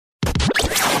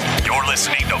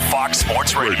listening to Fox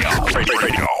Sports Radio.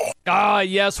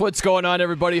 Yes, what's going on,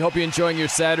 everybody? Hope you're enjoying your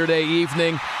Saturday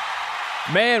evening.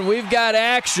 Man, we've got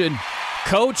action.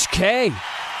 Coach K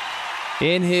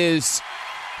in his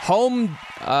home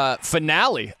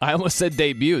finale. I almost said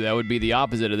debut. That would be the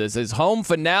opposite of this. His home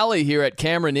finale here at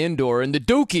Cameron Indoor, and the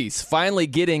Dukies finally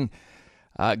getting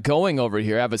going over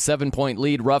here. Have a 7-point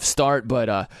lead, rough start,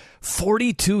 but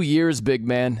 42 years, big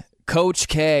man. Coach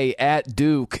K at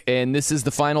Duke, and this is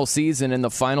the final season and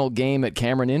the final game at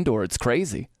Cameron Indoor. It's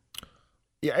crazy.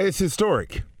 Yeah, it's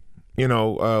historic. You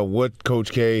know, what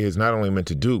Coach K has not only meant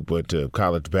to Duke, but to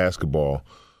college basketball.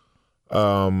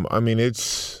 I mean,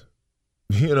 it's,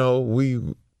 you know,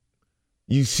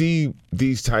 you see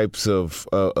these types of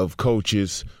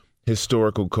coaches,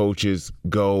 historical coaches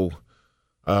go,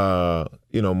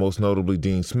 you know, most notably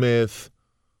Dean Smith,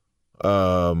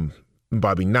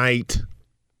 Bobby Knight,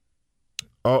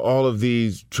 all of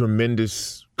these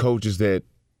tremendous coaches that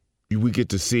we get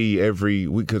to see every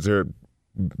week because they're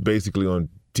basically on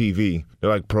TV.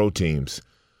 They're like pro teams.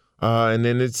 And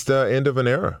then it's the end of an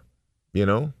era, you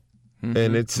know? Mm-hmm.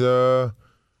 And that's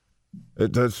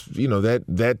you know,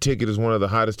 that ticket is one of the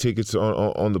hottest tickets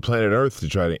on the planet Earth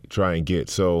to try and get.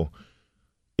 So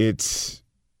it's,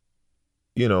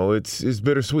 you know, it's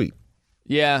bittersweet.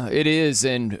 Yeah, it is,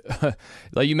 and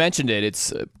like you mentioned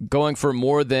it's going for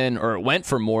more than, or it went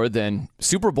for more than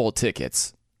Super Bowl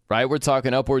tickets, right? We're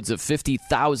talking upwards of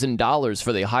 $50,000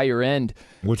 for the higher end,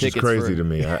 which is crazy to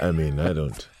me. I mean, I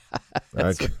don't.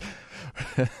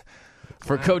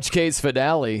 For Coach K's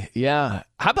finale, yeah.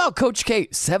 How about Coach K?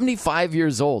 75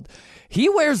 years old. He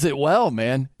wears it well,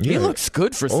 man. Yeah. He looks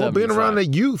good for 75. Being around the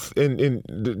youth,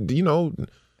 and you know.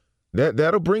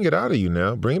 That'll bring it out of you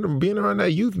now. Being around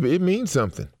that youth, it means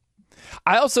something.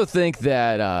 I also think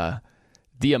that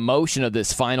the emotion of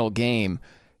this final game,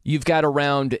 you've got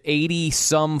around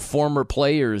 80-some former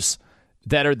players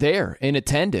that are there in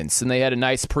attendance, and they had a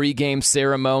nice pregame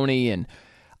ceremony. And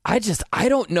I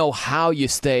don't know how you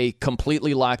stay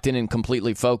completely locked in and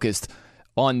completely focused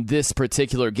on this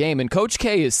particular game. And Coach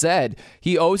K has said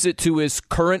he owes it to his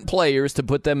current players to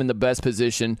put them in the best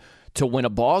position to win a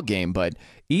ball game, but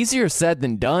easier said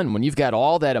than done when you've got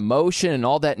all that emotion and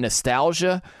all that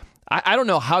nostalgia. I don't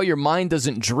know how your mind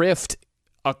doesn't drift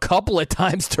a couple of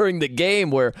times during the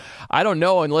game where, I don't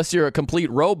know, unless you're a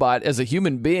complete robot as a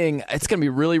human being, it's going to be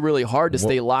really, really hard to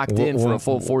stay locked in for a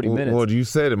full 40 minutes. Well, you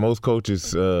said that most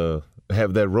coaches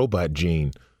have that robot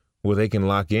gene where they can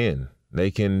lock in.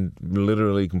 They can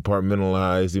literally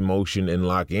compartmentalize emotion and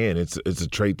lock in. It's a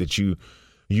trait that you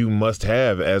must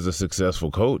have as a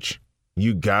successful coach.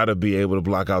 You got to be able to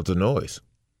block out the noise.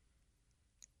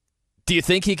 Do you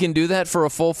think he can do that for a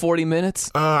full 40 minutes?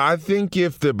 I think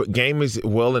if the game is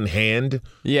well in hand,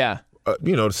 yeah,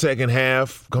 you know, the second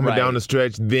half coming down the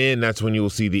stretch, then that's when you'll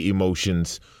see the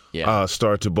emotions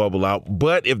start to bubble out.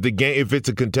 But if it's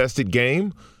a contested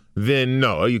game, then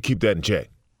no, you keep that in check.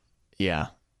 Yeah.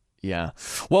 Yeah.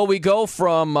 Well, we go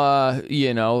from,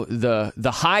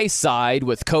 the high side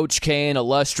with Coach K and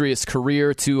illustrious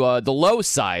career to the low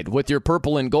side with your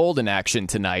purple and gold in action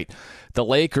tonight. The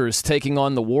Lakers taking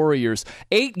on the Warriors.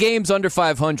 8 games under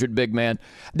 500, big man.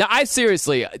 Now,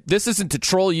 this isn't to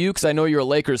troll you because I know you're a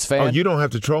Lakers fan. Oh, you don't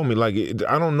have to troll me. Like,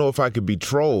 I don't know if I could be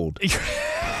trolled.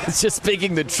 It's just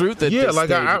speaking the truth at this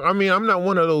stage. I mean, I'm not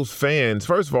one of those fans.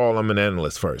 First of all, I'm an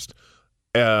analyst first.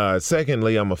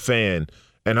 Secondly, I'm a fan.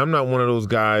 And I'm not one of those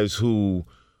guys who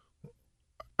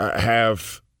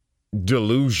have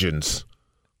delusions.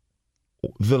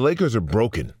 The Lakers are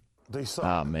broken. They suck.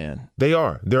 Oh, man. They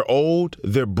are. They're old.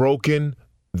 They're broken.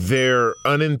 They're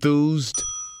unenthused.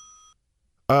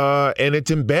 And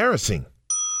it's embarrassing.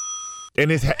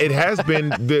 And it has been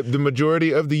the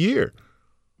majority of the year.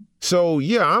 So,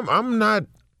 yeah, I'm not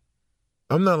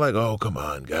like, oh, come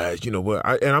on, guys. You know what?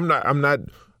 I'm not,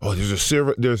 oh,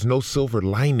 there's no silver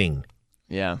lining.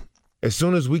 Yeah. As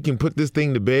soon as we can put this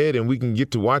thing to bed and we can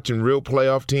get to watching real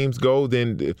playoff teams go,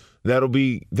 then that'll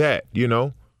be that, you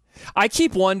know? I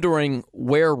keep wondering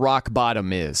where rock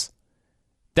bottom is.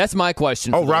 That's my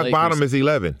question. Oh, rock bottom is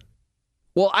 11.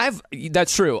 Well,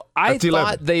 that's true. I thought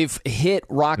 11. They've hit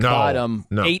rock bottom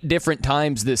 8 different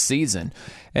times this season.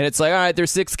 And it's like, all right, they're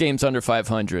 6 games under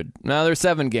 500. Now they're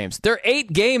 7 games. They're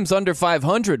 8 games under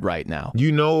 500 right now.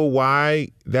 You know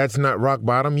why that's not rock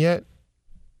bottom yet?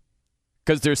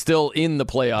 Because they're still in the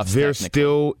playoffs. They're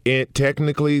still in.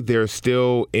 Technically, they're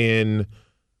still in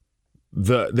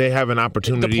they have an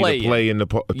opportunity to play in the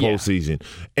postseason.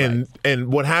 And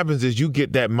what happens is you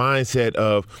get that mindset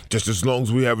of just as long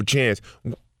as we have a chance.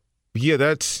 Yeah,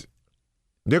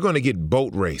 they're going to get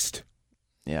boat raced.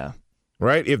 Yeah.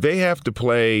 Right? If they have to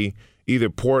play either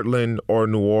Portland or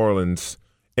New Orleans,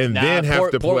 and then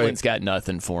have to play. Portland's got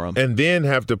nothing for them. And then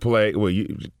have to play. Well,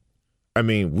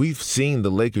 we've seen the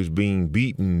Lakers being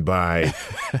beaten by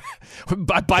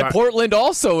by Portland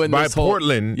also in this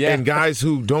Portland and guys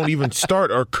who don't even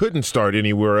start or couldn't start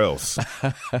anywhere else.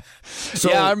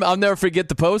 So, I'll never forget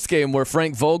the post game where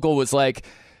Frank Vogel was like,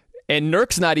 and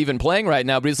Nurk's not even playing right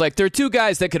now, but he's like, there are two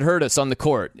guys that could hurt us on the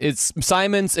court. It's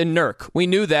Simons and Nurk. We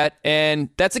knew that, and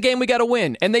that's a game we got to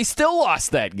win. And they still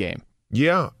lost that game.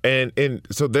 Yeah, and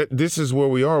so this is where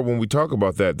we are when we talk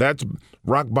about that. That's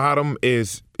rock bottom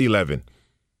is 11,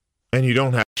 and you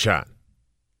don't have a shot,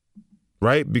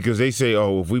 right? Because they say,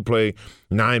 if we play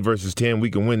 9 versus 10, we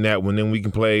can win that one. Then we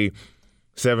can play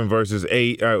 7 versus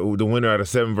 8, the winner out of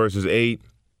 7 versus 8.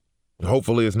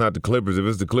 Hopefully it's not the Clippers. If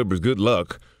it's the Clippers, good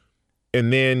luck.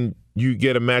 And then you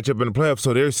get a matchup in the playoffs,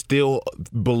 so they're still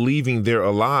believing they're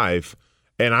alive,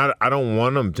 and I don't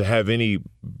want them to have any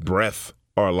breath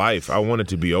or life. I want it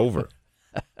to be over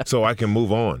so I can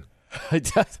move on. Are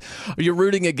you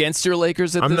rooting against your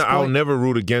Lakers at this point? I'll never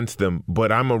root against them, but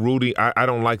I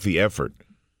don't like the effort.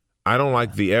 I don't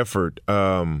like the effort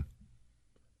and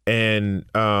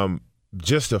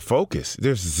just a focus.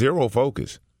 There's zero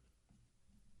focus.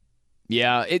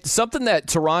 Yeah, it's something that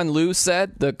Tyronn Lue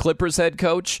said, the Clippers head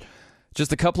coach,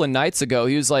 just a couple of nights ago.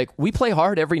 He was like, we play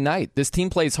hard every night. This team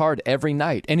plays hard every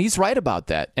night. And he's right about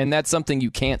that. And that's something you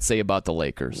can't say about the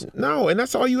Lakers. No, and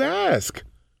that's all you ask.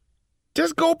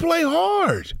 Just go play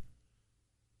hard.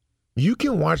 You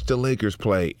can watch the Lakers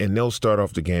play, and they'll start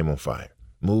off the game on fire.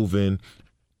 Moving,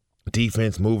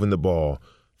 defense moving the ball.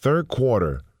 Third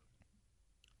quarter,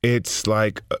 it's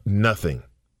like nothing.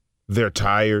 They're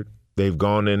tired. They've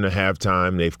gone into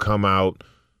halftime. They've come out.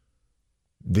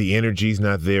 The energy's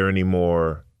not there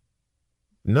anymore.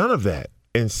 None of that.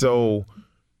 And so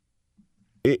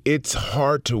it's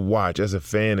hard to watch. As a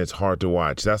fan, it's hard to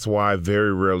watch. That's why I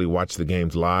very rarely watch the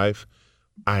games live.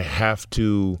 I have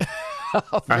to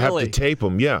I have to tape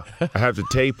them. Yeah, I have to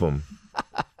tape them.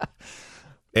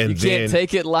 And you can't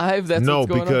take it live? That's no,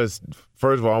 what's going because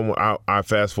first of all, I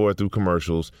fast forward through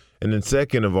commercials. And then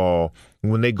second of all,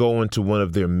 when they go into one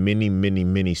of their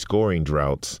many scoring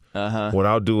droughts, what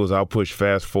I'll do is I'll push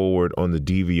fast forward on the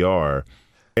DVR,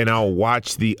 and I'll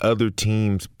watch the other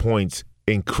team's points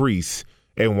increase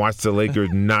and watch the Lakers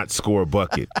not score a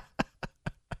bucket.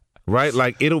 Right?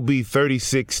 Like it'll be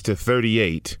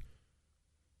 36-38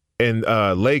 and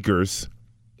Lakers,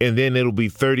 and then it'll be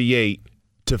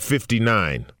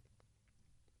 38-59.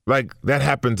 Like that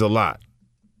happens a lot.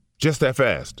 Just that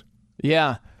fast.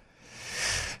 Yeah.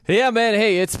 Yeah, man.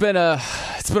 Hey, it's been a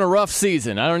rough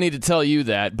season. I don't need to tell you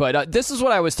that, but this is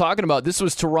what I was talking about. This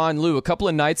was Tyronn Lue a couple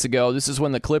of nights ago. This is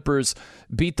when the Clippers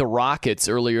beat the Rockets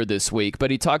earlier this week.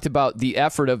 But he talked about the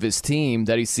effort of his team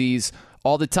that he sees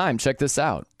all the time. Check this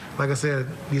out. Like I said,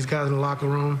 these guys in the locker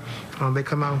room, they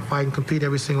come out and fight and compete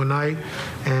every single night,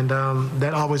 and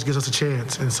that always gives us a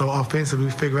chance. And so offensively,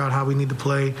 we figure out how we need to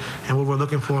play and what we're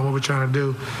looking for and what we're trying to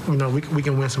do. You know, we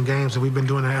can win some games, and we've been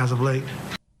doing that as of late.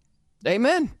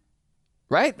 Amen.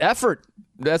 Right? Effort.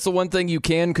 That's the one thing you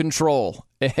can control.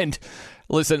 And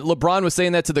listen, LeBron was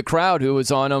saying that to the crowd who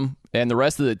was on him and the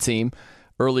rest of the team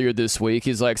earlier this week.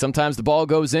 He's like, sometimes the ball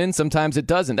goes in, sometimes it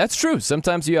doesn't. That's true.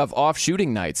 Sometimes you have off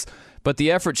shooting nights, but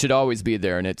the effort should always be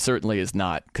there, and it certainly is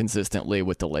not consistently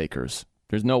with the Lakers.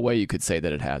 There's no way you could say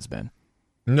that it has been.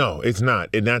 No, it's not,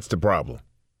 and that's the problem.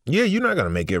 Yeah, you're not going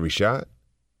to make every shot,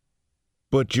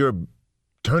 but you're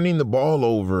turning the ball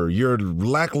over, your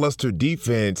lackluster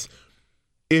defense.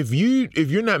 If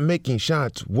you're not making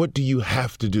shots, what do you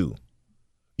have to do?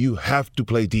 You have to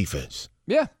play defense.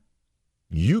 Yeah.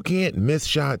 You can't miss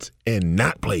shots and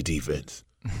not play defense.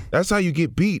 That's how you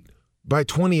get beat by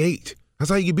 28. That's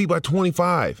how you get beat by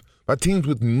 25 by teams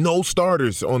with no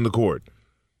starters on the court.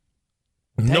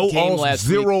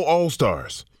 Zero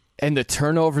all-stars. And the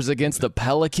turnovers against the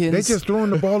Pelicans. They're just throwing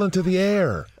the ball into the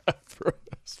air.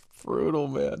 It's brutal,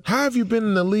 man. How have you been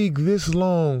in the league this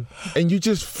long and you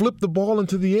just flip the ball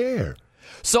into the air?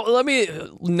 So let me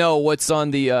know what's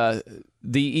on the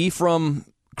Ephraim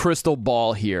crystal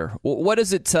ball here. What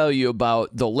does it tell you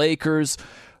about the Lakers?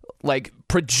 Like,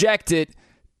 project it.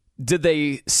 Did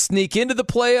they sneak into the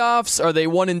playoffs? Are they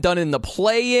one and done in the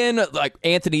play-in? Like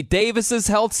Anthony Davis's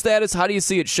health status? How do you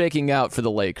see it shaking out for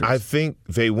the Lakers? I think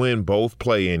they win both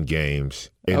play-in games,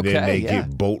 and then they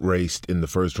get boat raced in the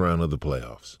first round of the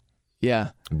playoffs. Yeah.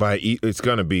 It's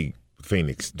going to be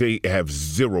Phoenix. They have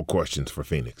zero questions for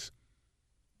Phoenix.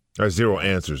 Or zero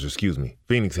answers, excuse me.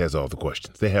 Phoenix has all the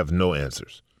questions. They have no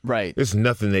answers. Right. There's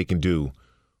nothing they can do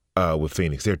with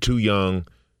Phoenix. They're too young.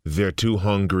 They're too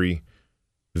hungry.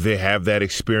 They have that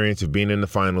experience of being in the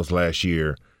finals last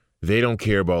year. They don't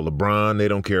care about LeBron. They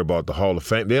don't care about the Hall of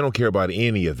Fame. They don't care about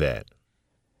any of that.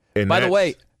 And by the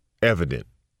way, evident.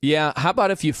 Yeah, how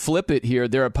about if you flip it here?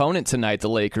 Their opponent tonight, the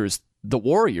Lakers, the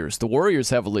Warriors. The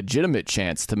Warriors have a legitimate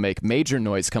chance to make major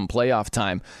noise come playoff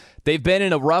time. They've been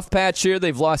in a rough patch here.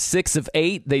 They've lost 6 of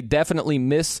 8. They definitely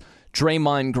miss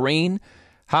Draymond Green.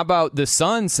 How about the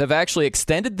Suns have actually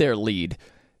extended their lead,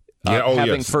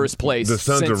 having first place the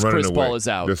Suns since are running Chris away. Paul is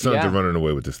out. The Suns are running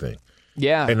away with this thing.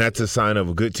 Yeah. And that's a sign of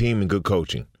a good team and good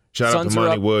coaching. Shout Suns out to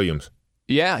Monty Williams.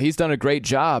 Yeah, he's done a great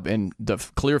job and the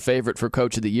clear favorite for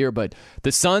Coach of the Year. But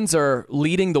the Suns are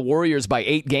leading the Warriors by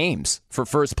 8 games for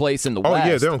first place in the West. Oh,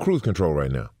 yeah, they're on cruise control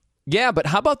right now. Yeah, but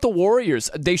how about the Warriors?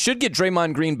 They should get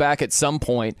Draymond Green back at some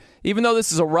point. Even though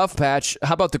this is a rough patch,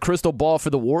 how about the crystal ball for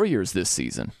the Warriors this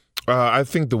season? I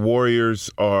think the Warriors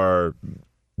are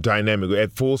dynamic.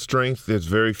 At full strength, there's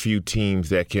very few teams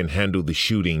that can handle the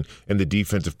shooting and the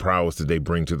defensive prowess that they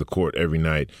bring to the court every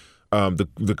night.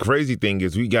 The crazy thing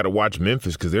is we got to watch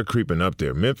Memphis because they're creeping up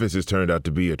there. Memphis has turned out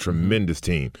to be a tremendous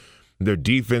team. Their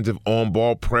defensive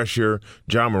on-ball pressure,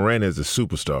 Ja Morant is a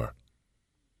superstar.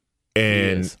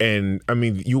 And I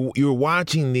mean, you're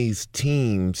watching these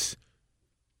teams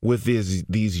with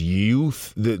these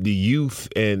youth, the youth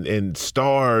and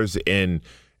stars, and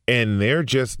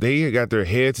they got their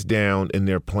heads down and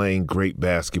they're playing great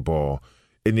basketball.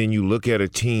 And then you look at a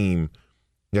team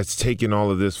that's taking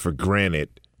all of this for granted.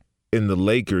 In the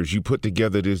Lakers, you put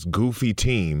together this goofy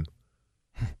team,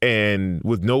 and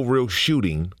with no real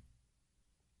shooting,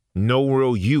 no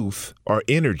real youth or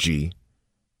energy,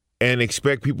 and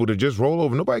expect people to just roll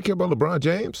over. Nobody cares about LeBron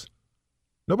James.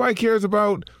 Nobody cares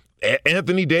about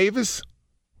Anthony Davis.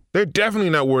 They're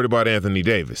definitely not worried about Anthony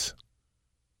Davis.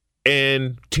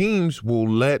 And teams will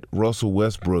let Russell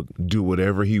Westbrook do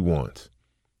whatever he wants.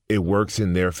 It works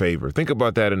in their favor. Think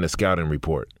about that in the scouting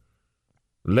report.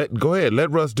 Go ahead, let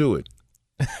Russ do it.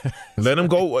 Let him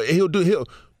go.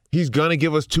 He's gonna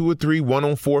give us 2 or 3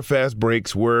 1-on-4 fast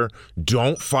breaks where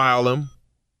don't foul him.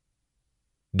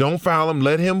 Don't foul him.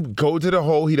 Let him go to the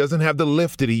hole. He doesn't have the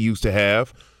lift that he used to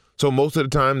have. So most of the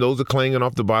time, those are clanging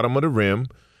off the bottom of the rim.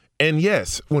 And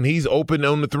yes, when he's open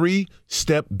on the 3,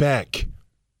 step back.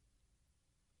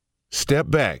 Step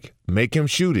back. Make him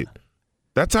shoot it.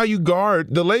 That's how you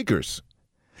guard the Lakers.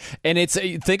 And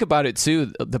think about it,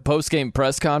 too, the post-game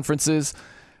press conferences.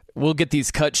 We'll get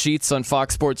these cut sheets on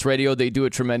Fox Sports Radio. They do a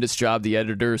tremendous job, the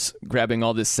editors, grabbing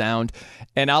all this sound.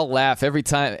 And I'll laugh every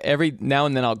now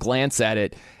and then I'll glance at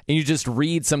it, and you just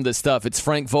read some of the stuff. It's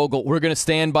Frank Vogel. We're going to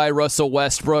stand by Russell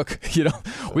Westbrook.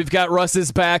 We've got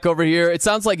Russ's back over here. It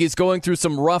sounds like he's going through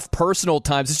some rough personal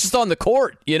times. It's just on the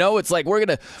court. It's like we're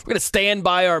gonna stand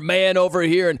by our man over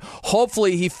here, and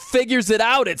hopefully he figures it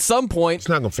out at some point. He's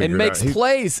not going to figure and it makes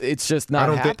plays. It's just not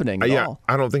happening at all.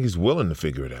 I don't think he's willing to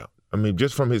figure it out. I mean,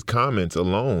 just from his comments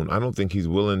alone, I don't think he's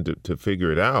willing to figure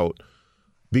it out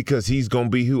because he's going to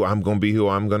be who I'm going to be, who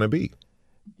I'm going to be.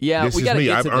 Yeah, this we is me.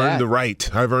 I've earned the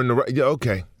right. I've earned the right. Yeah,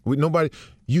 okay.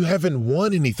 You haven't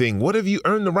won anything. What have you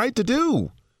earned the right to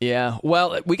do? Yeah,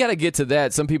 well, we got to get to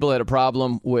that. Some people had a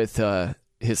problem with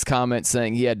his comments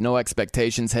saying he had no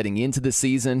expectations heading into the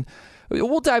season.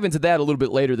 We'll dive into that a little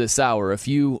bit later this hour. If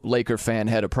you, Laker fan,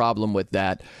 had a problem with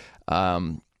that.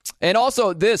 And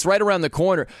also this, right around the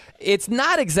corner, it's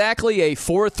not exactly a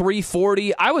 4.3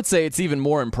 40. I would say it's even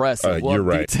more impressive. You're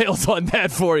right. Details on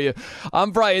that for you.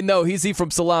 I'm Brian Noe. He's E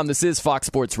from Salam. This is Fox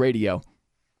Sports Radio.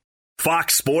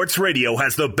 Fox Sports Radio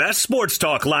has the best sports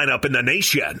talk lineup in the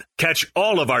nation. Catch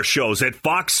all of our shows at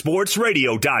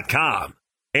foxsportsradio.com.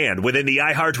 And within the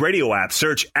iHeartRadio app,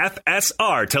 search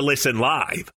FSR to listen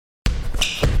live.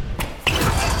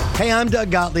 Hey, I'm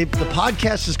Doug Gottlieb. The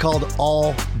podcast is called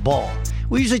All Ball.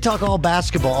 We usually talk all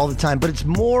basketball all the time, but it's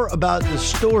more about the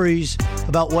stories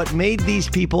about what made these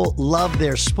people love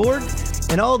their sport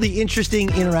and all the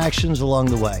interesting interactions along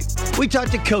the way. We talk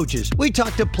to coaches. We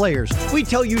talk to players. We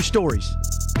tell you stories.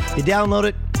 You download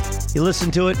it. You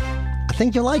listen to it. I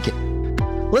think you'll like it.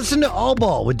 Listen to All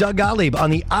Ball with Doug Gottlieb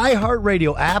on the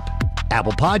iHeartRadio app,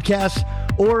 Apple Podcasts,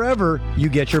 or wherever you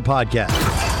get your podcasts.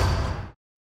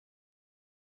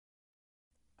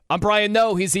 I'm Brian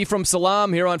Noe. He's E from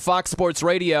Salam here on Fox Sports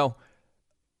Radio.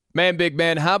 Man, big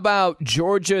man, how about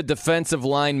Georgia defensive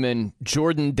lineman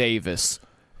Jordan Davis?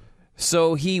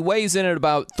 So he weighs in at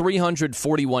about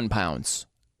 341 pounds,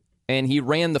 and he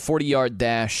ran the 40-yard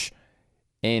dash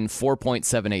in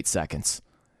 4.78 seconds.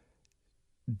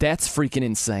 That's freaking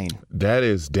insane. That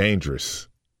is dangerous.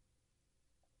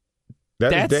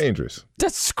 That's dangerous.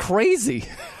 That's crazy.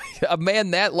 A man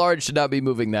that large should not be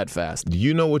moving that fast. Do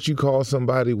you know what you call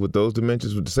somebody with those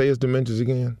dimensions? Say his dimensions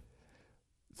again.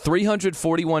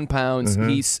 341 pounds.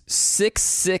 He's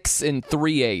 6'6"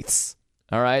 3/8.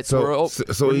 All right, so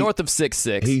we're north of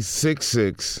 6'6". He's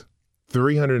 6'6",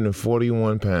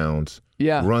 341 pounds.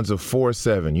 Yeah, runs a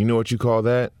 4.7. You know what you call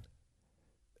that?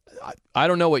 I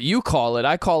don't know what you call it.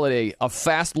 I call it a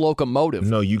fast locomotive.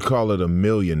 No, you call it a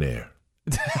millionaire.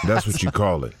 That's what you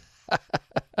call it.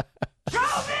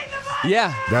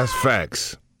 Yeah, that's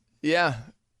facts. Yeah,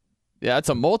 that's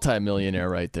a multimillionaire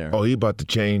right there. Oh, he about to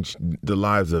change the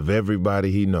lives of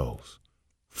everybody he knows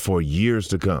for years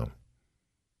to come.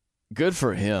 Good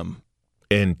for him.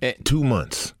 In 2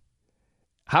 months.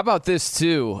 How about this,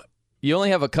 too? You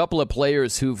only have a couple of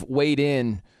players who've weighed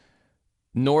in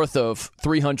north of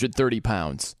 330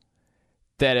 pounds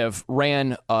that have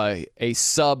ran a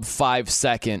sub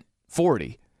 5-second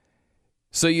 40.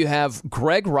 So you have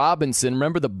Greg Robinson.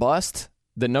 Remember the bust?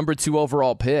 The number 2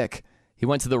 overall pick. He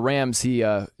went to the Rams. He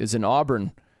is an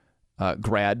Auburn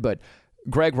grad, but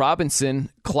Greg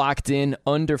Robinson clocked in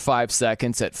under 5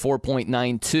 seconds at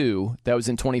 4.92. That was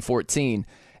in 2014.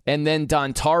 And then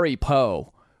Dontari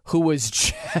Poe, who was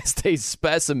just a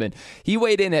specimen. He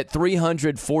weighed in at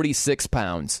 346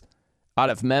 pounds out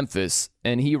of Memphis,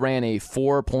 and he ran a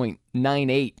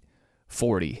 4.98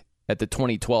 40 at the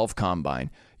 2012 Combine.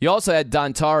 You also had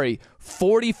Dontari,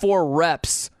 44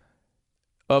 reps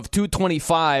of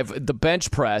 225, the bench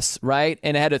press, right?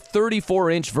 And it had a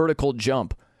 34-inch vertical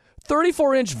jump.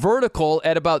 34-inch vertical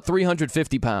at about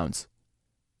 350 pounds.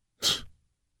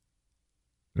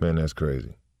 Man, that's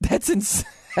crazy. That's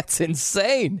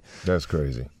insane. That's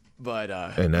crazy. But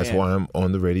and that's why I'm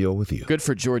on the radio with you. Good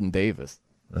for Jordan Davis.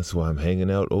 That's why I'm hanging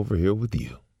out over here with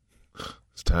you.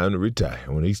 It's time to retire.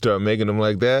 When he start making them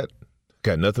like that,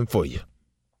 got nothing for you.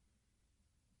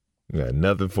 Got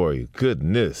nothing for you.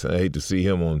 Goodness, I hate to see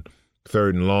him on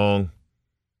 3rd and long.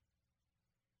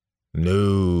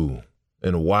 No.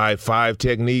 And a wide 5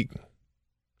 technique.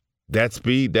 That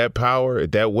speed, that power,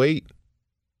 at that weight.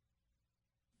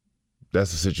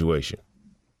 That's the situation.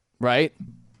 Right?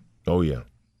 Oh, yeah.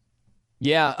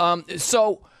 Yeah.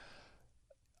 So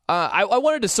I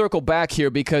wanted to circle back here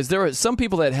because there are some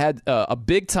people that had a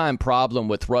big-time problem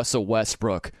with Russell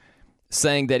Westbrook,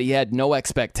 saying that he had no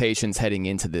expectations heading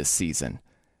into this season.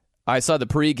 I saw the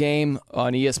pregame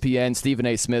on ESPN. Stephen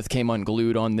A. Smith came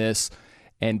unglued on this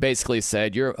and basically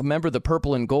said, you're a member of the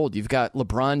purple and gold. You've got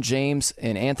LeBron James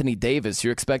and Anthony Davis.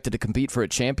 You're expected to compete for a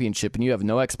championship, and you have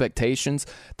no expectations.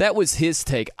 That was his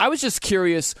take. I was just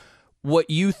curious what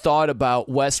you thought about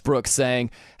Westbrook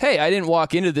saying, hey, I didn't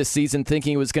walk into this season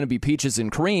thinking it was going to be peaches and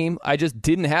cream. I just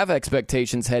didn't have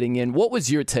expectations heading in. What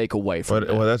was your takeaway from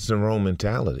that? Well, that's the wrong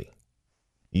mentality.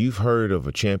 You've heard of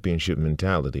a championship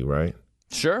mentality, right?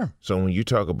 Sure. So when you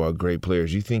talk about great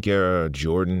players, you think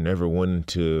Jordan ever went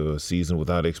into a season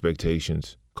without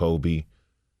expectations? Kobe?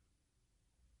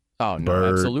 Oh, no,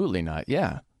 Bird, absolutely not.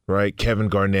 Yeah. Right? Kevin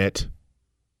Garnett?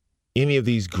 Any of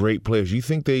these great players, you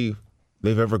think they've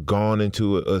ever gone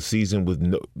into a season with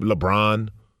LeBron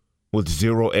with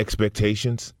 0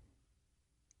 expectations?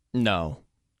 No.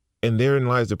 And therein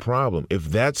lies the problem. If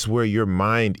that's where your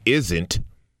mind isn't,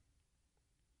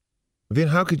 then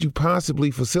how could you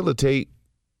possibly facilitate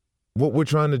what we're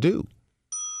trying to do?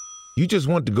 You just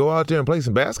want to go out there and play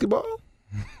some basketball?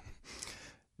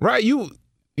 Right? You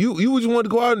just want to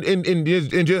go out and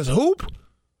just hoop?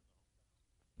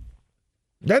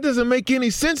 That doesn't make any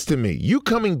sense to me. You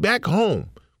coming back home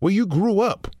where you grew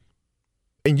up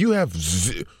and you have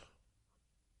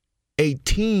a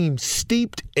team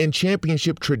steeped in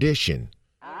championship tradition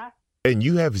and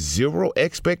you have 0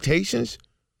 expectations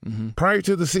prior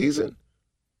to the season,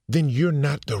 then you're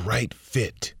not the right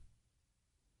fit.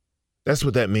 That's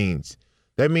what that means.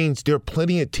 That means there are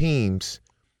plenty of teams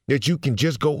that you can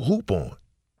just go hoop on.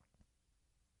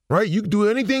 Right? You can do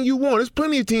anything you want. There's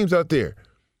plenty of teams out there.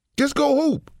 Just go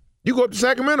hoop. You go up to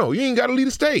Sacramento. You ain't got to leave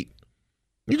the state.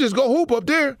 You just go hoop up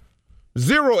there.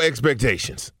 0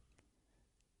 expectations.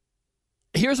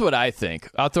 Here's what I think.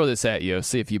 I'll throw this at you,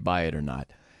 see if you buy it or not.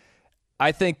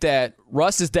 I think that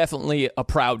Russ is definitely a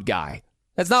proud guy.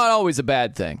 That's not always a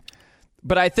bad thing.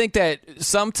 But I think that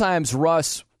sometimes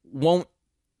Russ won't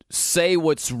say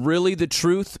what's really the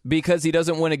truth because he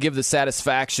doesn't want to give the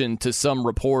satisfaction to some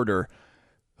reporter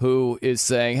who is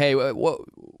saying, hey, what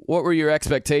were your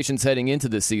expectations heading into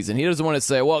this season? He doesn't want to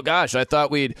say, well, gosh, I thought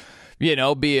we'd, be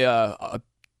a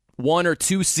 1 or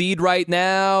 2 seed right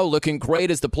now, looking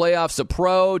great as the playoffs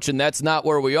approach, and that's not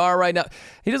where we are right now.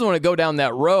 He doesn't want to go down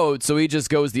that road, so he just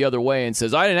goes the other way and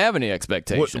says, I didn't have any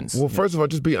expectations. Well, first of all,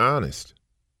 just be honest.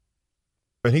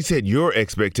 And he said your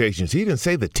expectations. He didn't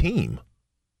say the team.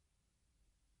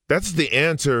 That's the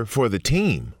answer for the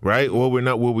team, right? Well, we're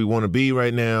not where we want to be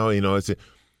right now.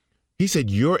 He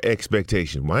said, your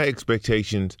expectations. My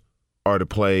expectations are to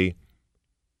play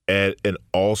at an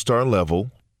all-star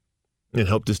level and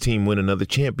help this team win another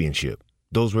championship.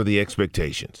 Those were the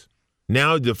expectations.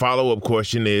 Now the follow-up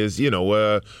question is,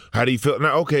 how do you feel?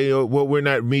 Now, okay, well, we're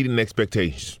not meeting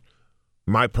expectations.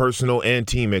 My personal and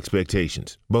team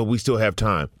expectations. But we still have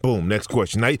time. Boom, next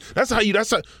question. Now,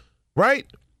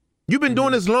 right? You've been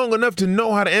doing this long enough to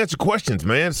know how to answer questions,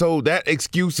 man. So that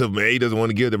excuse of, man, he doesn't want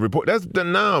to give the report,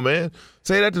 man.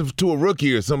 Say that to a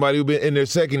rookie or somebody who's been in their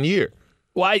second year.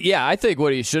 Well, I think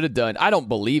what he should have done, I don't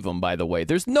believe him, by the way.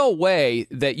 There's no way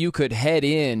that you could head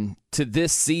in to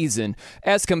this season,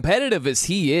 as competitive as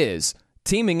he is,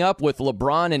 teaming up with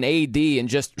LeBron and AD and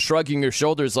just shrugging your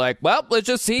shoulders like, well, let's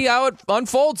just see how it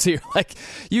unfolds here. Like,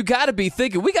 you got to be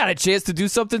thinking, we got a chance to do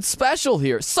something special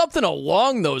here. Something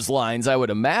along those lines, I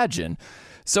would imagine.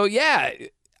 So, yeah,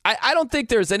 I don't think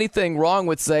there's anything wrong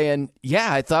with saying,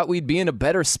 yeah, I thought we'd be in a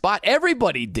better spot.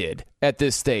 Everybody did at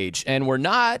this stage, and we're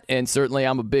not, and certainly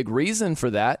I'm a big reason for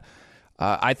that.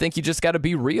 I think you just got to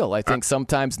be real. I think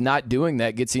sometimes not doing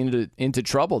that gets you into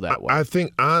trouble that way. I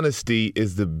think honesty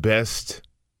is the best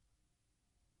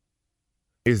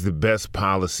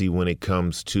policy when it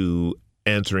comes to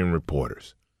answering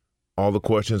reporters. All the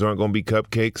questions aren't going to be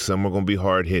cupcakes. Some are going to be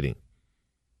hard-hitting.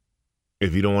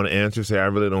 If you don't want to answer, say, I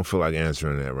really don't feel like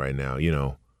answering that right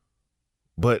now,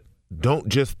 But don't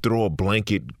just throw a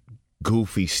blanket,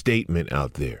 goofy statement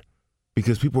out there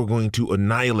because people are going to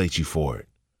annihilate you for it.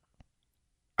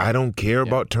 I don't care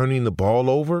about turning the ball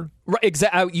over. Right,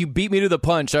 exactly. You beat me to the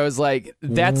punch. I was like,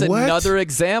 that's another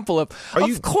example of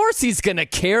course he's going to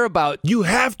care about. You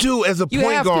have to as a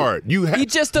point guard. He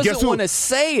just doesn't want to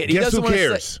say it. Guess who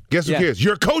cares? Guess who cares?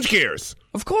 Your coach cares.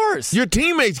 Of course. Your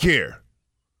teammates care.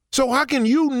 So how can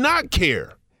you not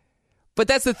care? But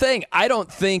that's the thing. I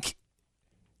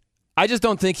just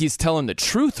don't think he's telling the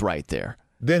truth right there.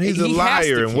 Then he's a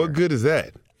liar, and what good is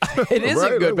that? It isn't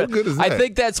right? good, what but good is that? I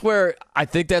think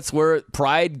that's where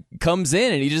pride comes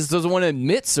in, and he just doesn't want to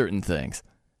admit certain things.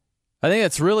 I think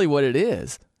that's really what it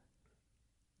is.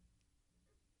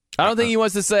 I don't think he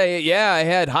wants to say, yeah, I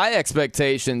had high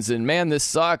expectations, and man, this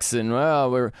sucks, and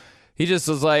he just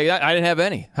was like, I didn't have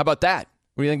any. How about that?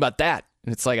 What do you think about that?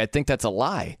 And it's like, I think that's a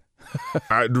lie.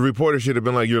 The reporter should have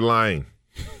been like, you're lying.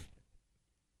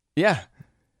 Yeah.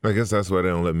 I guess that's why they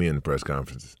don't let me in the press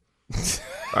conferences.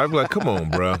 I'd be like, come on,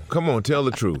 bro. Come on, tell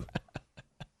the truth.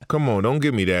 Come on, don't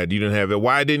give me that. You didn't have it.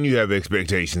 Why didn't you have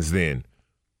expectations then?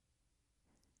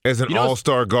 As an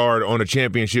all-star guard on a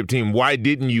championship team, why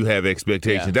didn't you have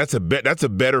expectations? Yeah. That's a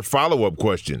better follow-up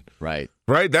question. Right.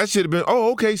 Right? That should have been,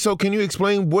 okay, so can you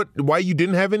explain why you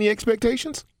didn't have any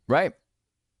expectations? Right.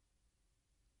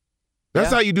 That's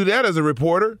how you do that as a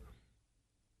reporter.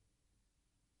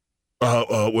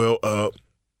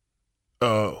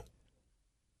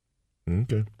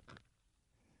 Okay.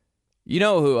 You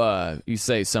know who you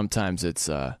say sometimes it's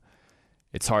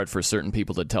hard for certain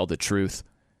people to tell the truth.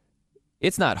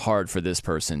 It's not hard for this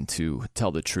person to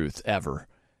tell the truth ever.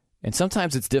 And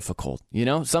sometimes it's difficult,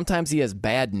 Sometimes he has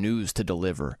bad news to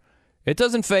deliver. It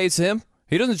doesn't faze him.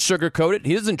 He doesn't sugarcoat it.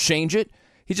 He doesn't change it.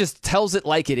 He just tells it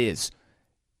like it is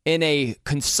in a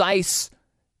concise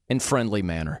and friendly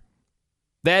manner.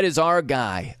 That is our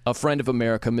guy, a friend of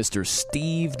America, Mr.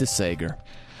 Steve DeSager.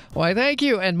 Why, thank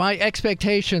you. And my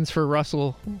expectations for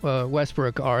Russell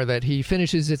Westbrook are that he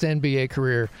finishes his NBA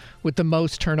career with the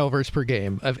most turnovers per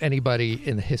game of anybody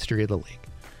in the history of the league.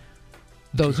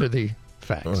 Those are the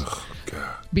facts. Oh,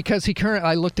 God. Because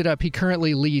I looked it up, he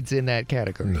currently leads in that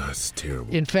category. That's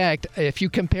terrible. In fact, if you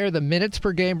compare the minutes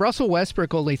per game, Russell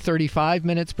Westbrook only 35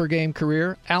 minutes per game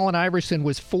career. Allen Iverson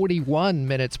was 41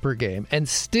 minutes per game and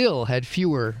still had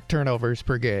fewer turnovers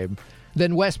per game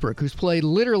than Westbrook, who's played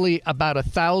literally about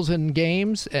 1,000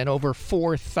 games and over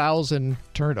 4,000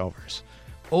 turnovers.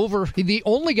 The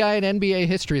only guy in NBA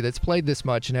history that's played this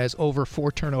much and has over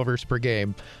 4 turnovers per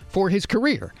game for his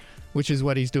career, which is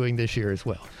what he's doing this year as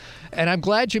well. And I'm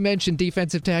glad you mentioned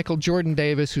defensive tackle Jordan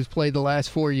Davis, who's played the last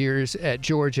 4 years at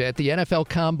Georgia. At the NFL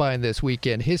Combine this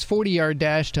weekend, his 40-yard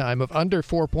dash time of under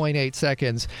 4.8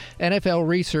 seconds, NFL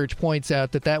research points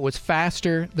out that was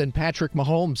faster than Patrick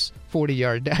Mahomes'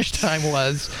 40-yard dash time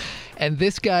was. And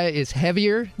this guy is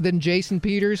heavier than Jason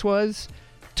Peters was,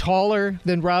 taller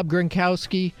than Rob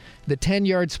Gronkowski, the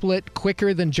 10-yard split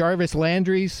quicker than Jarvis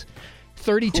Landry's.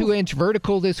 32-inch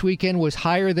vertical this weekend was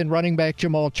higher than running back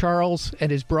Jamal Charles,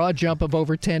 and his broad jump of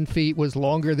over 10 feet was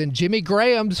longer than Jimmy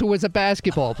Graham's, who was a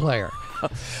basketball player.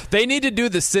 They need to do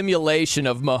the simulation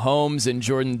of Mahomes and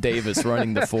Jordan Davis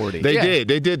running the 40. They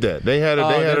did that. They had it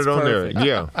on perfect. there.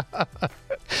 Yeah.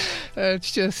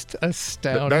 It's just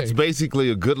astounding. That's basically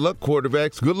a good luck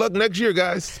quarterbacks. Good luck next year,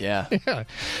 guys. Yeah.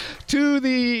 To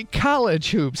the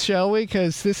college hoops, shall we?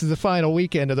 Because this is the final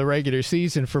weekend of the regular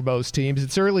season for most teams.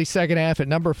 It's early second half at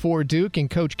number 4 Duke in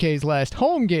Coach K's last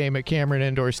home game at Cameron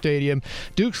Indoor Stadium.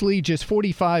 Duke's lead just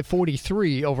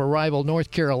 45-43 over rival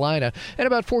North Carolina. And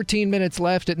about 14 minutes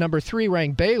left at number 3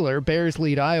 ranked Baylor. Bears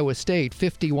lead Iowa State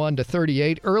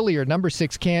 51-38. Earlier, number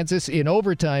 6 Kansas in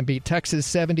overtime beat Texas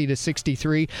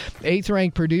 70-63. 8th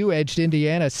ranked Purdue edged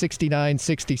Indiana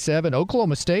 69-67.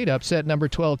 Oklahoma State upset number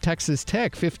 12 Texas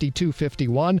Tech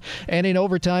 52-51. And in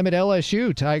overtime at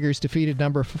LSU, Tigers defeated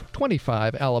number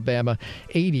 25 Alabama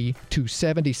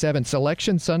 80-77.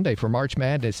 Selection Sunday for March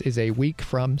Madness is a week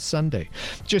from Sunday.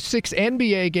 Just 6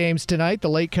 NBA games tonight. The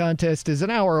late contest is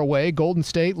an hour away. Golden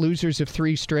State, losers of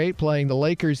 3 straight, playing the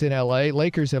Lakers in L.A.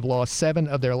 Lakers have lost 7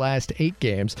 of their last 8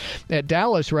 games. At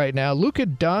Dallas right now, Luka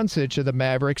Doncic of the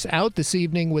Mavericks out this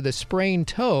evening with a sprained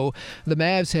toe. The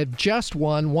Mavs have just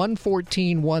won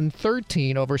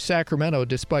 114-113 over Sacramento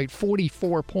despite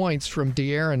 44 points from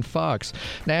De'Aaron Fox.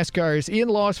 NASCAR is in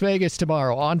Las Vegas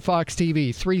tomorrow on Fox TV,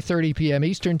 3:30 p.m.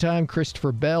 Eastern Time.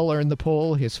 Christopher Bell earned the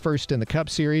pole, his first in the Cup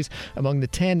Series. Among the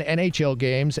 10 NHL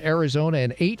games, Arizona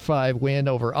an 8-5 win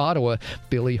over Ottawa.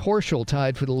 Billy Horschel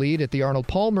tied for the lead at the Arnold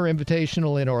Palmer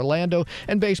Invitational in Orlando.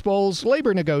 And baseball's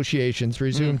labor negotiations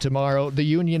resume tomorrow. The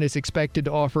union is expected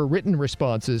to offer written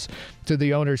responses to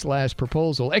the owner's last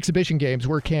proposal. Exhibition games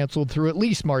were canceled through at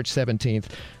least March 17th.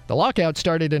 The lockout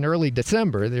started in early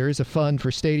December. There is a fund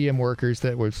for stadium workers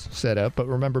that was set up, but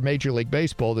remember Major League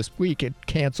Baseball this week, it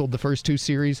canceled the first 2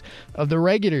 series of the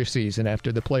regular season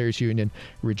after the Players Union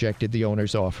rejected the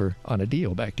owner's offer on a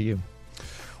deal. Back to you.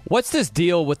 What's this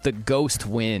deal with the ghost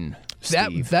win,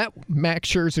 Steve? That Max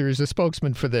Scherzer is a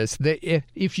spokesman for this. They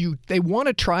want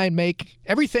to try and make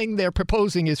everything they're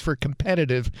proposing is for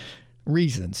competitive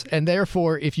reasons. And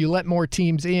therefore, if you let more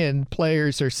teams in,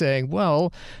 players are saying,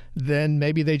 well, then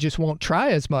maybe they just won't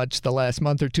try as much the last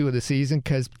month or 2 of the season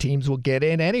because teams will get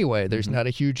in anyway. There's not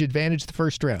a huge advantage the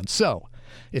first round. So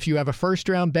if you have a first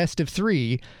round best of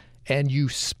 3 and you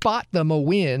spot them a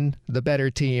win, the better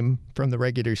team from the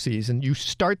regular season, you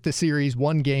start the series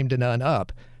 1-0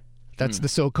 up. That's the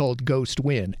so-called ghost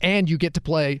win. And you get to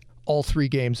play all 3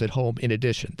 games at home in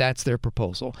addition. That's their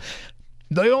proposal.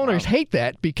 The owners hate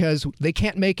that because they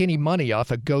can't make any money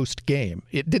off a ghost game.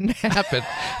 It didn't happen.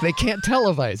 They can't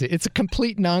televise it. It's a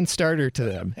complete non-starter to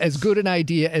them, as good an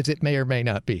idea as it may or may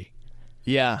not be.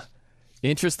 Yeah.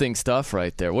 Interesting stuff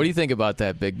right there. What do you think about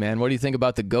that, big man? What do you think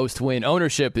about the ghost win?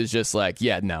 Ownership is just like,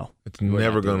 yeah, no. It's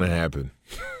never going to happen.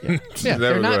 Yeah,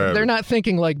 they're not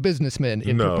thinking like businessmen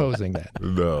in proposing that.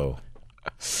 No.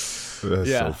 That's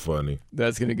so funny.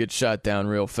 That's going to get shot down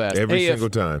real fast. Every single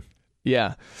time.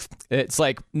 Yeah. It's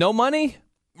like, no money?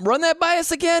 Run that by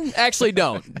us again? Actually,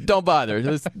 don't. Don't bother.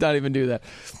 Let's not even do that.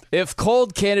 If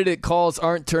cold candidate calls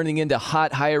aren't turning into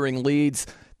hot hiring leads,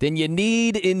 then you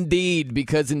need Indeed,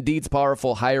 because Indeed's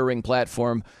powerful hiring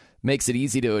platform makes it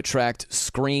easy to attract,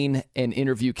 screen, and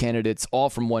interview candidates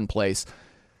all from one place.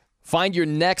 Find your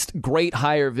next great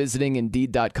hire visiting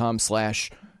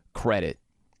Indeed.com/credit.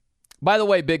 By the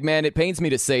way, big man, it pains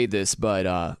me to say this,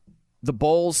 but the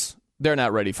Bulls, they're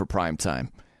not ready for prime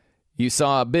time. You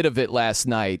saw a bit of it last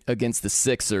night against the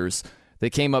Sixers. They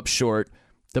came up short.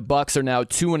 The Bucks are now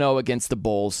 2-0 against the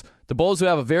Bulls. The Bulls, who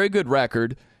have a very good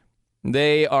record,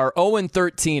 they are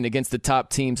 0-13 against the top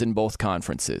teams in both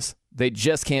conferences. They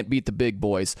just can't beat the big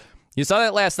boys. You saw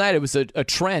that last night. It was a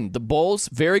trend. The Bulls,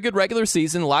 very good regular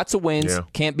season, lots of wins,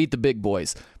 can't beat the big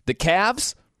boys. The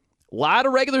Cavs, a lot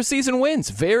of regular season wins,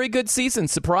 very good season,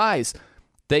 surprise.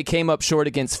 They came up short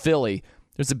against Philly.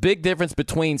 There's a big difference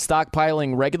between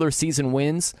stockpiling regular season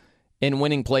wins and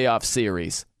winning playoff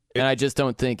series. And I just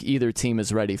don't think either team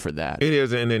is ready for that. It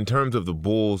is, and in terms of the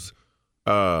Bulls,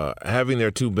 having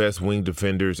their 2 best wing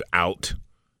defenders out,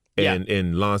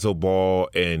 and Lonzo Ball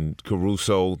and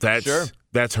Caruso,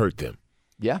 that's hurt them.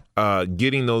 Yeah.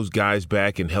 Getting those guys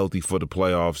back and healthy for the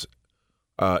playoffs,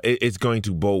 it's going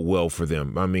to bode well for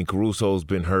them. I mean, Caruso's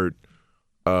been hurt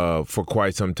for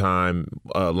quite some time.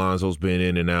 Lonzo's been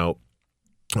in and out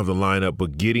of the lineup,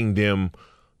 but getting them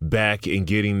back and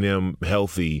getting them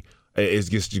healthy is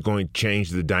just going to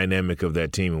change the dynamic of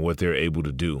that team and what they're able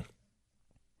to do.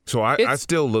 So I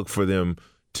still look for them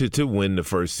to win the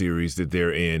first series that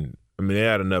they're in. I mean, they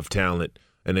had enough talent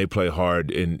and they play hard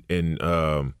in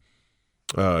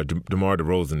DeMar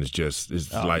DeRozan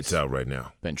is lights out right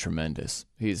now. Been tremendous.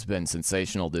 He's been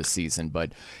sensational this season.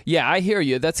 But, yeah, I hear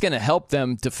you. That's going to help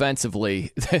them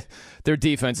defensively. Their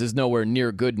defense is nowhere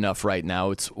near good enough right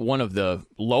now. It's one of the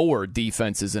lower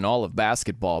defenses in all of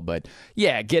basketball. But,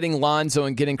 yeah, getting Lonzo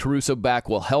and getting Caruso back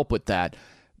will help with that.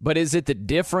 But is it the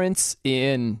difference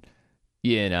in,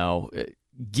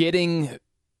 getting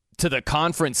to the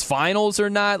conference finals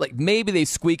or not? Like, maybe they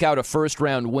squeak out a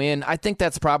first-round win. I think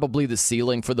that's probably the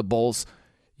ceiling for the Bulls.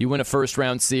 You win a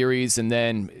first-round series, and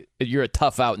then you're a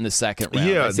tough out in the second round.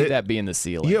 Yeah, I see that being the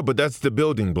ceiling. Yeah, but that's the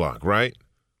building block, right?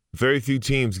 Very few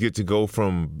teams get to go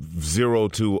from 0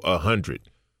 to 100.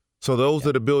 So those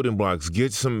are the building blocks.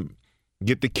 Get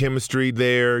the chemistry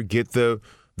there, get the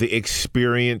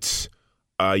experience.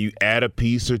 You add a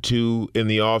piece or two in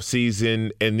the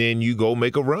offseason, and then you go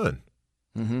make a run.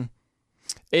 Mm-hmm.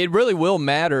 It really will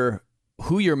matter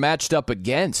who you're matched up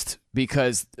against,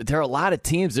 because there are a lot of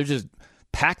teams, they're just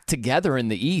packed together in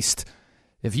the East.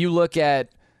 If you look at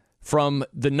from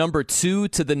the number 2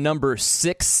 to the number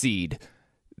 6 seed,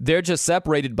 they're just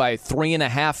separated by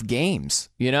 3.5 games,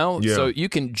 Yeah. So you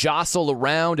can jostle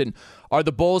around. And are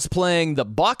the Bulls playing the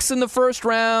Bucks in the first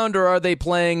round, or are they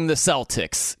playing the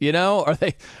Celtics?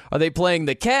 Are they playing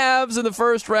the Cavs in the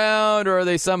first round, or are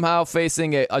they somehow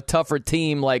facing a tougher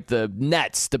team like the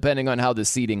Nets, depending on how the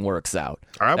seeding works out?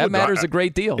 That matters a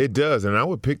great deal. It does, and I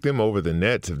would pick them over the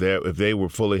Nets if they were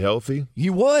fully healthy.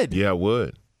 You would? Yeah,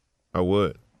 I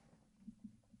would.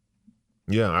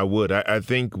 Yeah, I would. I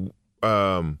think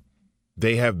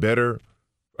they have better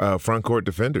front court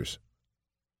defenders.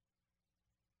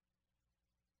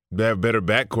 They have better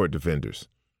backcourt defenders.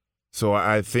 So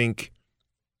I think,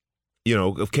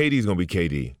 if KD's going to be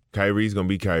KD, Kyrie's going to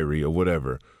be Kyrie or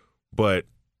whatever. But,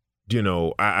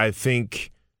 I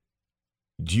think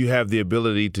you have the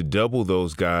ability to double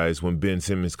those guys when Ben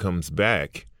Simmons comes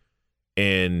back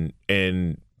and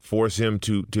force him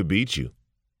to beat you.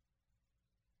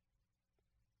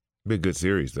 Be a good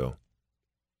series, though.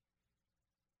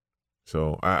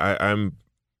 So and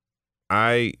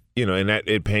that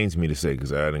it pains me to say,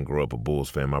 because I didn't grow up a Bulls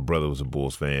fan. My brother was a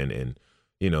Bulls fan, and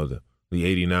the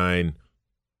 '89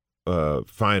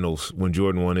 finals when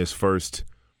Jordan won his first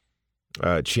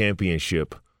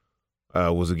championship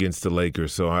was against the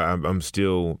Lakers. So I'm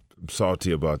still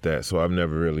salty about that. So I've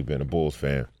never really been a Bulls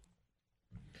fan.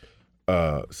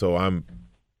 So I'm,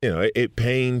 it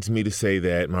pains me to say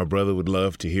that. My brother would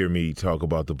love to hear me talk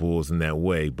about the Bulls in that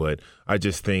way, but I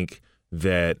just think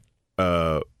that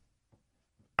I'm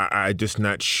just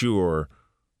not sure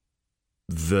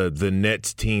the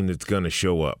Nets team that's going to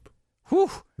show up. Whew.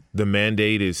 The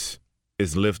mandate is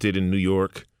lifted in New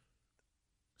York.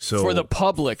 So for the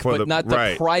public, but not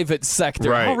the private sector.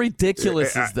 Right. How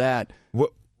ridiculous is that?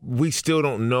 We still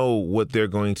don't know what they're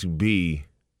going to be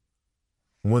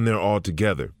when they're all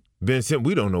together. Ben Simmons,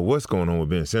 we don't know what's going on with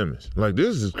Ben Simmons. Like,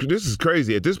 this is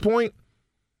crazy. At this point,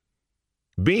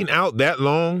 being out that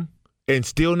long and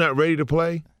still not ready to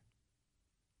play,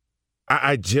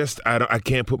 I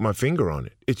can't put my finger on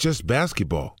it. It's just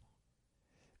basketball.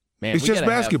 Man, it's just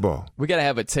basketball. We got to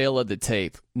have a tail of the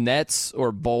tape. Nets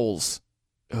or Bulls,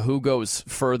 who goes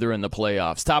further in the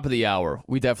playoffs? Top of the hour.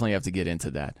 We definitely have to get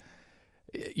into that.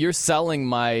 You're selling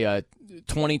my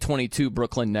 2022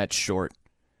 Brooklyn Nets short.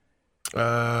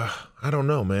 I don't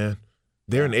know, man.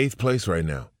 They're in 8th place right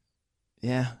now.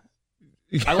 Yeah.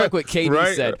 I like what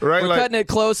KD said. Right, we're cutting it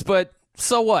close, but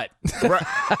so what? Right.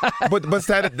 But that's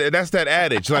that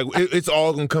adage. Like, it's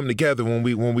all gonna come together when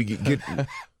we get.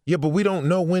 Yeah, but we don't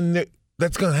know when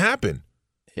that's gonna happen.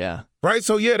 Yeah. Right.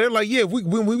 So yeah, they're like, yeah,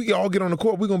 when we all get on the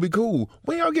court, we're gonna be cool.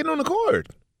 When y'all getting on the court?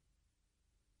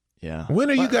 Yeah. When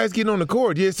are you guys getting on the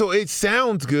court? Yeah. So it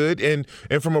sounds good, and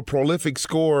from a prolific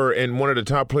scorer and one of the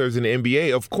top players in the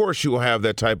NBA, of course you will have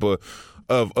that type of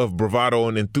bravado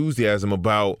and enthusiasm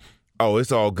about, oh,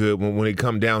 it's all good when it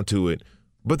come down to it.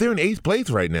 But they're in 8th place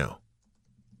right now.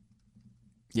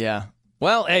 Yeah.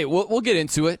 Well, hey, we'll get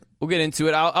into it.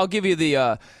 I'll give you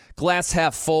the glass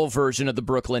half full version of the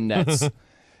Brooklyn Nets,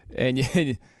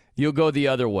 and you'll go the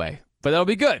other way. But that'll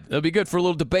be good. That'll be good for a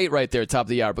little debate right there at top of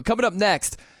the hour. But coming up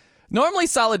next, normally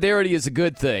solidarity is a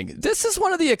good thing. This is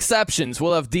one of the exceptions.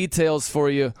 We'll have details for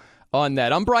you on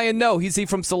that. I'm Brian Noe. He's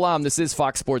Ephraim Salam. This is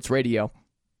Fox Sports Radio.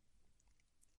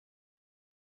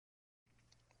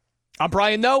 I'm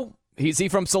Brian Noe. He's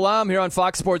Ephraim Salam here on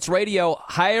Fox Sports Radio.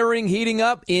 Hiring heating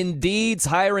up. Indeed's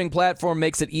hiring platform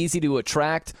makes it easy to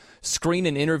attract, screen,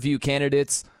 and interview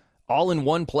candidates all in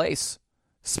one place.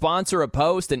 Sponsor a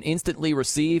post and instantly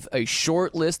receive a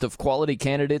short list of quality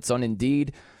candidates on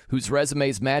Indeed whose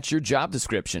resumes match your job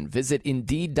description. Visit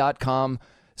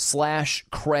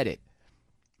Indeed.com/credit.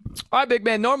 All right, big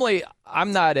man. Normally,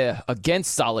 I'm not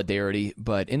against solidarity,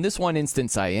 but in this one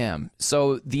instance, I am.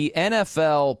 So the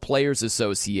NFL Players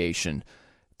Association,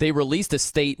 they released a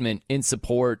statement in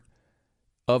support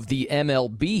of the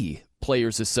MLB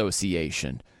Players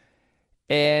Association.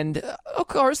 And, of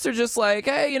course, they're just like,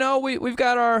 hey, we've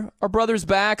got our brothers'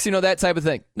 backs, that type of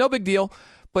thing. No big deal.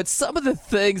 But some of the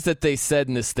things that they said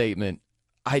in this statement,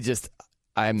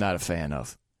 I'm not a fan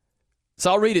of.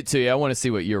 So I'll read it to you. I want to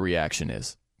see what your reaction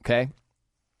is, okay?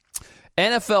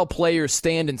 NFL players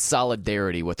stand in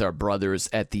solidarity with our brothers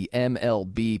at the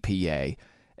MLBPA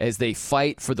as they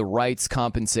fight for the rights,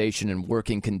 compensation, and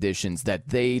working conditions that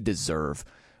they deserve.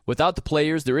 Without the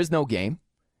players, there is no game.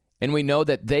 And we know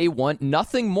that they want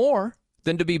nothing more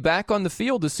than to be back on the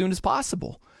field as soon as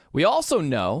possible. We also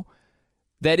know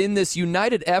that in this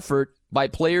united effort by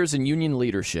players and union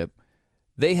leadership,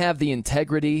 they have the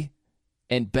integrity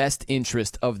and best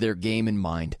interest of their game in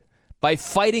mind. By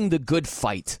fighting the good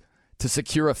fight to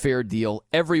secure a fair deal,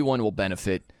 everyone will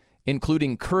benefit,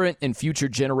 including current and future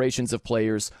generations of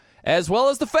players, as well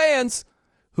as the fans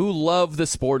who love the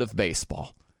sport of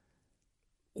baseball.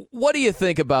 What do you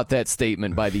think about that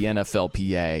statement by the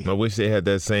NFLPA? I wish they had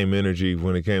that same energy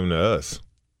when it came to us.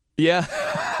 Yeah.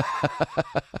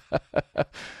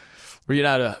 Were you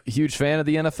not a huge fan of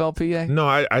the NFLPA? No,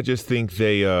 I just think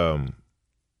they the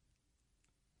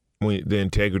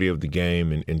integrity of the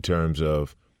game in terms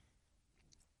of,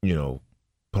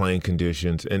 playing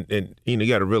conditions. And you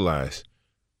got to realize,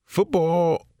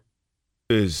 football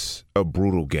is a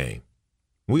brutal game.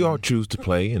 We all choose to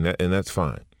play, and that's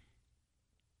fine.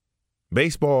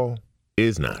 Baseball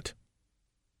is not.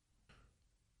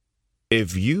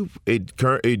 It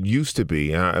used to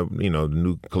be, the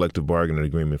new collective bargaining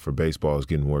agreement for baseball is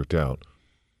getting worked out.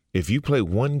 If you play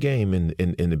one game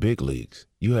in the big leagues,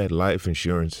 you had life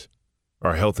insurance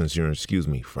or health insurance,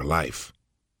 for life.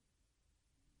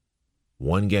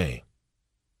 One game.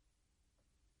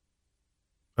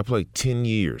 I played 10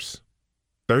 years,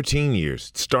 13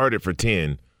 years, started for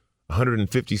 10,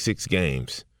 156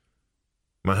 games.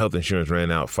 My health insurance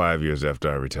ran out 5 years after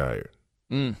I retired.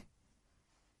 I'm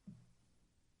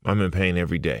in pain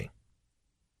every day.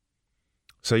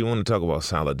 So you want to talk about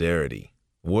solidarity.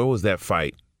 Where was that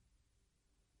fight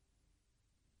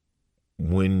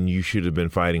when you should have been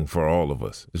fighting for all of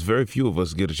us? There's very few of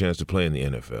us get a chance to play in the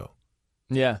NFL.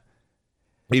 Yeah.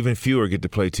 Even fewer get to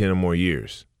play 10 or more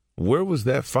years. Where was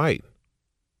that fight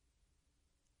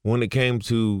when it came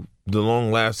to the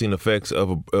long-lasting effects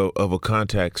of a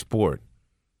contact sport?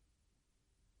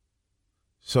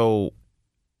 So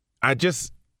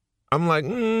I'm like,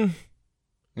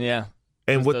 Yeah.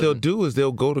 And what they'll do is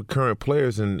they'll go to current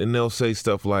players and they'll say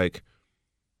stuff like,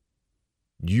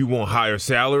 you want higher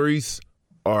salaries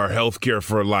or health care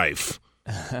for life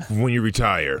when you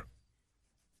retire?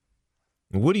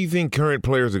 What do you think current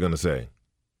players are going to say?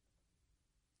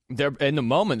 In the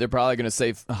moment, they're probably going to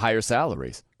say higher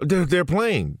salaries. They're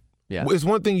playing. Yeah. It's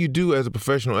one thing you do as a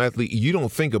professional athlete. You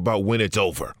don't think about when it's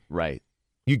over. Right.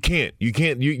 You can't.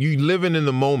 You living in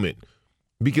the moment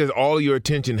because all your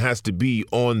attention has to be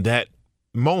on that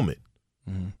moment.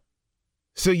 Mm-hmm.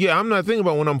 So, yeah, I'm not thinking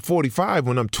about when I'm 45,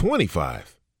 when I'm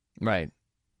 25. Right.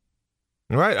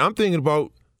 Right? I'm thinking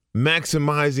about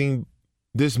maximizing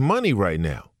this money right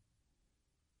now.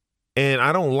 And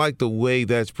I don't like the way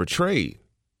that's portrayed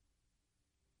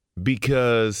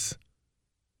because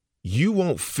you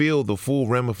won't feel the full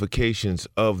ramifications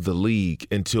of the league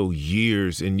until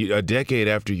years and a decade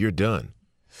after you're done.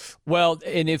 Well,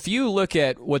 and if you look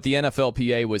at what the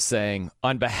NFLPA was saying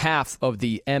on behalf of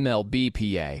the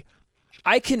MLBPA,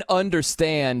 I can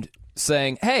understand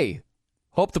saying, hey,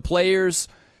 hope the players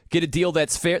get a deal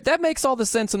that's fair. That makes all the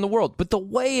sense in the world. But the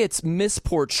way it's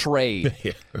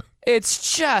misportrayed,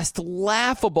 it's just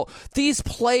laughable. These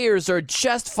players are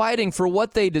just fighting for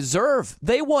what they deserve.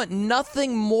 They want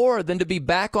nothing more than to be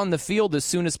back on the field as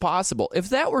soon as possible. If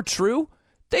that were true,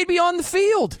 they'd be on the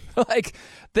field.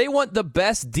 They want the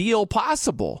best deal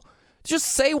possible. Just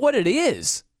say what it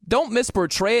is. Don't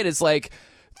misportray it as like,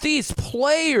 these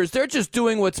players, they're just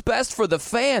doing what's best for the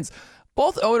fans.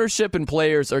 Both ownership and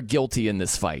players are guilty in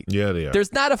this fight. Yeah, they are.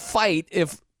 There's not a fight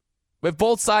if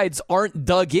both sides aren't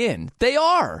dug in. They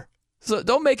are. So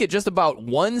don't make it just about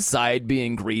one side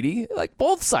being greedy.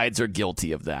 Both sides are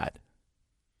guilty of that.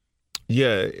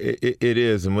 Yeah, it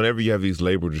is. And whenever you have these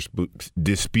labor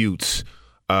disputes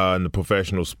in the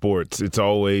professional sports, it's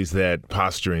always that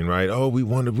posturing, right? Oh, we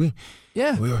just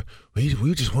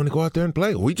want to go out there and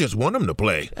play. We just want them to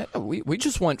play. We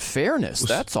just want fairness.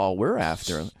 That's all we're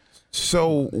after.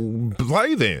 So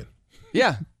play then.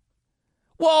 Yeah.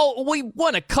 Well, we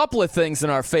won a couple of things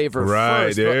in our favor right,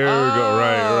 first. There we go.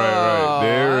 Right.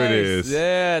 There it is.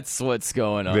 That's what's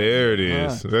going on. There it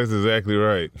is. That's exactly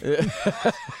right.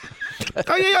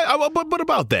 But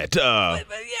about that.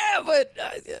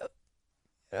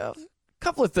 A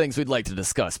couple of things we'd like to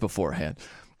discuss beforehand.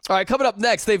 All right, coming up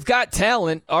next, they've got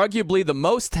talent, arguably the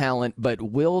most talent, but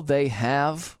will they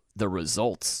have the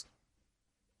results?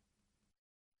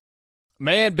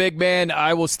 Man, big man,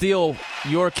 I will steal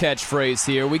your catchphrase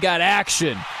here. We got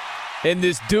action in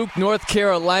this Duke, North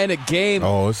Carolina game.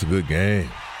 Oh, it's a good game.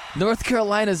 North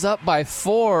Carolina's up by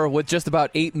 4 with just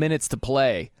about 8 minutes to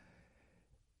play.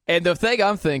 And the thing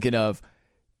I'm thinking of,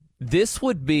 this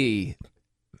would be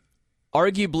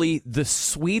arguably the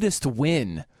sweetest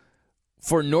win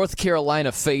for North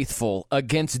Carolina faithful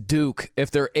against Duke if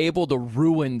they're able to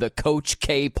ruin the Coach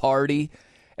K party.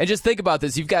 And just think about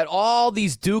this. You've got all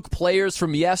these Duke players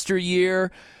from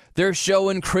yesteryear. They're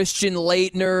showing Christian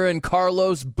Laettner and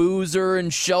Carlos Boozer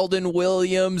and Sheldon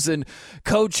Williams. And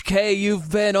Coach K,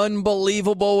 you've been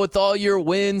unbelievable with all your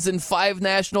wins and 5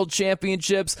 national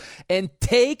championships. And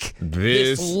take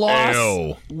this loss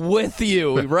L with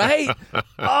you, right?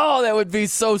 Oh, that would be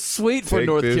so sweet for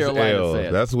North Carolina L.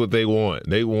 fans. That's what they want.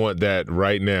 They want that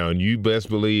right now. And you best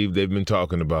believe they've been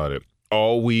talking about it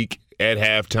all week. At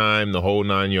halftime, the whole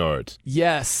 9 yards.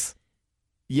 Yes.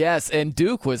 And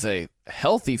Duke was a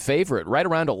healthy favorite, right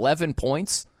around 11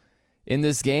 points in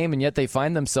this game, and yet they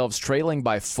find themselves trailing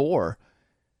by 4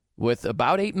 with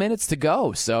about 8 minutes to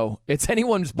go. So it's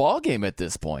anyone's ball game at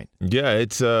this point. Yeah,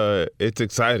 it's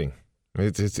exciting.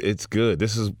 It's good.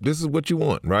 This is what you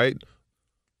want, right?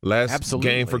 Last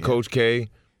Absolutely, game for Coach K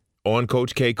on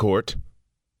Coach K court.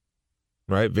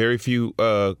 Right? Very few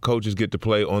coaches get to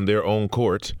play on their own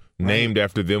court. Right. Named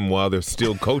after them while they're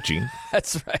still coaching.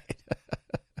 That's right.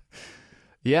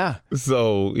 Yeah.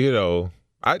 So,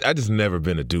 I just never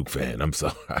been a Duke fan. I'm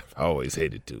sorry. I've always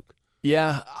hated Duke.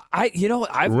 Yeah.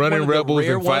 I've running Rebels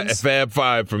and Fab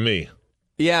Five for me.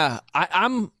 Yeah.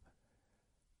 I'm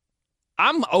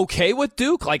okay with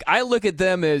Duke. Like, I look at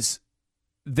them as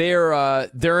they're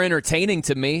entertaining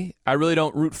to me. I really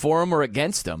don't root for them or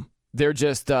against them. They're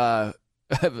just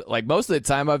like most of the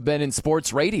time I've been in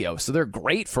sports radio, so they're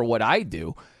great for what I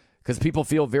do because people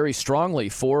feel very strongly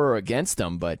for or against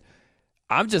them. But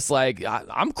I'm just like,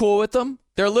 I'm cool with them.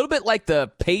 They're a little bit like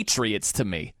the Patriots to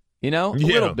me, a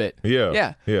little bit.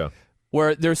 Yeah.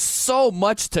 Where there's so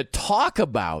much to talk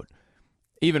about,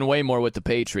 even way more with the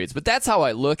Patriots. But that's how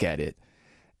I look at it.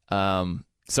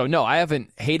 So, no, I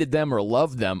haven't hated them or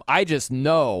loved them. I just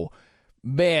know,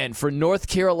 man, for North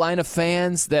Carolina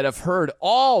fans that have heard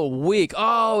all week,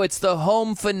 oh, it's the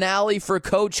home finale for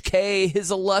Coach K,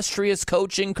 his illustrious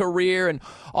coaching career, and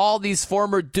all these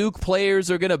former Duke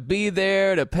players are going to be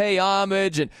there to pay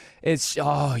homage. And it's,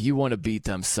 you want to beat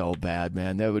them so bad,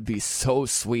 man. That would be so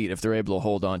sweet if they're able to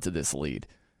hold on to this lead.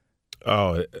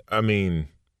 Oh, I mean,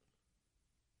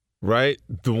 right?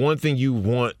 The one thing you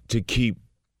want to keep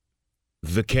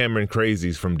the Cameron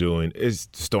Crazies from doing is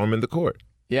storming the court.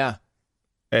 Yeah.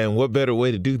 And what better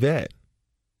way to do that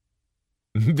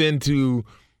than to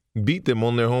beat them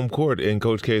on their home court in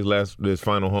Coach K's this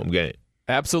final home game?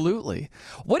 Absolutely.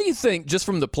 What do you think, just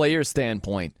from the player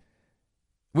standpoint?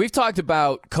 We've talked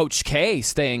about Coach K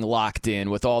staying locked in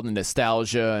with all the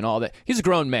nostalgia and all that. He's a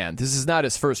grown man. This is not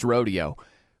his first rodeo.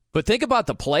 But think about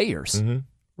the players,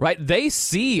 right? They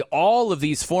see all of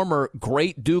these former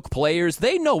great Duke players.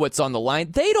 They know what's on the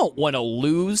line. They don't want to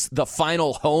lose the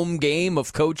final home game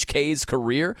of Coach K's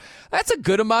career. That's a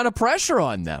good amount of pressure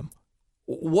on them.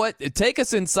 Take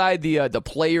us inside the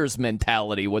players'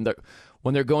 mentality when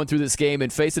they're going through this game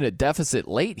and facing a deficit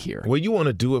late here. Well, you want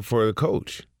to do it for the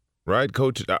coach, right?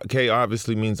 Coach K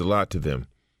obviously means a lot to them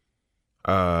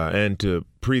and to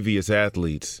previous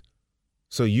athletes.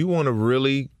 So you want to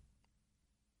really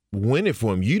win it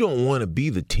for him. You don't want to be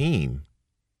the team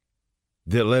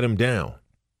that let him down.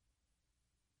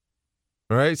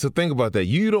 All right? So think about that.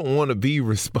 You don't want to be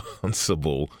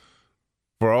responsible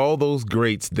for all those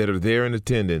greats that are there in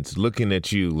attendance looking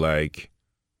at you like,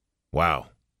 wow,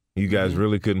 you guys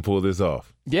really couldn't pull this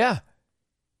off. Yeah.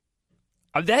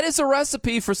 That is a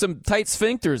recipe for some tight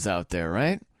sphincters out there,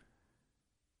 right?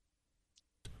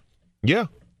 Yeah.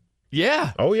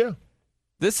 Yeah. Oh, yeah.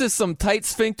 This is some tight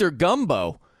sphincter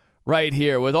gumbo right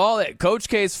here with all that. Coach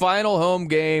K's final home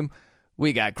game.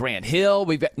 We got Grant Hill.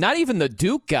 We've got not even the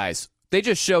Duke guys. They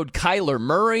just showed Kyler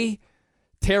Murray.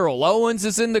 Terrell Owens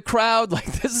is in the crowd. Like,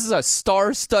 this is a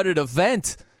star-studded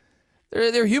event.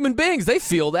 They're human beings. They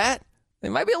feel that. They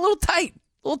might be a little tight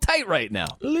right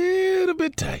now. A little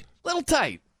bit tight. Little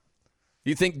tight.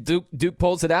 You think Duke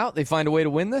pulls it out? They find a way to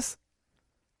win this?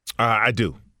 I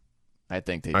do. I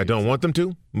think they do. I don't want them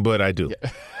to, but I do.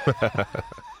 Yeah.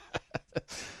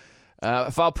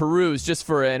 If I'll peruse, just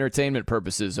for entertainment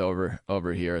purposes over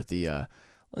here at the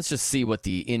let's just see what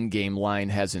the in-game line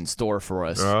has in store for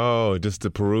us. Oh, just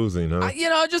the perusing, huh?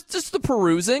 Just the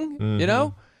perusing,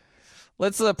 Mm-hmm.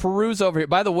 Let's peruse over here.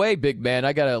 By the way, big man,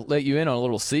 I got to let you in on a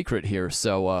little secret here.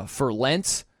 So for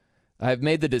Lent, I've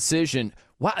made the decision.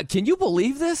 Wow, can you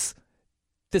believe this?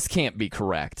 This can't be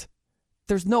correct.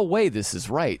 There's no way this is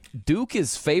right. Duke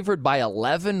is favored by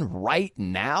 11 right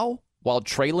now while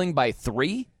trailing by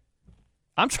 3?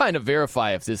 I'm trying to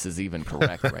verify if this is even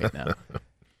correct right now.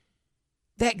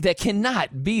 That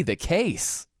cannot be the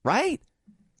case, right?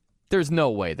 There's no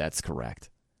way that's correct.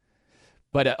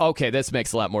 But, okay, this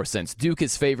makes a lot more sense. Duke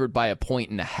is favored by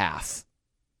 1.5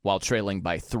 while trailing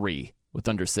by 3 with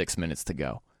under 6 minutes to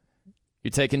go.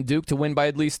 You're taking Duke to win by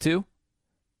at least 2?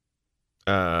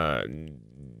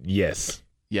 Yes.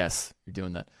 Yes, you're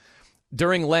doing that.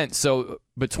 During Lent, so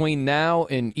between now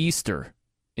and Easter,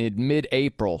 in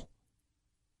mid-April,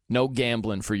 no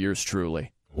gambling for yours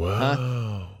truly. Wow.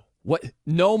 Huh? What?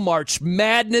 No March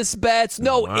Madness bets.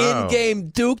 No in-game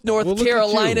Duke, North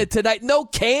Carolina tonight. No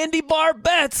candy bar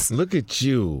bets. Look at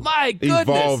you. My goodness.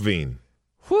 Evolving.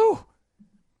 Whew.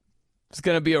 It's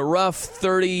going to be a rough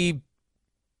 30,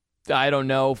 I don't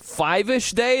know,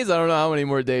 5-ish days. I don't know how many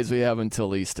more days we have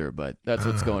until Easter, but that's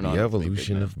what's going on. The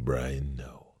evolution of Brian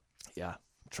No. Yeah,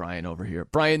 trying over here.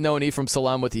 Brian No and Ephraim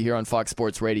Salam with you here on Fox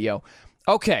Sports Radio.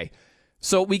 Okay.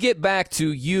 So we get back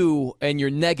to you and your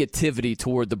negativity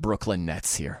toward the Brooklyn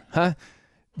Nets here, huh?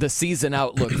 The season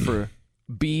outlook for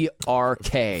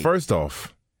BRK. First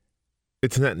off,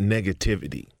 it's not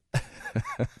negativity.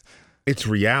 It's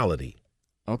reality.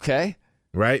 Okay.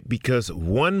 Right? Because a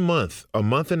month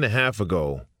and a half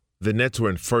ago, the Nets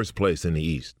were in first place in the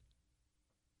East.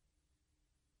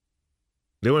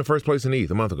 They were in first place in the East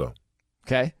a month ago.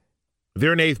 Okay.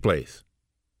 They're in 8th place.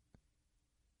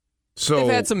 So,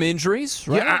 they've had some injuries,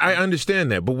 right? Yeah, I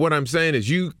understand that. But what I'm saying is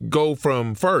you go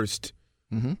from first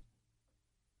to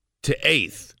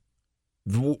 8th.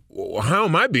 How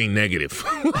am I being negative?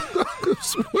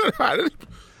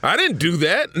 I didn't do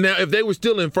that. Now, if they were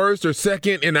still in first or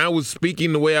second and I was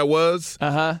speaking the way I was,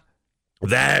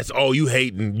 that's, you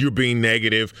hating, you're being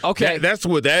negative. Okay. That's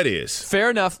what that is. Fair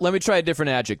enough. Let me try a different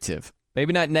adjective.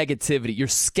 Maybe not negativity. Your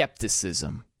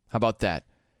skepticism. How about that?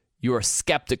 You are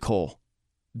skeptical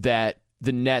that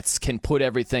the Nets can put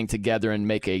everything together and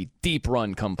make a deep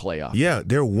run come playoff. Yeah,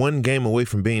 they're one game away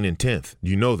from being in 10th.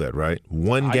 You know that, right?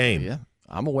 One game. Yeah,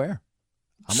 I'm aware.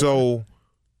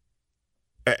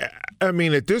 I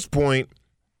mean, at this point,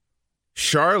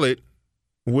 Charlotte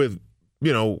with,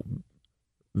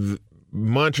 Montrezl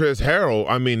Harrell,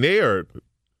 I mean,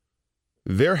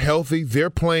 they're healthy. They're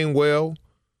playing well.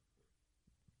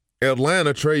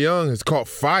 Atlanta, Trae Young has caught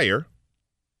fire.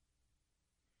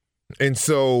 And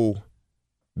so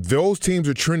those teams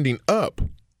are trending up.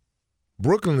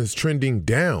 Brooklyn is trending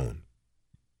down.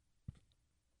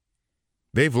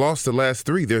 They've lost the last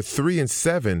 3. They're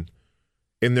 3-7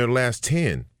 in their last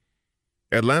 10.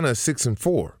 Atlanta is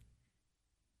 6-4.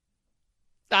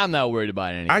 I'm not worried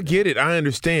about anything. I get it. I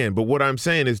understand. But what I'm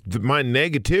saying is my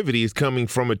negativity is coming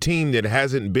from a team that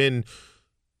hasn't been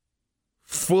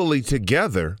fully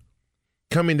together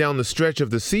coming down the stretch of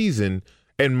the season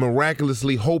and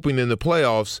miraculously hoping in the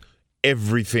playoffs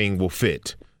everything will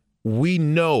fit. We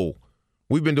know.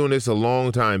 We've been doing this a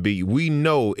long time, B. We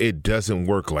know it doesn't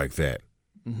work like that.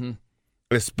 Mm-hmm.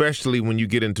 Especially when you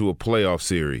get into a playoff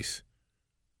series.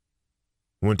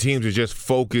 When teams are just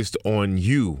focused on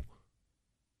you.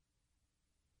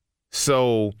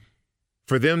 So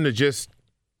for them to just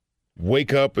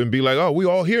wake up and be like, we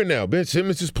all here now. Ben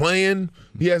Simmons is playing.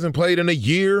 He hasn't played in a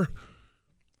year.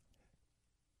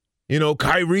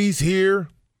 Kyrie's here.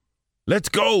 Let's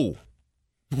go.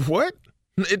 What?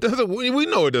 It doesn't. We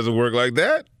know it doesn't work like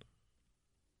that.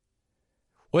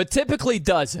 Well, it typically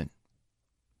doesn't.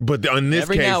 But in this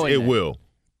case, it will.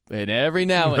 And every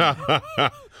now and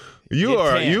then. You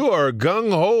are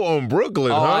gung-ho on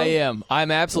Brooklyn, huh? I am.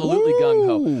 I'm absolutely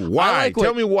gung-ho. Why?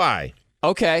 Tell me why.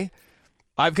 Okay.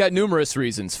 I've got numerous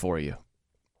reasons for you.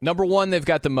 Number one, they've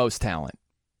got the most talent.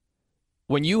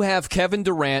 When you have Kevin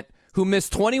Durant, who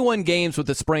missed 21 games with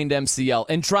a sprained MCL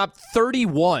and dropped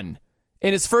 31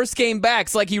 in his first game back,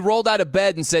 it's like he rolled out of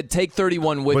bed and said, take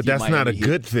 31 with you, But that's Miami not a Heat.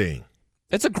 good thing.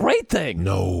 It's a great thing.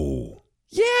 No.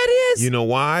 Yeah, it is. You know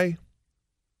why?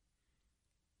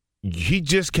 He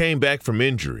just came back from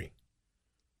injury.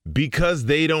 Because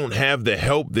they don't have the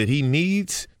help that he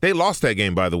needs. They lost that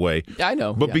game, by the way. I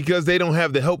know. But because they don't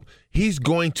have the help, he's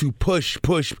going to push.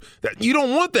 You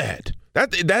don't want that.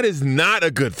 That is not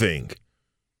a good thing.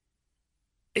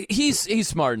 He's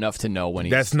smart enough to know when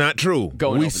he's. That's not true.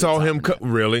 We saw him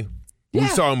really. Yeah. We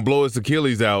saw him blow his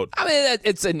Achilles out. I mean,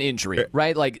 it's an injury,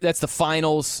 right? Like, that's the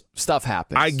finals. Stuff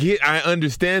happens. I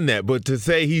understand that, but to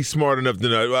say he's smart enough to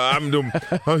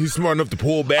know, he's smart enough to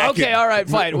pull back. Okay, all right,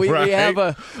 fine. We have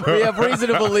reason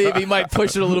to believe he might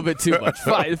push it a little bit too much.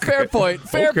 Fine, fair point.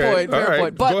 Fair point.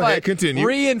 But go ahead, continue.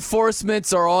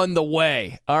 Reinforcements are on the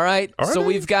way. All right. So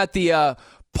we've got the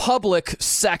public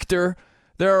sector.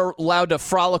 They're allowed to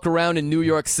frolic around in New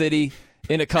York City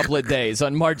in a couple of days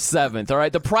on March 7th, all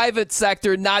right? The private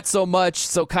sector, not so much,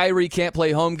 so Kyrie can't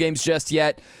play home games just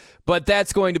yet, but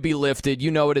that's going to be lifted. You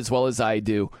know it as well as I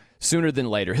do, sooner than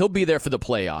later. He'll be there for the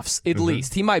playoffs, at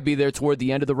least. He might be there toward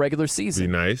the end of the regular season.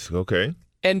 Be nice, okay.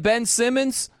 And Ben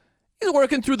Simmons, he's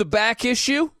working through the back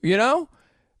issue,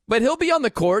 but he'll be on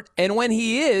the court, and when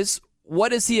he is,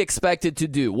 what is he expected to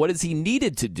do? What is he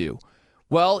needed to do?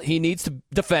 Well, he needs to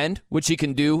defend, which he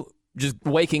can do just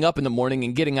waking up in the morning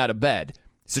and getting out of bed.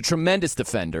 He's a tremendous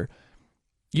defender.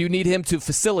 You need him to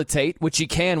facilitate, which he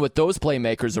can with those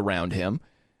playmakers around him.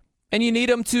 And you need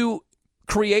him to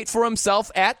create for himself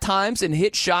at times and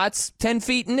hit shots 10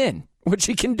 feet and in, which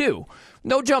he can do.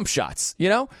 No jump shots,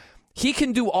 He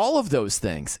can do all of those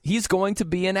things. He's going to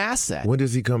be an asset. When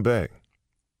does he come back?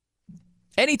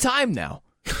 Anytime now.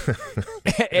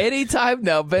 Anytime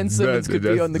now, Ben Simmons could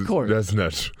be on the court. That's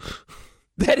not true.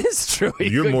 That is true.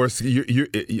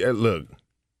 Look.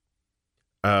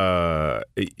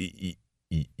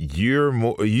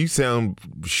 You sound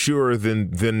surer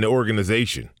than the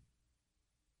organization.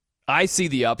 I see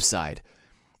the upside.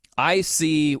 I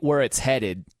see where it's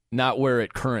headed, not where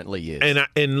it currently is.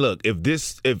 And look,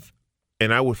 if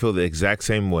I would feel the exact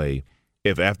same way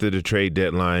if after the trade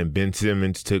deadline Ben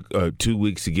Simmons took 2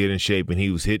 weeks to get in shape and he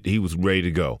was ready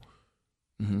to go.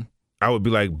 Mm-hmm. I would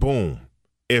be like, boom.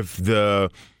 If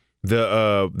the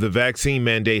vaccine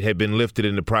mandate had been lifted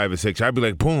in the private sector, I'd be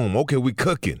like, boom, okay, we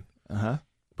cooking. Uh-huh.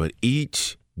 But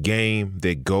each game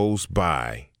that goes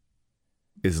by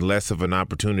is less of an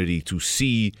opportunity to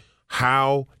see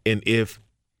how and if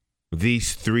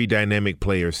these three dynamic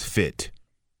players fit.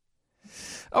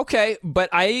 Okay, but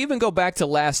I even go back to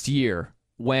last year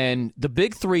when the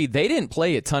big three, they didn't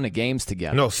play a ton of games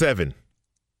together. No, 7.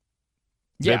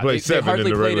 Yeah, they played 7 hardly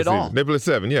in the played regular at all. season. They played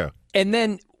 7, yeah. And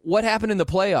then what happened in the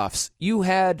playoffs? You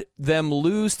had them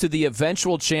lose to the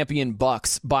eventual champion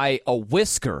Bucks by a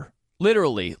whisker,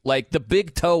 literally, like the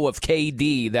big toe of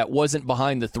KD that wasn't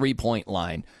behind the three-point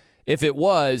line. If it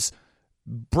was,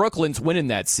 Brooklyn's winning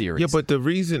that series. Yeah, but the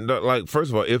reason, like,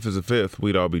 first of all, if it's a fifth,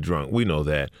 we'd all be drunk. We know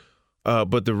that.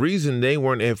 But the reason they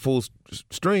weren't at full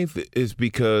strength is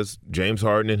because James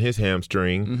Harden and his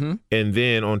hamstring, and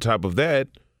then on top of that,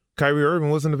 Kyrie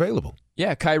Irving wasn't available.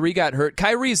 Yeah, Kyrie got hurt.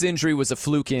 Kyrie's injury was a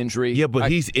fluke injury. Yeah,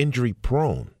 but he's injury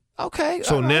prone. Okay.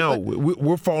 So now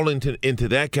we're falling into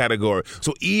that category.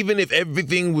 So even if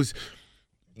everything was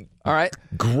all right,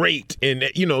 great, and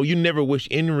you never wish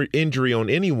injury on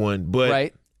anyone, but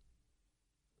right.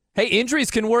 Hey,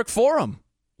 injuries can work for him.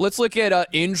 Let's look at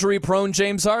injury-prone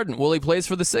James Harden. Well, he plays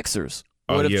for the Sixers.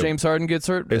 What if James Harden gets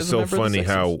hurt? It's so funny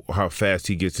how fast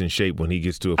he gets in shape when he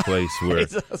gets to a place where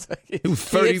he was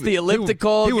 30. He hits the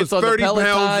elliptical. He was 30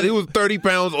 pounds. He was 30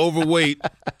 pounds overweight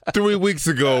 3 weeks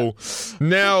ago.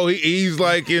 Now he's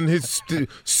like in his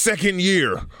second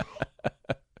year,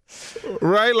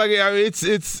 right? Like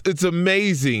it's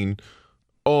amazing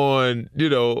on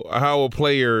how a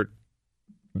player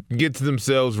gets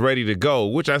themselves ready to go,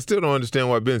 which I still don't understand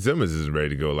why Ben Simmons isn't ready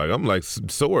to go. Like, I'm like,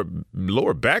 sore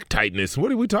lower back tightness.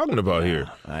 What are we talking about here?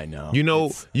 I know.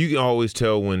 You can always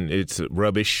tell when it's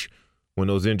rubbish, when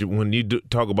those when you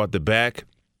talk about the back,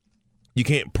 you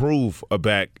can't prove a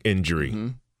back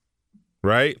injury,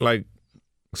 right? Like,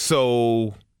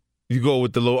 so you go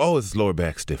with the it's lower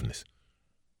back stiffness.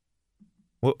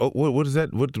 What is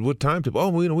that? What time?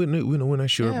 We're not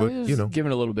sure, but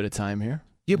giving a little bit of time here.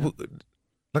 Yeah, but.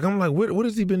 Like, I'm like, what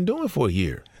has he been doing for a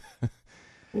year?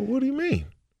 Well, what do you mean?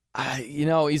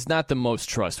 He's not the most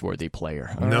trustworthy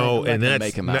player. No, right? and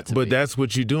that's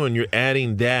what you're doing. You're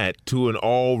adding that to an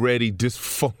already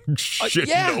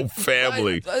dysfunctional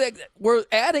family. We're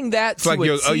adding that it's to like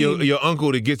a team. your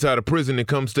uncle that gets out of prison and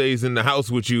comes stays in the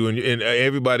house with you, and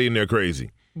everybody in there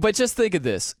crazy. But just think of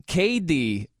this.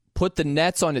 KD put the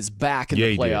Nets on his back in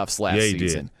the playoffs last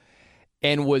season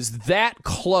and was that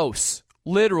close,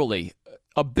 literally,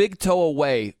 a big toe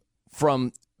away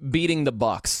from beating the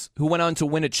Bucks, who went on to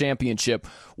win a championship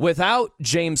without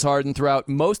James Harden throughout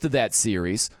most of that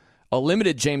series, a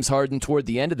limited James Harden toward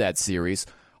the end of that series.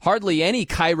 hardly any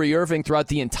Kyrie Irving throughout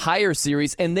the entire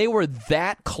series, and they were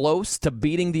that close to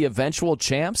beating the eventual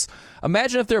champs.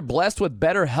 Imagine if they're blessed with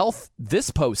better health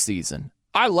this postseason.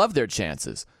 I love their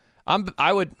chances.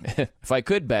 I would, if I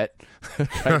could bet,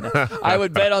 right now, I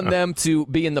would bet on them to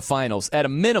be in the finals. At a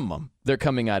minimum, they're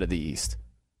coming out of the East.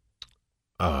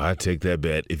 Oh, I'd take that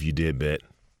bet if you did bet.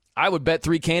 I would bet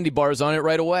 3 candy bars on it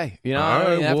right away. You know, I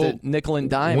don't even have to nickel and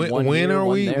dime. When are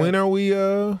we?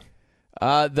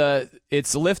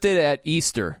 It's lifted at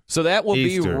Easter, so that will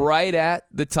be right at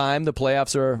the time the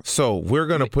playoffs are. So we're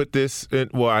gonna put this in.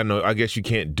 Well, I guess you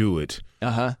can't do it.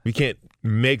 We can't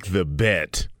make the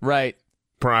bet right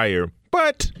prior,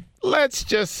 but let's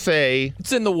just say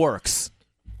it's in the works.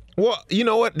 Well, you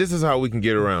know what? This is how we can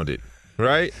get around it,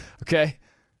 right? Okay.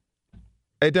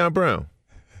 Hey, Don Brown.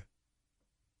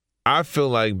 I feel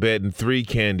like betting 3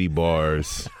 candy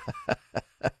bars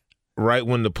right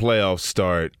when the playoffs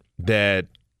start that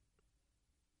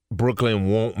Brooklyn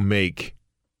won't make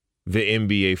the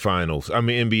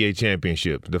NBA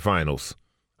championship, the finals.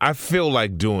 I feel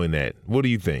like doing that. What do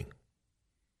you think?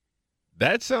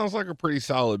 That sounds like a pretty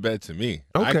solid bet to me.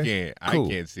 Okay, I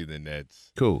can't see the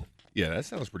Nets. Cool. Yeah, that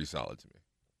sounds pretty solid to me.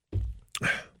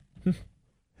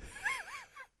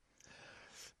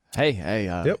 Hey,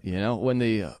 yep. You know, when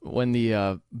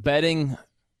the betting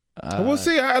we'll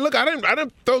see. I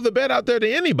didn't throw the bet out there to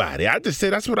anybody. I just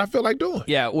said that's what I feel like doing.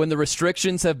 Yeah, when the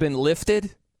restrictions have been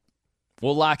lifted,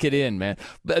 we'll lock it in, man.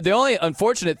 But the only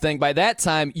unfortunate thing, by that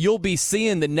time, you'll be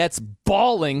seeing the Nets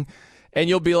balling, and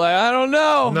you'll be like, I don't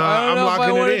know. I don't know if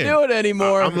I want to do it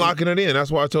anymore. I'm locking it in.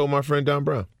 That's why I told my friend Don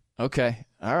Brown. Okay.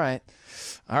 All right.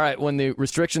 When the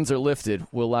restrictions are lifted,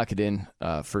 we'll lock it in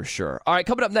for sure. All right,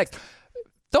 coming up next.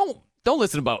 Don't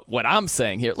listen about what I'm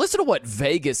saying here. Listen to what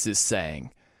Vegas is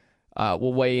saying.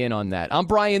 We'll weigh in on that. I'm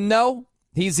Brian Noe.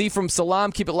 He's Ephraim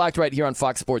Salam. Keep it locked right here on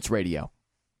Fox Sports Radio.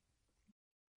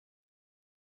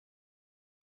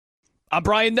 I'm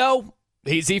Brian Noe.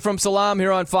 He's Ephraim Salam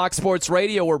here on Fox Sports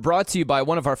Radio. We're brought to you by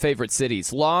one of our favorite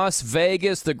cities, Las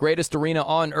Vegas, the greatest arena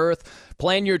on earth.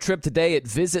 Plan your trip today at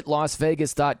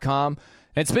visitlasvegas.com.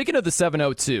 And speaking of the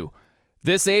 702,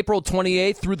 this April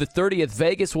 28th through the 30th,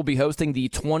 Vegas will be hosting the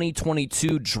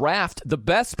 2022 draft. The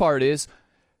best part is,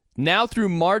 now through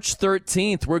March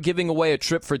 13th, we're giving away a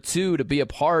trip for 2 to be a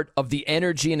part of the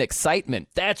energy and excitement.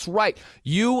 That's right.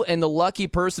 You and the lucky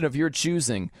person of your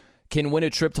choosing can win a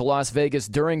trip to Las Vegas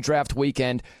during draft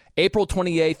weekend, April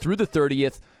 28th through the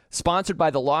 30th, sponsored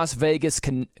by the Las Vegas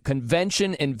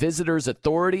Convention and Visitors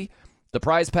Authority. The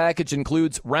prize package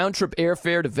includes round-trip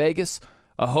airfare to Vegas,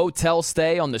 a hotel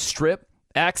stay on the Strip,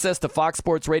 access to Fox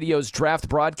Sports Radio's draft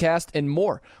broadcast, and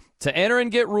more. To enter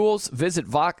and get rules, visit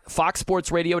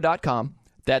foxsportsradio.com.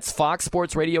 That's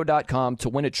foxsportsradio.com to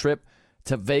win a trip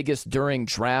to Vegas during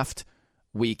draft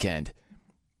weekend.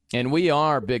 And we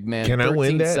are, big man, can 13 I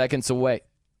win that? Seconds away.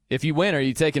 If you win, are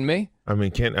you taking me? I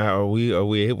mean, are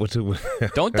we able to?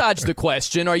 Don't dodge the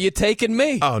question. Are you taking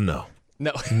me? Oh, no.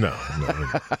 No.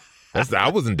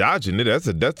 I wasn't dodging it. That's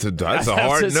a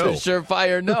hard That's no. a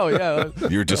surefire no. Yeah,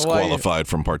 you're disqualified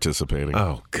from participating.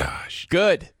 Oh gosh.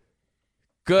 Good.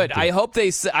 I hope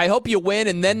you win,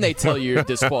 and then they tell you you're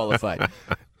disqualified.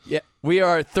 Yeah, we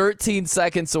are 13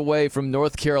 seconds away from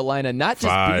North Carolina, not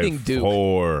just 5, beating Duke.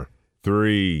 4,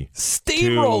 3,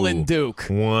 steamrolling 2, Duke.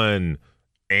 1,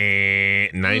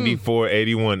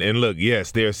 94-81. And look,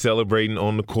 yes, they're celebrating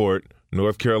on the court,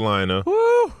 North Carolina,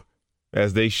 Woo!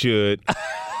 as they should.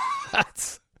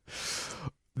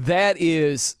 That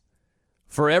is,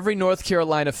 for every North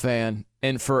Carolina fan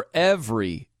and for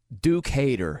every Duke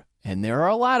hater, and there are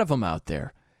a lot of them out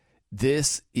there,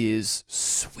 this is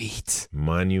sweet.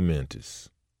 Monumentous.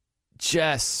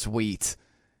 Just sweet.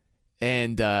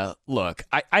 And look,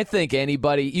 I think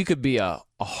anybody, you could be a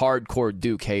hardcore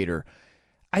Duke hater.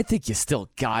 I think you still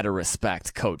got to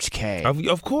respect Coach K.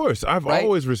 Of course. I've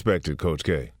always respected Coach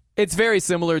K. It's very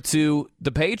similar to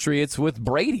the Patriots with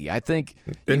Brady. I think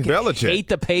and Belichick. Hate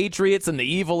the Patriots and the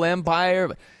evil empire.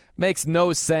 But makes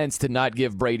no sense to not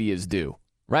give Brady his due,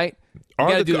 right? Or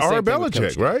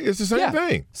Belichick, right? It's the same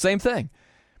thing. Same thing.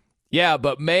 Yeah,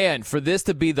 but man, for this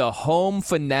to be the home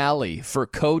finale for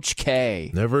Coach K.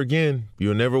 Never again.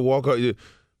 You'll never walk out.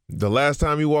 The last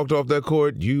time you walked off that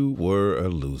court, you were a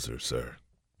loser, sir.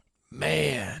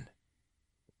 Man.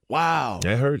 Wow.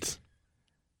 That hurts.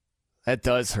 That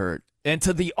does hurt. And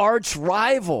to the arch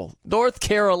rival, North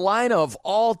Carolina of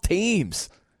all teams,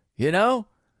 you know?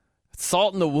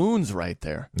 Salt in the wounds right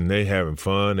there. And they having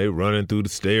fun. They running through the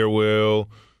stairwell,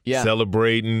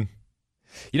 celebrating.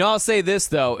 I'll say this,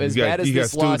 though. As bad as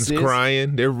this loss is. You got students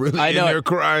crying. They're really in there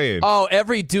crying. Oh,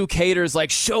 every Duke hater's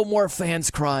like, show more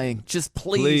fans crying. Just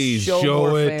please show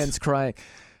more fans crying.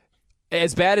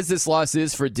 As bad as this loss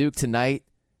is for Duke tonight,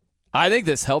 I think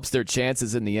this helps their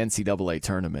chances in the NCAA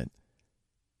tournament.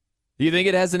 Do you think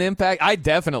it has an impact? I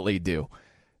definitely do.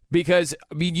 Because,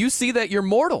 you see that you're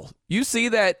mortal. You see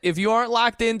that if you aren't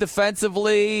locked in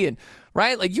defensively and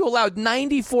right, like you allowed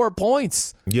 94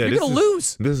 points, you're going to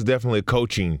lose. This is definitely a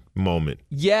coaching moment.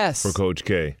 Yes. For Coach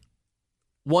K.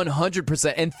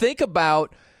 100%. And think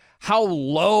about how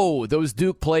low those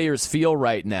Duke players feel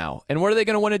right now. And what are they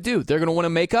going to want to do? They're going to want to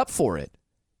make up for it.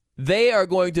 They are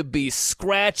going to be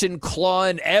scratching,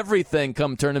 clawing everything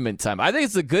come tournament time. I think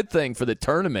it's a good thing for the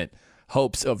tournament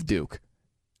hopes of Duke.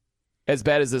 As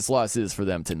bad as this loss is for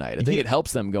them tonight, I think it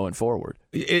helps them going forward.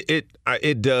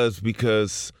 It does,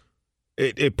 because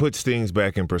it puts things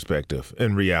back in perspective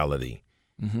and reality.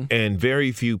 Mm-hmm. And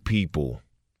very few people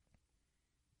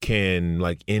can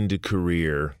end a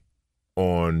career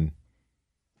on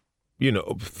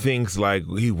things like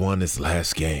he won his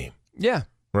last game. Yeah.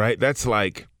 Right? That's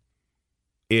like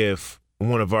if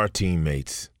one of our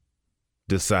teammates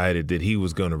decided that he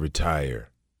was going to retire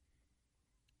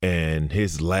and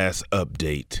his last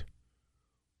update,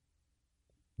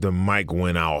 the mic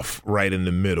went off right in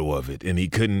the middle of it, and he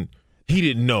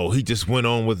didn't know. He just went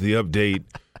on with the update,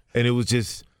 and it was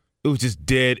just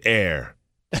dead air,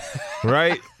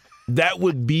 right? That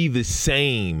would be the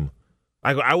same.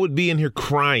 I would be in here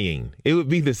crying. It would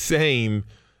be the same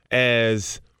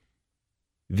as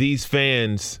these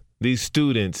fans, these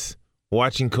students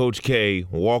watching Coach K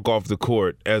walk off the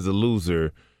court as a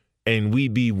loser, and we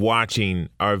be watching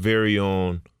our very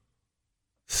own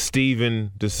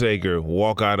Steven DeSager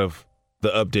walk out of the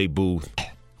update booth.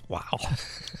 Wow.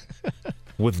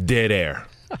 With dead air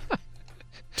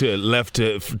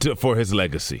for his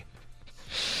legacy.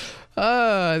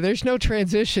 There's no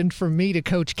transition from me to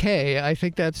Coach K. I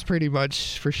think that's pretty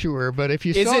much for sure. But if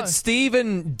you Is it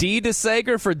Steven D.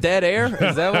 DeSager for dead air?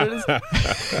 Is that what it is?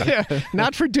 Yeah,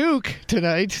 not for Duke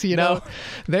tonight. No.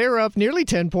 They were up nearly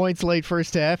 10 points late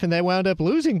first half, and they wound up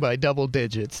losing by double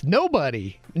digits.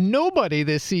 Nobody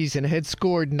this season had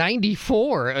scored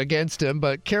 94 against them,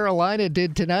 but Carolina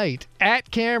did tonight at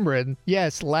Cameron.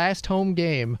 Yes, last home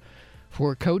game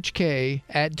for Coach K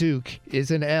at Duke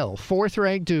is an L.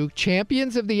 Fourth-ranked Duke,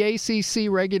 champions of the ACC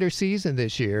regular season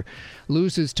this year,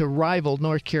 loses to rival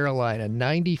North Carolina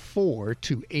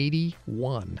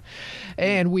 94-81.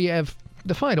 And we have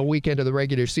the final weekend of the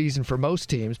regular season for most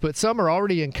teams, but some are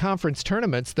already in conference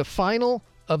tournaments. The final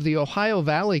of the Ohio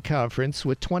Valley Conference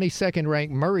with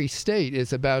 22nd-ranked Murray State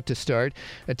is about to start.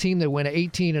 A team that went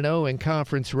 18-0 in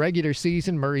conference regular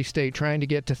season. Murray State trying to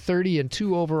get to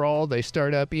 30-2 overall. They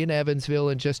start up in Evansville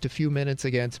in just a few minutes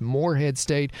against Morehead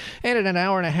State. And in an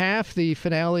hour and a half, the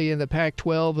finale in the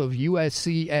Pac-12 of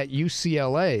USC at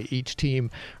UCLA. Each team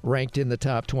ranked in the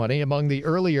top 20. Among the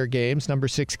earlier games, number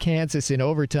 6 Kansas in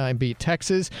overtime beat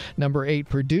Texas. Number 8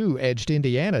 Purdue edged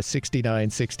Indiana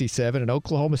 69-67. And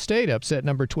Oklahoma State upset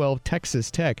number 12 Texas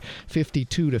Tech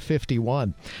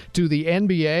 52-51. To the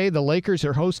NBA, the Lakers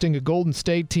are hosting a Golden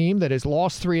State team that has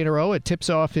lost 3 in a row. It tips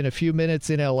off in a few minutes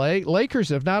in LA. Lakers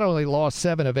have not only lost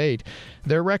 7 of 8,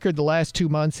 their record the last 2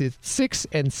 months is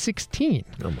 6-16.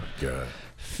 Oh my God.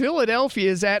 Philadelphia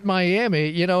is at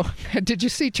Miami. Did you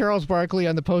see Charles Barkley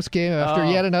on the postgame after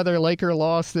yet another Laker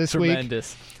loss this week?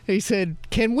 Tremendous. He said,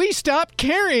 "Can we stop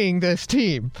carrying this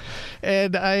team?"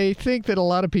 And I think that a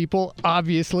lot of people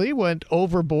obviously went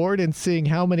overboard in seeing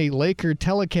how many Laker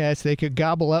telecasts they could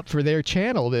gobble up for their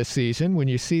channel this season. When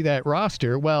you see that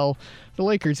roster, well, the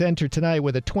Lakers enter tonight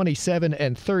with a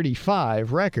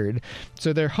 27-35 record.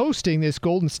 So they're hosting this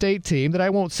Golden State team that I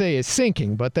won't say is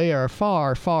sinking, but they are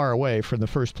far, far away from the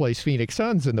first-place Phoenix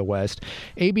Suns in the West.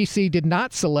 ABC did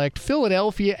not select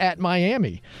Philadelphia at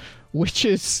Miami, which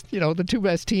is, the 2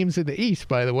 best teams in the East,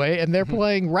 by the way. And they're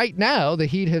playing right now. The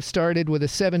Heat have started with a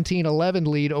 17-11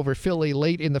 lead over Philly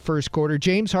late in the first quarter.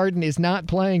 James Harden is not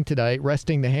playing tonight,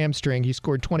 resting the hamstring. He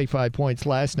scored 25 points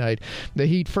last night. The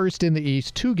Heat first in the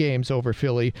East, 2 games over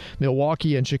Philly.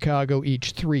 Milwaukee and Chicago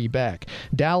each 3 back.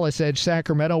 Dallas edged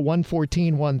Sacramento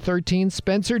 114-113.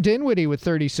 Spencer Dinwiddie with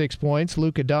 36 points.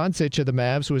 Luka Doncic of the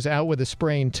Mavs was out with a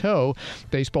sprained toe.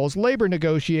 Baseball's labor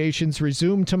negotiations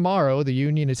resume tomorrow. The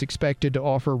union is expected expected to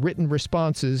offer written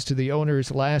responses to the owner's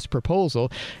last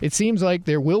proposal. It seems like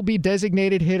there will be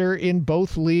designated hitter in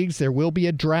both leagues. There will be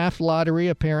a draft lottery.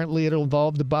 Apparently, it'll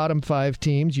involve the bottom 5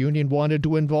 teams. Union wanted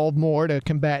to involve more to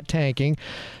combat tanking.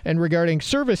 And regarding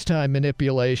service time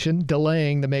manipulation,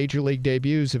 delaying the major league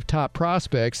debuts of top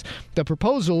prospects, the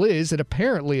proposal is, and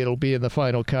apparently it'll be in the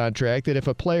final contract, that if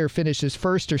a player finishes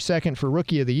first or second for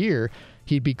Rookie of the Year,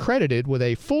 he'd be credited with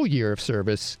a full year of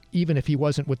service, even if he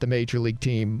wasn't with the major league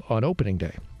team on opening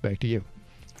day. Back to you.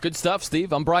 Good stuff,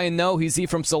 Steve. I'm Brian Noe. He's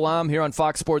Ephraim Salam here on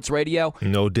Fox Sports Radio.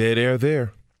 No dead air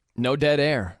there. No dead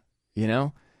air, you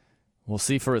know? We'll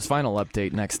see for his final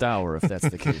update next hour if that's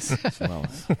the case. Well,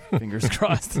 fingers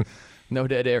crossed. No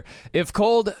dead air. If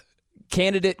cold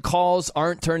candidate calls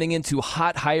aren't turning into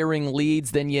hot hiring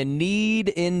leads, then you need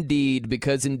Indeed,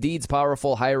 because Indeed's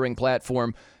powerful hiring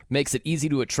platform makes it easy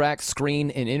to attract,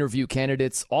 screen, and interview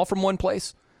candidates all from one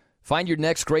place. Find your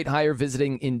next great hire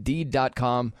visiting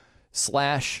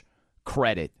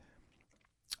Indeed.com/credit.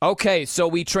 Okay, so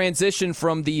we transition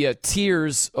from the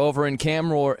tears over in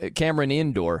Cameron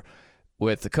Indoor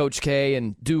with Coach K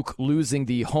and Duke losing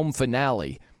the home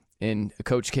finale in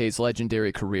Coach K's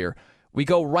legendary career. We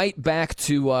go right back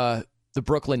to the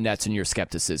Brooklyn Nets and your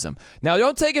skepticism. Now,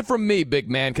 don't take it from me, big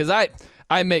man, because I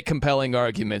make compelling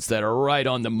arguments that are right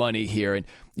on the money here. And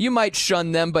you might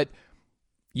shun them, but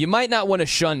you might not want to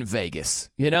shun Vegas,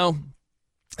 you know?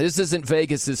 This isn't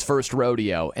Vegas's first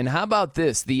rodeo. And how about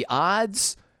this? The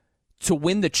odds to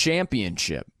win the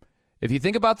championship. If you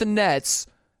think about the Nets,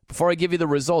 before I give you the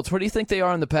results, where do you think they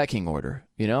are in the pecking order?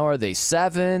 You know, are they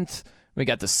 7th? We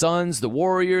got the Suns, the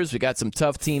Warriors. We got some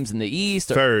tough teams in the East.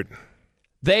 3rd.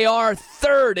 They are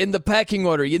 3rd in the pecking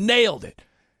order. You nailed it.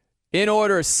 In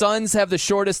order, Suns have the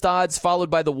shortest odds, followed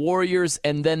by the Warriors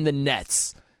and then the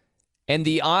Nets. And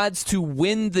the odds to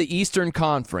win the Eastern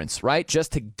Conference, right,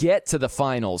 just to get to the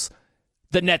finals,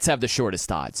 the Nets have the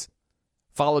shortest odds,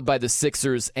 followed by the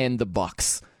Sixers and the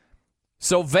Bucks.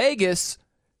 So Vegas,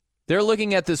 they're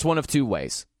looking at this one of two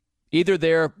ways. Either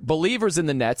they're believers in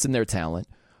the Nets and their talent,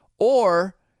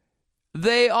 or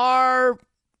they are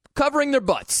covering their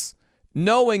butts,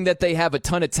 knowing that they have a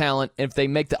ton of talent, and if they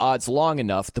make the odds long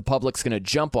enough, the public's going to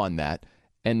jump on that,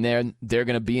 and then they're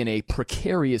going to be in a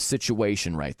precarious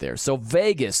situation right there. So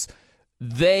Vegas,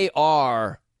 they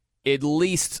are at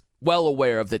least well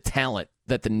aware of the talent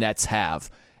that the Nets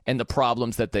have and the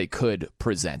problems that they could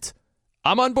present.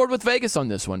 I'm on board with Vegas on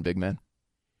this one, big man.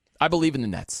 I believe in the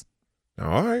Nets.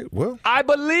 All right, well. I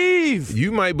believe.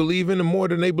 You might believe in them more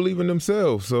than they believe in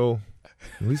themselves, so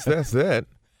at least that's that.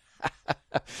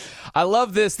 I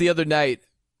love this the other night.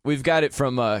 We've got it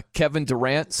from Kevin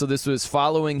Durant, so this was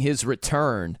following his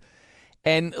return.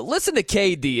 And listen to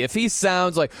KD. If he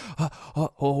sounds like,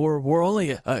 we're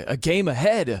only a game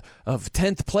ahead of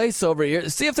 10th place over here.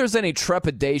 See if there's any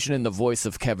trepidation in the voice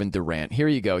of Kevin Durant. Here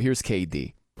you go. Here's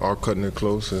KD. Are cutting it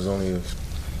close. There's only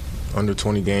under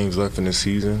 20 games left in the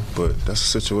season, but that's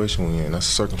the situation we're in. That's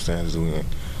the circumstances we're in.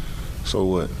 So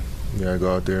what? You got to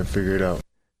go out there and figure it out.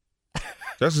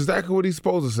 That's exactly what he's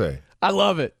supposed to say. I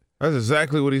love it. That's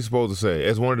exactly what he's supposed to say.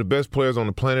 As one of the best players on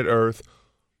the planet Earth,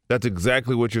 that's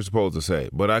exactly what you're supposed to say.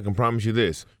 But I can promise you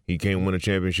this, he can't win a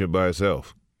championship by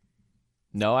himself.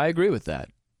 No, I agree with that.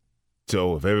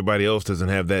 So if everybody else doesn't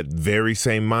have that very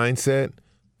same mindset,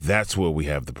 that's where we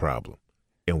have the problem.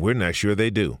 And we're not sure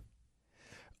they do.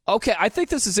 Okay, I think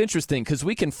this is interesting because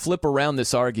we can flip around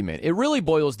this argument. It really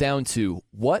boils down to,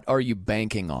 what are you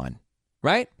banking on,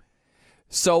 right?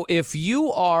 So if you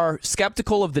are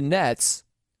skeptical of the Nets,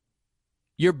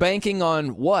 you're banking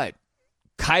on what?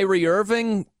 Kyrie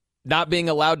Irving not being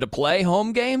allowed to play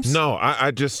home games? No,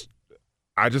 I just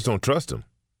don't trust him.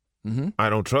 Mm-hmm. I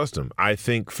don't trust him. I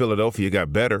think Philadelphia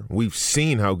got better. We've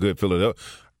seen how good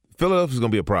Philadelphia's going to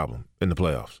be a problem in the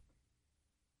playoffs.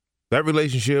 That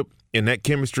relationship and that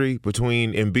chemistry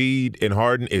between Embiid and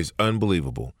Harden is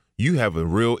unbelievable. You have a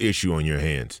real issue on your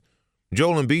hands.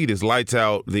 Joel Embiid is lights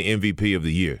out the MVP of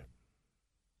the year,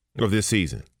 of this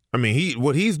season. I mean,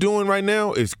 what he's doing right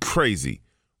now is crazy.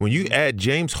 When you add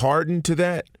James Harden to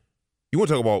that, you want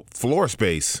to talk about floor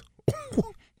space.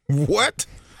 What?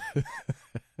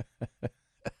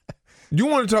 You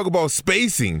want to talk about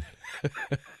spacing.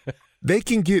 They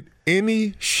can get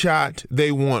any shot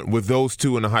they want with those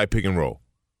two in the high pick and roll.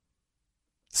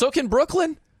 So can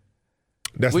Brooklyn?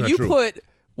 That's not true.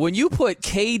 When you put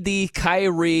KD,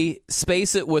 Kyrie,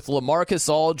 space it with LaMarcus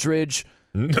Aldridge,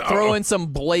 throw in some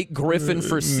Blake Griffin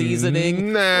for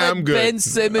seasoning, I'm good. Ben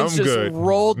Simmons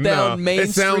rolled down Main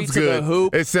Street to the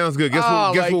hoop. It sounds good.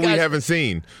 Guess what we haven't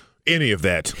seen? any of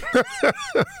that.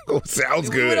 Sounds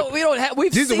good. We don't have.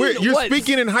 You're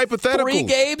speaking in hypotheticals. 3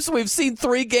 games. We've seen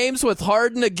 3 games with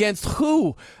Harden against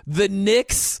who? The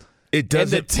Knicks. It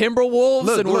doesn't. And the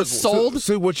Timberwolves, and we're sold.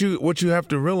 So what you have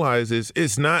to realize is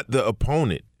it's not the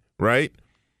opponent, right?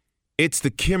 It's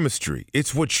the chemistry.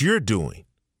 It's what you're doing.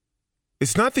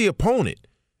 It's not the opponent.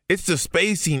 It's the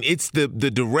spacing. It's the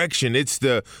direction. It's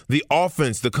the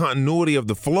offense, the continuity of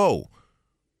the flow.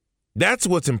 That's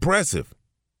what's impressive.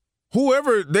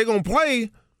 Whoever they're going to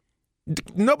play,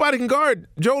 nobody can guard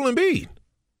Joel Embiid.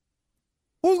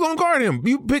 Who's going to guard him?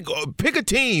 You pick a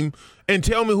team and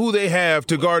tell me who they have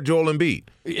to guard Joel Embiid.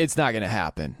 It's not going to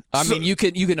happen. I mean, you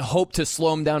can hope to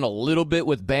slow him down a little bit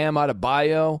with Bam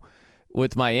Adebayo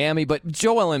with Miami, but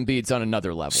Joel Embiid's on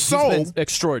another level. So, he's been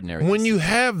extraordinary. When you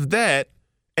have that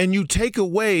and you take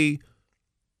away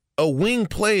a wing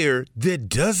player that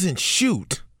doesn't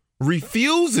shoot,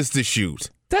 refuses to shoot.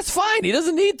 That's fine. He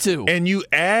doesn't need to. And you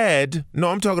add – no,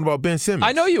 I'm talking about Ben Simmons.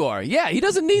 I know you are. Yeah, he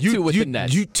doesn't need to with the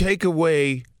Nets. You take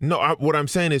away – what I'm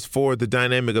saying is for the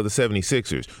dynamic of the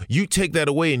 76ers. You take that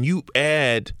away and you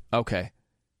add – okay.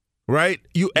 Right?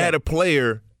 You add a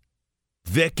player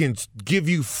that can give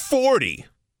you 40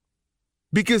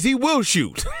 because he will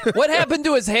shoot. What happened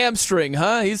to his hamstring,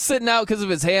 huh? He's sitting out because of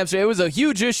his hamstring. It was a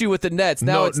huge issue with the Nets.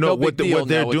 Now it's no big deal. What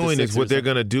they're doing is what they're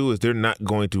going to do is they're not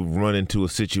going to run into a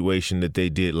situation that they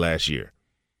did last year.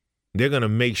 They're going to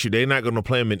make sure they're not going to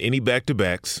play him in any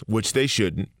back-to-backs, which they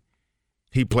shouldn't.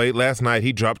 He played last night.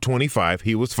 He dropped 25.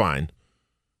 He was fine.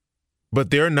 But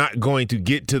they're not going to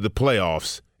get to the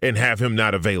playoffs and have him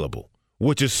not available,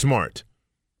 which is smart.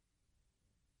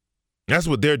 That's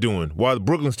what they're doing. While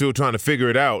Brooklyn's still trying to figure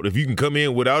it out. If you can come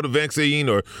in without a vaccine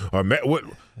or what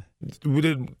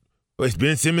is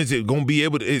Ben Simmons going to be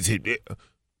able to?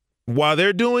 While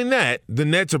they're doing that, the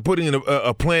Nets are putting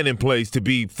a plan in place to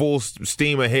be full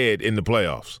steam ahead in the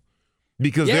playoffs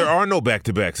because there are no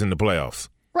back-to-backs in the playoffs.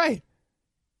 Right.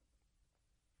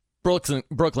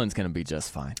 Brooklyn's going to be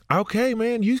just fine. Okay,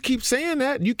 man. You keep saying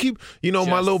that.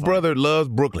 My little brother loves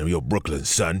Brooklyn. Yo, Brooklyn,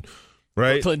 son.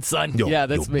 Right? Brooklyn, son. Yeah,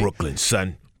 that's me. Brooklyn,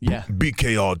 son. Yeah.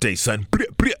 BK all day, son.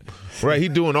 Right? He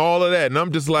doing all of that. And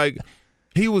I'm just like,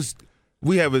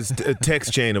 we have a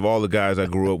text chain of all the guys I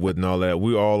grew up with and all that.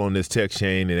 We're all on this text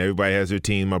chain, and everybody has their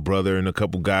team. My brother and a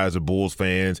couple guys are Bulls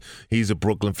fans. He's a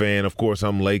Brooklyn fan. Of course,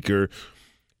 I'm Laker.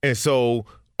 And so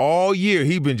all year,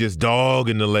 he been just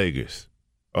dogging the Lakers.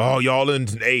 Oh, y'all in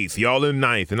 8th. Y'all in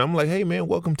 9th. And I'm like, hey, man,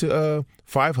 welcome to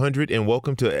 500 and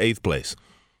welcome to 8th place.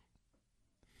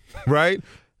 Right?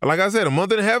 Like I said, a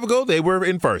month and a half ago, they were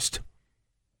in 1st.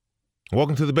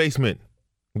 Welcome to the basement.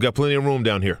 We got plenty of room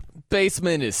down here.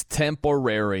 Basement is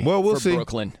temporary we'll for see.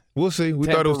 Brooklyn. We'll see. We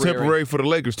thought it was temporary for the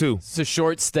Lakers, too. It's a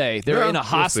short stay. They're in a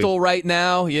hostel right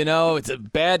now. You know, it's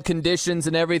bad conditions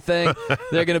and everything.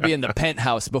 They're going to be in the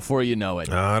penthouse before you know it.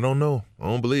 I don't know. I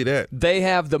don't believe that. They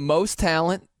have the most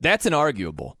talent. That's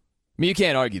inarguable. I mean, you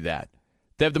can't argue that.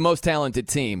 They have the most talented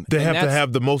team. They have to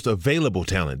have the most available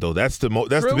talent, though. That's the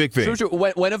big thing. True.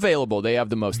 When available, they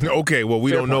have the most talent. Okay, well,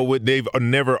 we don't know what they've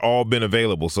never all been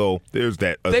available, so there's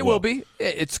that as They well. will be.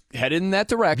 It's headed in that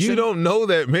direction. You don't know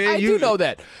that, man. I do know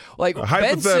that. Like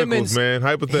Ben Simmons, man.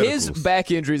 Hypotheticals. His back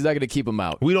injury is not going to keep him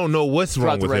out. We don't know what's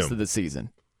wrong with him. Throughout the rest of the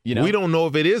season. You know? We don't know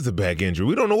if it is a back injury.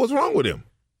 We don't know what's wrong with him.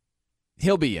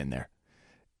 He'll be in there.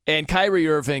 And Kyrie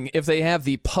Irving, if they have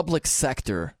the public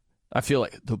sector, I feel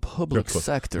like the public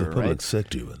sector, right?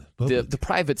 The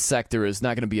private sector is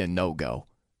not going to be a no-go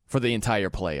for the entire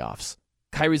playoffs.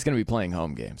 Kyrie's going to be playing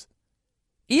home games.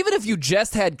 Even if you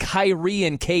just had Kyrie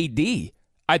and KD,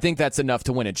 I think that's enough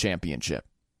to win a championship.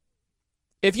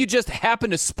 If you just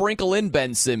happen to sprinkle in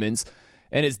Ben Simmons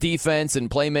and his defense and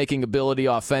playmaking ability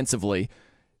offensively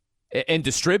and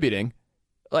distributing,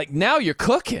 like now you're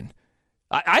cooking.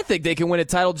 I think they can win a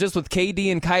title just with KD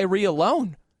and Kyrie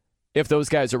alone if those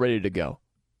guys are ready to go.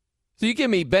 So you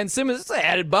give me Ben Simmons, it's an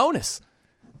added bonus.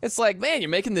 It's like, man, you're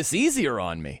making this easier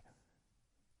on me.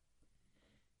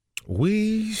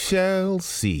 We shall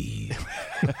see.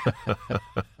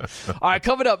 All right,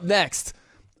 coming up next.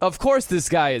 Of course, this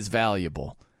guy is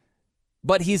valuable,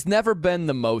 but he's never been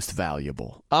the most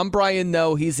valuable. I'm Brian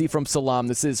Noe. He's Ephraim Salam.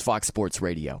 This is Fox Sports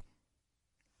Radio.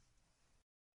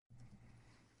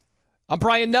 I'm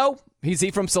Brian Noe. He's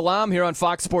Ephraim Salam here on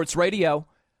Fox Sports Radio.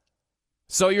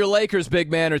 So your Lakers,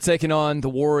 big man, are taking on the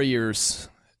Warriors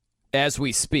as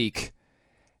we speak.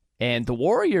 And the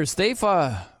Warriors, they've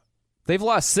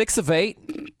lost 6 of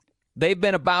 8. They've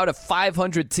been about a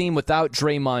 500 team without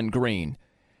Draymond Green.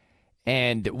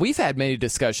 And we've had many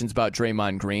discussions about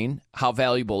Draymond Green. How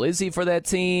valuable is he for that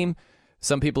team?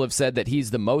 Some people have said that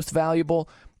he's the most valuable.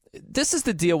 this is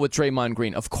the deal with Draymond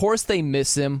Green. Of course they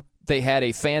miss him. They had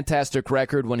a fantastic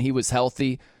record when he was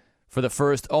healthy for the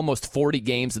first almost 40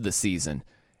 games of the season,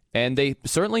 and they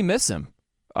certainly miss him.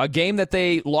 A game that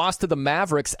they lost to the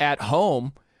Mavericks at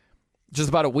home just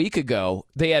about a week ago,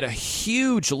 they had a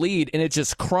huge lead, and it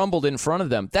just crumbled in front of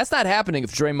them. That's not happening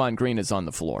if Draymond Green is on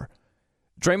the floor.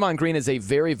 Draymond Green is a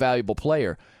very valuable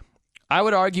player. I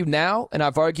would argue now, and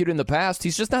I've argued in the past,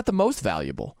 he's just not the most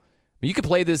valuable. You could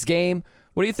play this game.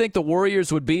 What do you think the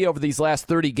Warriors would be over these last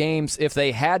 30 games if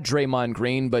they had Draymond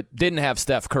Green but didn't have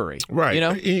Steph Curry? Right. You know?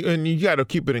 And you got to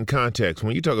keep it in context.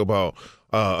 When you talk about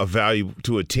a value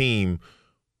to a team,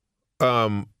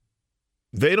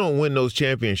 they don't win those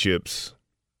championships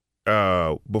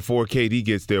before KD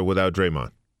gets there without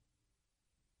Draymond.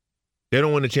 They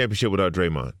don't win the championship without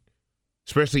Draymond.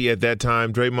 Especially at that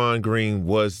time, Draymond Green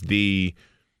was the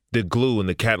glue and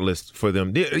the catalyst for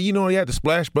them. You know, you had the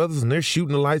Splash Brothers, and they're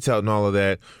shooting the lights out and all of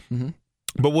that. Mm-hmm.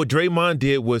 But what Draymond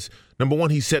did was, number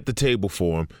one, he set the table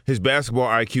for him. His basketball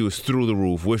IQ is through the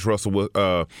roof. Wish Russell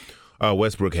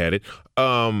Westbrook had it.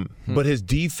 But his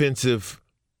defensive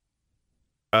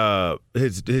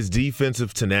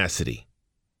tenacity,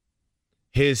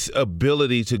 his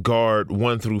ability to guard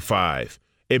 1 through 5,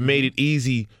 it made it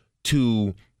easy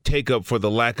to take up for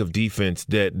the lack of defense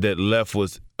that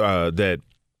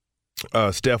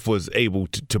Steph was able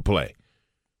to play.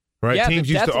 Right? Yeah, teams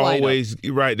used to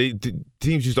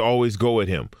always go at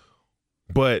him.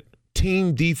 But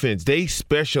team defense, they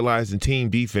specialized in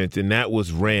team defense, and that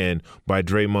was ran by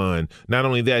Draymond. Not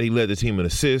only that, he led the team in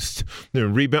assists,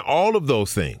 and rebound, all of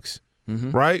those things. Mm-hmm.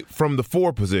 Right? From the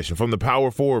forward position, from the power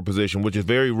forward position, which is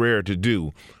very rare to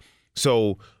do.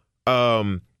 So,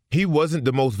 he wasn't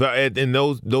the most in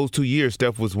those 2 years.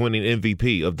 Steph was winning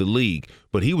MVP of the league,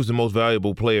 but he was the most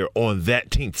valuable player on that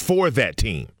team for that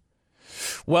team.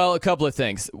 Well, a couple of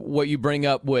things. What you bring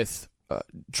up with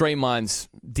Draymond's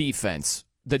defense,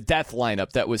 the death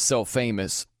lineup that was so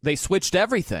famous, they switched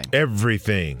everything.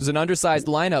 Everything. It was an undersized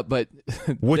lineup, but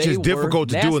which is difficult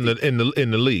to do in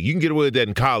the league. You can get away with that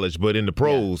in college, but in the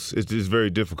pros, it's very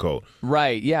difficult.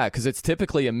 Right? Yeah, because it's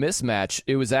typically a mismatch.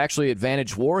 It was actually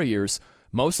advantage Warriors,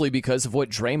 mostly because of what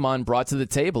Draymond brought to the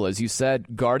table, as you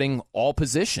said, guarding all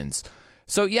positions.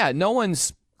 So, yeah, no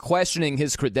one's questioning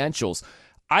his credentials.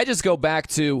 I just go back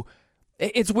to,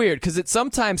 it's weird because it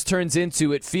sometimes turns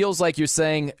into, it feels like you're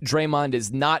saying Draymond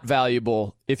is not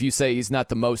valuable if you say he's not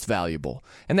the most valuable.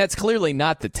 And that's clearly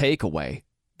not the takeaway.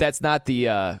 That's not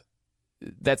the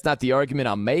argument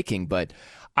I'm making. But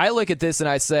I look at this and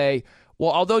I say,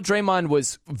 well, although Draymond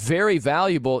was very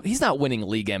valuable, he's not winning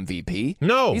league MVP.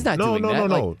 No, he's not doing that.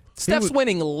 No. Steph's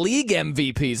winning league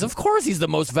MVPs. Of course he's the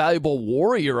most valuable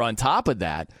Warrior on top of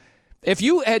that. If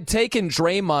you had taken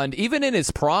Draymond, even in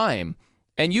his prime,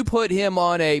 and you put him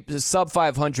on a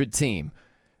sub-500 team,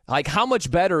 like how much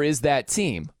better is that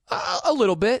team? A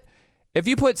little bit. If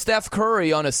you put Steph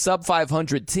Curry on a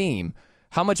sub-500 team,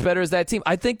 how much better is that team?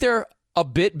 I think they're a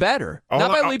bit better.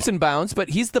 Not by leaps and bounds, but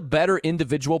he's the better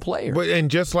individual player. And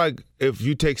just like if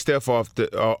you take Steph off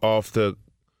the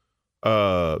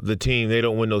team, they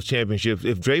don't win those championships.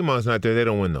 If Draymond's not there, they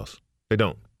don't win those. They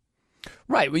don't.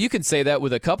 Right. Well, you can say that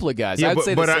with a couple of guys. Yeah, I'd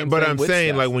say the same thing I'm with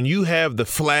saying, Steph. like, when you have the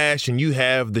flash and you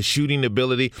have the shooting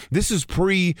ability, this is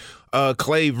Clay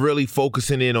really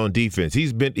focusing in on defense.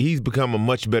 He's become a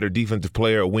much better defensive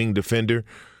player, a wing defender,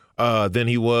 than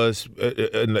he was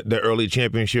in the early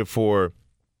championship for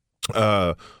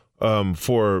Golden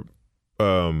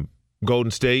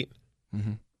State.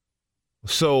 Mm-hmm.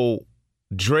 So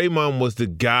Draymond was the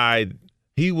guy.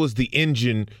 He was the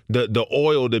engine, the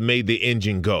oil that made the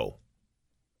engine go.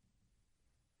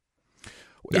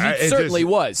 He certainly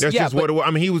was. That's just what it was.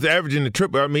 I mean, he was averaging the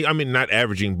triple. I mean, not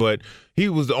averaging, but he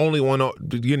was the only one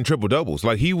getting triple doubles.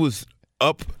 Like, he was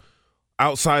up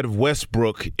outside of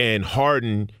Westbrook and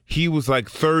Harden. He was like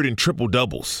third in triple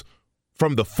doubles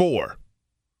from the 4,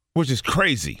 which is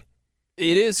crazy.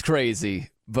 It is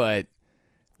crazy, but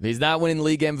he's not winning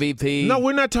league MVP. No,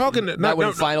 we're not talking. Not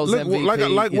winning finals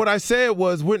MVP. Like what I said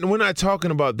was, we're not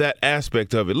talking about that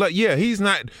aspect of it. Like, yeah, he's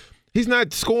not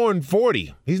scoring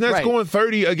 40. He's not scoring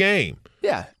 30 a game.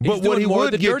 Yeah. But what he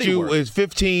would get you is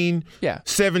 15,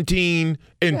 17,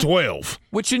 and 12.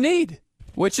 Which you need,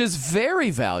 which is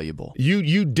very valuable.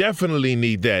 You definitely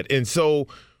need that. And so,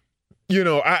 you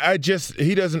know,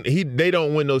 they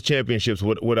don't win those championships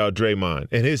without Draymond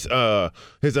and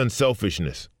his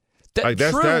unselfishness.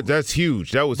 That's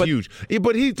huge. That was huge.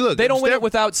 But they don't win it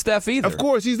without Steph either. Of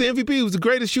course, he's the MVP. He was the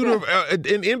greatest shooter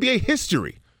in NBA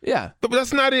history. Yeah, but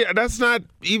that's not it. That's not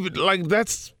even like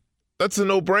that's a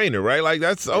no-brainer, right? Like,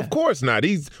 that's of course not.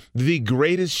 He's the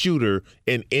greatest shooter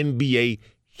in NBA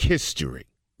history.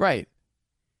 Right.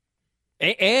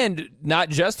 And not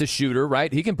just a shooter,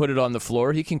 right? He can put it on the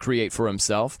floor. He can create for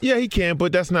himself. Yeah, he can,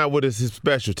 but that's not what his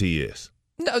specialty is.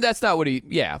 No, that's not what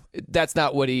that's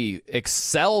not what he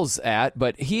excels at,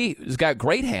 but he's got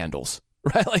great handles,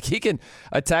 right? Like he can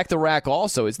attack the rack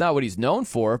also. It's not what he's known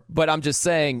for, but I'm just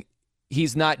saying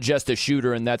he's not just a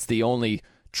shooter and that's the only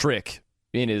trick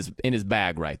in his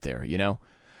bag right there, you know?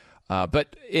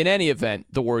 But in any event,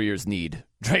 the Warriors need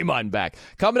Draymond back.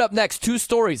 Coming up next, 2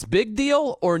 stories. Big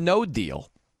deal or no deal?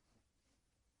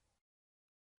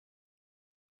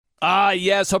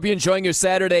 Yes. Hope you're enjoying your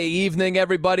Saturday evening,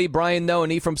 everybody. Brian Noe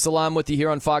and Ephraim Salam with you here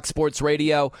on Fox Sports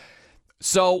Radio.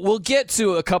 So we'll get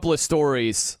to a couple of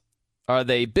stories. Are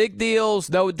they big deals,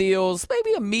 no deals,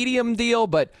 maybe a medium deal?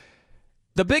 But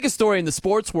the biggest story in the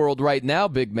sports world right now,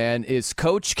 big man, is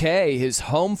Coach K, his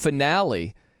home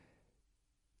finale.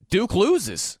 Duke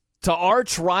loses to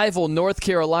arch rival North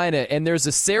Carolina, and there's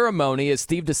a ceremony, as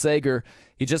Steve DeSager,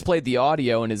 he just played the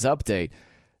audio in his update.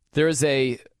 There's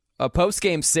a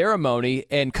post-game ceremony,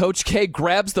 and Coach K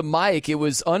grabs the mic. It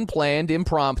was unplanned,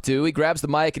 impromptu. He grabs the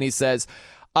mic, and he says,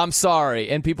 "I'm sorry."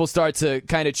 And people start to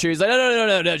kind of cheer. He's like,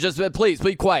 no, just please,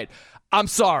 be quiet. "I'm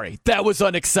sorry. That was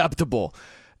unacceptable."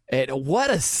 And what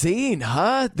a scene,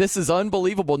 huh? This is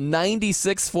unbelievable.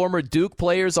 96 former Duke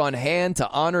players on hand to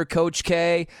honor Coach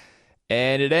K,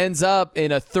 and it ends up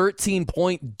in a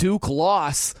 13-point Duke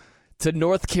loss to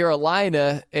North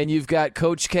Carolina, and you've got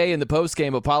Coach K in the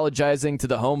postgame apologizing to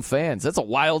the home fans. That's a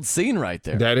wild scene right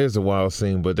there. That is a wild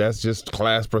scene, but that's just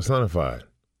class personified,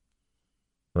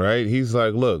 right? He's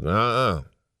like, look, I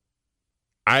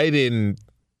didn't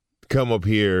come up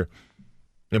here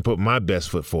and put my best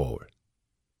foot forward.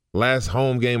 Last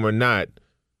home game or not,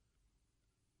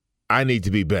 I need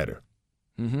to be better.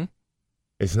 Mm-hmm.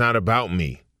 It's not about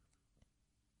me,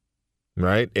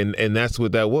 right? And that's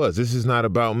what that was. This is not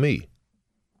about me.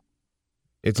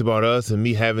 It's about us and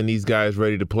me having these guys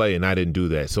ready to play, and I didn't do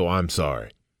that, so I'm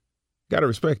sorry. Got to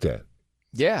respect that.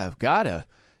 Yeah, gotta.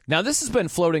 Now, this has been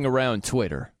floating around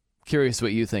Twitter. Curious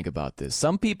what you think about this.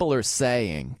 Some people are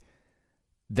saying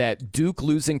that Duke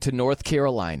losing to North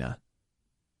Carolina,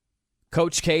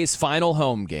 Coach K's final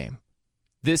home game,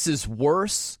 this is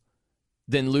worse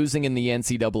than losing in the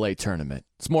NCAA tournament.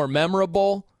 It's more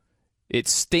memorable. It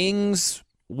stings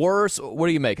worse. What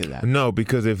do you make of that? No,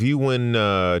 because if you win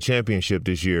a championship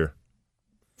this year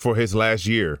for his last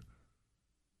year,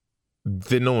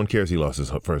 then no one cares he lost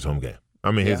his first home game.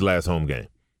 I mean, his last home game.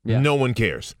 Yeah. No one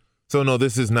cares. So, no,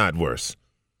 this is not worse.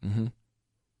 Mm-hmm.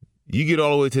 You get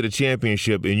all the way to the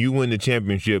championship and you win the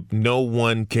championship, no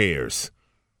one cares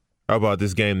about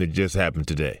this game that just happened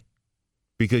today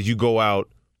because you go out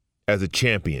as a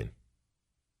champion.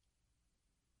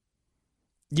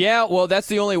 Yeah, well, that's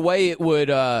the only way it would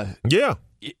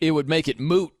it would make it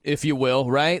moot, if you will,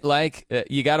 right? Like,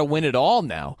 you got to win it all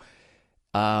now.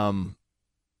 Yeah,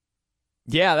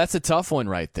 that's a tough one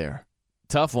right there.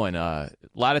 Tough one. A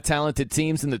lot of talented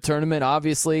teams in the tournament,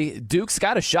 obviously. Duke's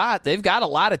got a shot. They've got a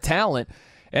lot of talent.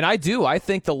 And I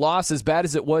think the loss, as bad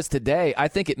as it was today, I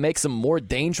think it makes them more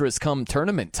dangerous come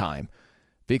tournament time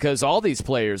because all these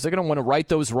players, they're going to want to right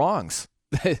those wrongs.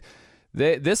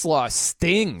 This loss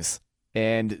stings.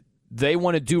 And they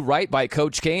want to do right by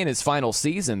Coach K in his final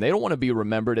season. They don't want to be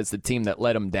remembered as the team that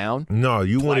let him down. No,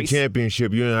 you win a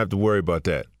championship, you don't have to worry about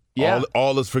that. Yeah.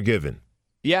 All is forgiven.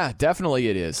 Yeah, definitely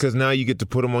it is. Because now you get to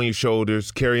put him on your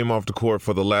shoulders, carry him off the court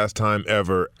for the last time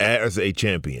ever as a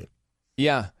champion.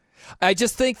 Yeah. I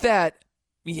just think that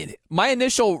my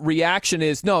initial reaction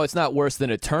is, no, it's not worse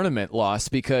than a tournament loss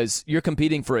because you're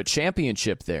competing for a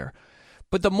championship there.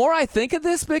 But the more I think of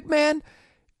this, big man,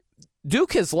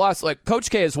 Duke has lost, like Coach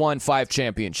K has won 5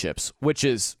 championships, which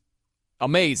is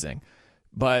amazing,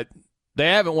 but they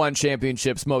haven't won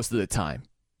championships most of the time.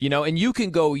 You know, and you can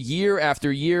go year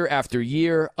after year after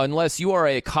year, unless you are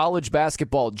a college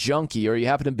basketball junkie or you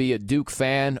happen to be a Duke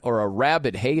fan or a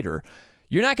rabid hater,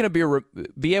 you're not going to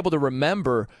be able to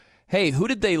remember, hey, who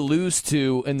did they lose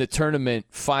to in the tournament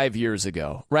 5 years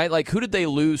ago, right? Like, who did they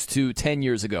lose to 10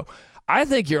 years ago? I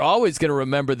think you're always going to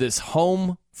remember this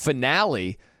home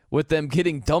finale with them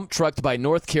getting dump trucked by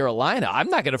North Carolina. I'm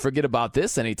not going to forget about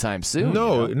this anytime soon.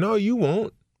 No, you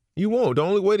won't. You won't. The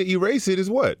only way to erase it is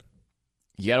what?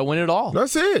 You got to win it all.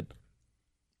 That's it.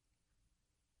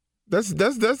 That's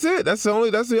it. That's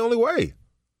the only way.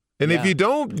 And if you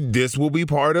don't, this will be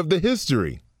part of the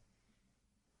history.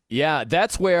 Yeah,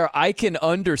 that's where I can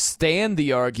understand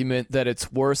the argument that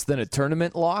it's worse than a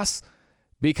tournament loss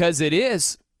because it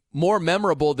is more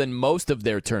memorable than most of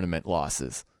their tournament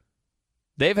losses.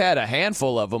 They've had a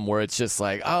handful of them where it's just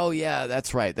like, oh, yeah,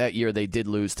 that's right. That year they did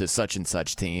lose to such and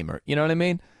such team. Or, you know what I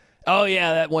mean? Oh,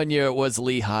 yeah, that one year it was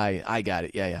Lehigh. I got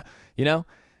it. Yeah. You know?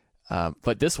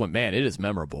 But this one, man, it is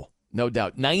memorable. No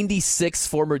doubt. 96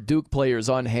 former Duke players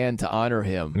on hand to honor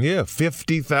him. Yeah,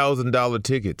 $50,000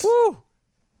 tickets. Woo!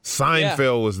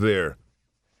 Seinfeld was there.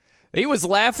 He was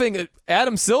laughing.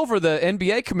 Adam Silver, the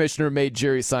NBA commissioner, made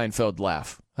Jerry Seinfeld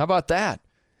laugh. How about that?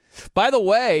 By the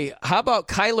way, how about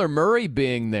Kyler Murray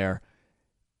being there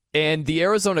and the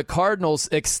Arizona Cardinals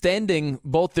extending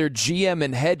both their GM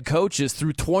and head coaches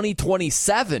through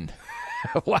 2027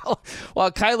 while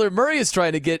Kyler Murray is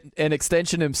trying to get an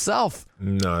extension himself?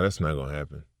 No, that's not going to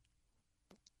happen.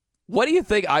 What do you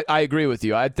think? I agree with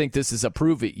you. I think this is a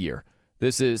prove-it year.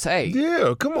 This is, hey.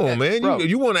 Yeah, come on, man.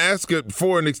 You want to ask it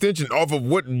for an extension off of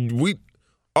what we –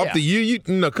 off the year?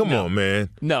 Come on, man.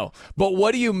 No. But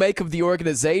what do you make of the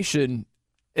organization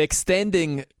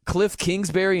extending Cliff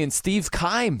Kingsbury and Steve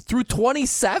Keim through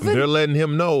 27? They're letting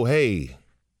him know, hey,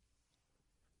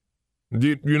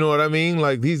 you know what I mean?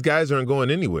 Like, these guys aren't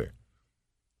going anywhere.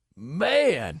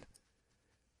 Man.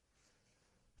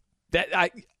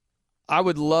 I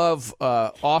would love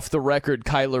off-the-record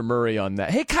Kyler Murray on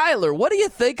that. Hey, Kyler, what do you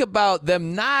think about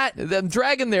them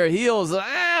dragging their heels?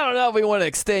 I don't know if we want to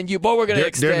extend you, but we're going to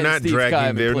extend Steve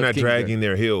Keim. They're not dragging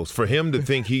their heels. For him to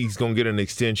think he's going to get an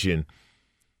extension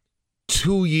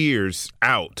 2 years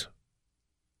out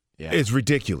is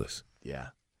ridiculous. Yeah.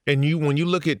 And when you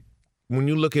look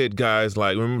at guys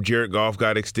like, remember Jared Goff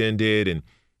got extended, and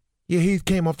he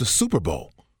came off the Super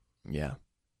Bowl. Yeah.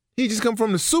 He just come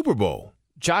from the Super Bowl.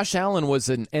 Josh Allen was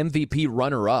an MVP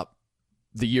runner-up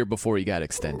the year before he got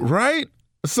extended. Right?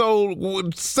 So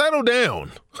settle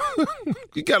down.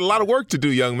 You got a lot of work to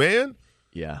do, young man.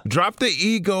 Yeah. Drop the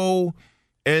ego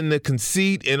and the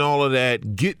conceit and all of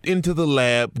that. Get into the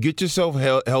lab. Get yourself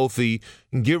healthy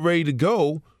and get ready to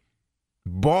go.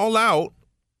 Ball out.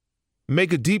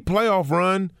 Make a deep playoff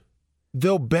run.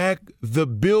 They'll back the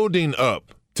building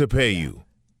up to pay you.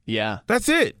 Yeah. That's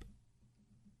it.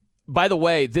 By the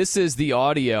way, this is the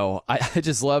audio. I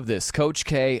just love this. Coach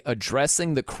K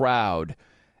addressing the crowd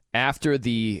after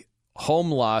the home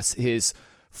loss, his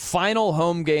final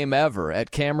home game ever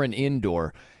at Cameron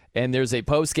Indoor. And there's a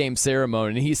post-game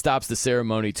ceremony, and he stops the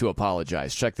ceremony to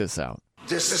apologize. Check this out.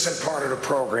 This isn't part of the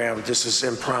program. This is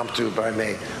impromptu by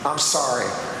me. I'm sorry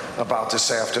about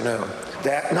this afternoon.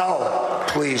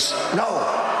 Please,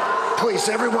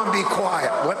 everyone be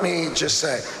quiet. Let me just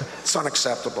say, it's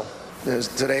unacceptable.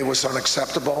 Today was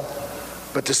unacceptable,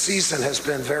 but the season has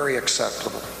been very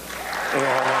acceptable.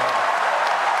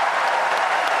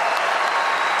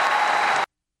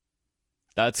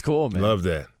 That's cool, man. Love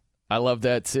that. I love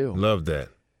that, too. Love that.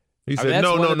 He said,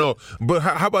 no. But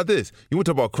how about this? You want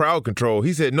to talk about crowd control.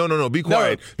 He said, no, be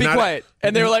quiet. Be quiet.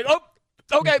 And they were like, oh,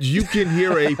 okay. You can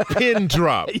hear a pin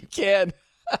drop. You can.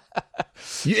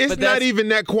 It's not even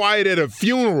that quiet at a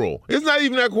funeral. It's not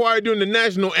even that quiet during the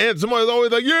national anthem. Somebody's always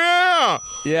like, yeah.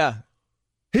 Yeah.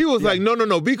 He was like,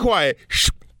 no, be quiet.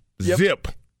 Yep. Zip.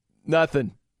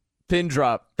 Nothing. Pin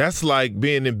drop. That's like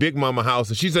being in Big Mama house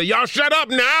and she said, y'all shut up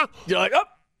now. You're like,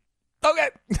 oh, okay.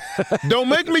 Don't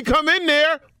make me come in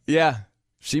there. Yeah.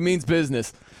 She means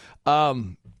business.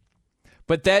 But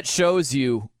that shows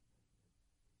you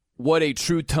what a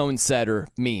true tone setter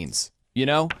means, you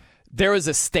know? There is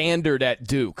a standard at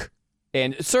Duke,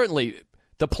 and certainly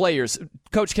the players,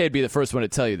 Coach K would be the first one to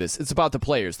tell you this. It's about the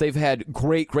players. They've had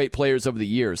great players over the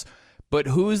years, but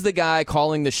who's the guy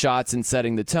calling the shots and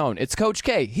setting the tone? It's Coach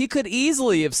K. He could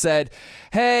easily have said,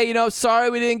 hey, sorry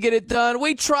we didn't get it done.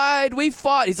 We tried. We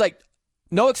fought. He's like,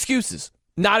 no excuses.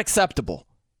 Not acceptable.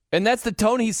 And that's the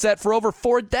tone he's set for over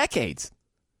 4 decades.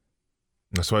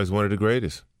 That's why he's one of the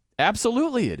greatest.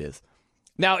 Absolutely it is.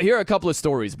 Now, here are a couple of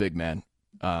stories, big man.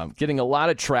 Getting a lot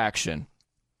of traction.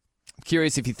 I'm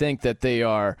curious if you think that they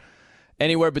are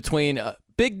anywhere between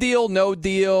big deal, no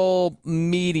deal,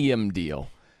 medium deal.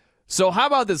 So how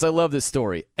about this? I love this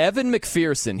story. Evan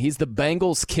McPherson, he's the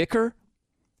Bengals kicker.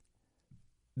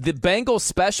 The Bengals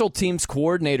special teams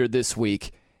coordinator this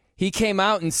week, he came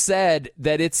out and said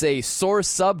that it's a sore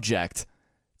subject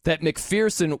that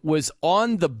McPherson was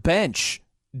on the bench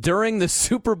during the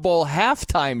Super Bowl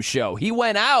halftime show. He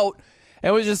went out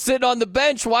and was just sitting on the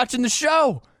bench watching the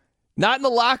show. Not in the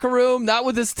locker room, not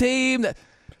with his team.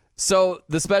 So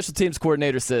the special teams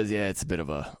coordinator says, yeah, it's a bit of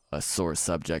a sore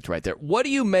subject right there. What do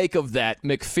you make of that,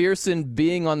 McPherson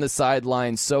being on the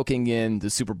sideline soaking in the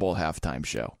Super Bowl halftime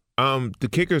show? The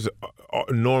kickers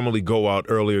normally go out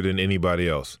earlier than anybody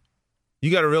else. You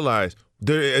got to realize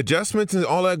the adjustments and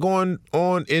all that going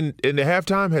on in the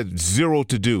halftime has zero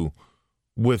to do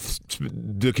with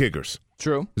the kickers.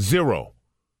 True. 0.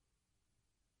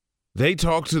 They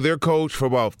talk to their coach for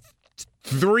about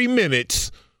 3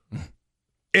 minutes,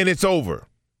 and it's over.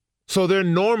 So they're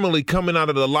normally coming out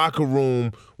of the locker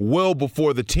room well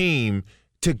before the team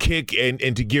to kick and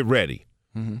to get ready.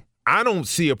 Mm-hmm. I don't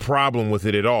see a problem with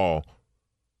it at all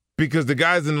because the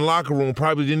guys in the locker room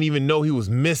probably didn't even know he was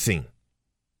missing.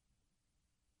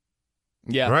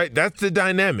 Yeah. Right? That's the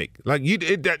dynamic. Like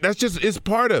that's just it's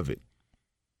part of it.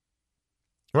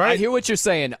 Right? I hear what you're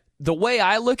saying. The way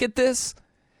I look at this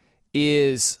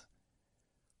is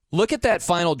look at that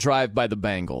final drive by the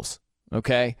Bengals,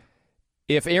 okay?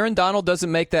 If Aaron Donald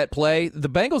doesn't make that play, the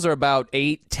Bengals are about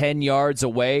 8-10 yards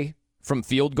away from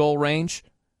field goal range.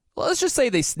 Well, let's just say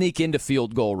they sneak into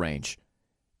field goal range,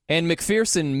 and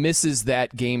McPherson misses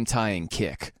that game-tying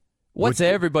kick. What's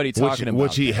everybody talking about?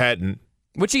 Which he hadn't.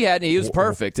 Which he hadn't. He was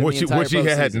perfect in the entire Which he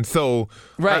hadn't. So,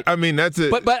 right. I mean, that's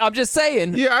it. But I'm just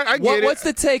saying. Yeah, I get it. What's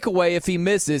the takeaway if he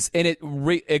misses and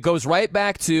it goes right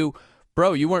back to,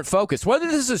 bro, you weren't focused. Whether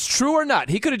this is true or not,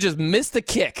 he could have just missed the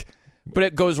kick. But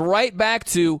it goes right back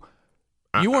to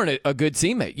you weren't a good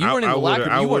teammate. You weren't in the locker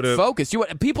room. You weren't focused.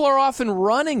 People are often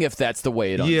running if that's the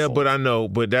way it unfolds. Yeah, but I know.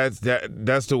 But that's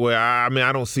the way. I mean,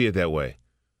 I don't see it that way.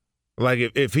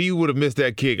 Like if he would have missed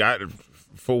that kick,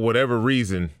 for whatever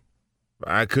reason,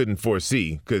 I couldn't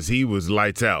foresee because he was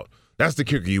lights out. That's the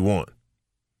kicker you want.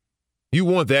 You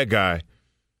want that guy,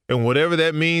 and whatever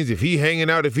that means, if he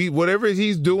hanging out, whatever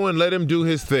he's doing, let him do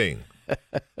his thing.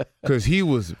 Because he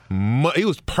was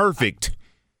perfect.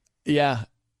 Yeah.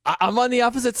 I'm on the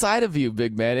opposite side of you,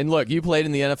 big man. And look, you played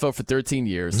in the NFL for 13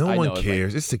 years. No one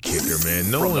cares. It's the kicker, man.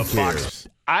 No one cares.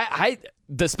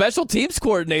 The special teams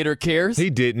coordinator cares. He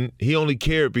didn't. He only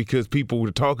cared because people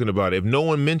were talking about it. If no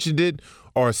one mentioned it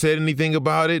or said anything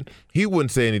about it, he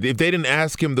wouldn't say anything. If they didn't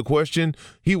ask him the question,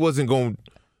 he wasn't going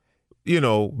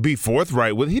to, be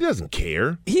forthright with it. He doesn't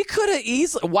care. He could have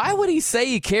easily. Why would he say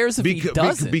he cares if he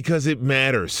doesn't? Because it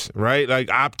matters, right? Like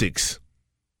optics.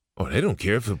 Oh, they don't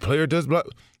care if a player does block.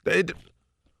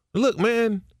 Look,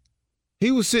 man,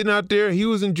 he was sitting out there. He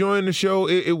was enjoying the show.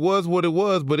 It was what it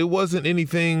was, but it wasn't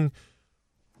anything.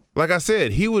 Like I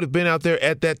said, he would have been out there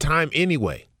at that time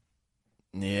anyway.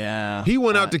 Yeah. He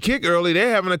went out to kick early.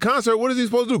 They're having a concert. What is he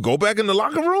supposed to do? Go back in the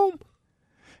locker room?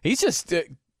 He's just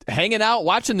hanging out,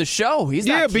 watching the show. He's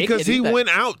not kicking. Because he went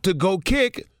out to go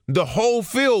kick. The whole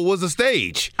field was a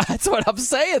stage. That's what I'm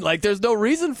saying. Like, there's no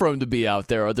reason for him to be out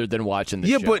there other than watching the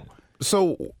show. Yeah, but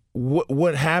so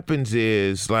what happens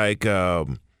is like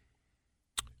everything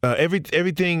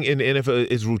in the NFL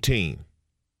is routine,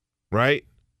 right?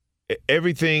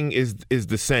 Everything is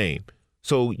the same.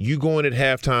 So you go in at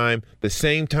halftime, the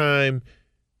same time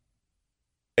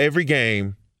every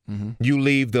game, you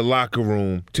leave the locker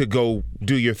room to go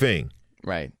do your thing.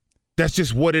 Right. That's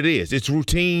just what it is. It's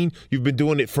routine. You've been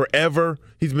doing it forever.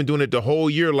 He's been doing it the whole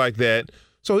year like that.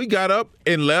 So he got up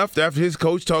and left after his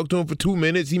coach talked to him for 2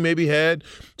 minutes. He maybe had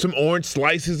some orange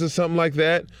slices or something like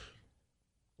that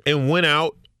and went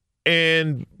out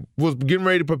and was getting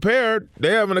ready to prepare.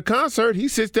 They're having a concert. He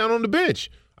sits down on the bench.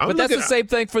 But that's the same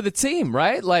thing for the team,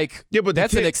 right? Like, yeah, but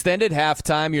that's an extended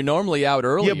halftime. You're normally out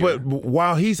earlier. Yeah, but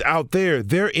while he's out there,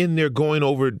 they're in there going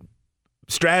over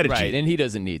strategy. Right, and he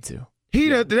doesn't need to.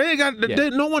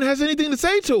 No one has anything to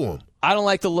say to him. I don't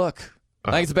like the look.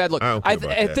 I think it's a bad look. I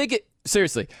think it –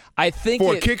 seriously, I think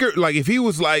for a kicker, like if he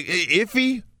was like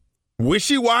iffy,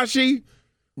 wishy-washy,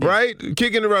 right?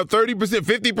 Kicking around 30%,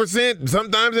 50%.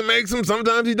 Sometimes it makes him,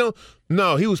 sometimes he don't.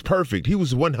 No, he was perfect. He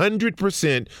was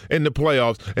 100% in the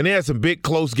playoffs, and they had some big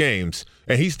close games,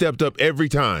 and he stepped up every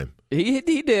time. He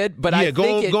did, but I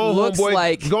think it looks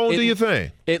like go on, do your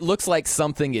thing. It looks like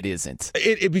something it isn't.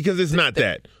 Because it's not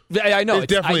that. I know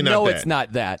it's definitely not that. It's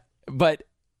not that, but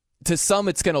to some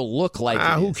it's going to look like.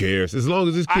 Who cares? As long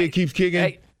as this kid keeps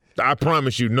kicking, I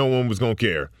promise you, no one was going to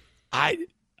care. I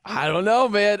don't know,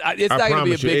 man. It's not going to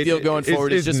be a big deal going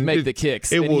forward. It's just make the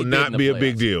kicks. It will not be a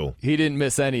big deal. He didn't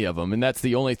miss any of them, and that's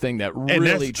the only thing that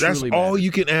really, that's all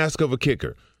you can ask of a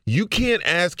kicker. You can't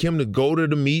ask him to go to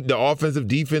the offensive,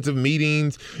 defensive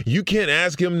meetings. You can't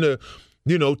ask him to,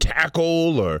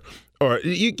 tackle or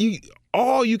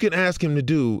all you can ask him to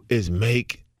do is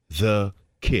make the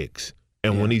kicks.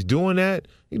 And when he's doing that,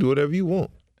 you do whatever you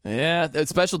want. Yeah, the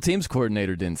special teams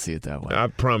coordinator didn't see it that way. I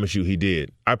promise you he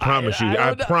did. I promise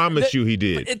you he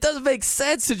did. It doesn't make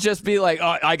sense to just be like,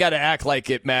 oh, I got to act like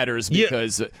it matters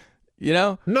because,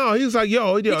 No, he was like, he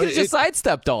could have just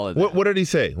sidestepped all of that. What did he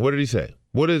say?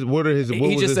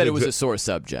 He just said it was a sore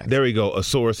subject. There we go, a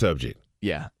sore subject.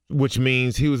 Yeah. Which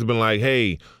means he was been like,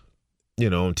 hey,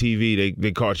 on TV,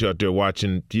 they caught you out there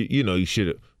watching, you should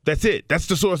have, That's it. That's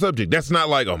the sore subject. That's not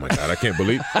like, oh, my God, I can't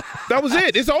believe. That was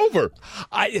it. It's over.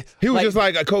 He was just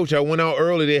like, Coach, I went out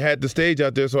early. They had the stage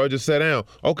out there, so I just sat down.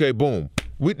 Okay, boom.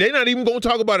 They're not even going to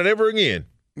talk about it ever again.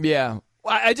 Yeah.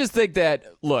 I just think that,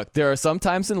 look, there are some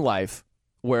times in life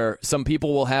where some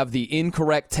people will have the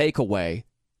incorrect takeaway,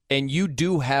 and you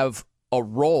do have a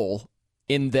role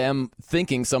in them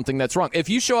thinking something that's wrong. If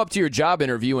you show up to your job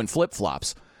interview in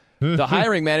flip-flops, the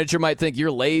hiring manager might think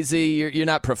you're lazy, you're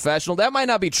not professional. That might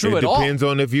not be true at all. It depends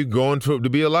on if you're going to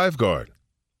be a lifeguard.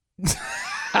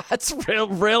 That's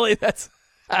really that's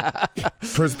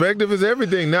perspective is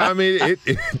everything. Now, I mean, it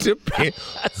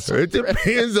depends. It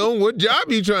depends on what job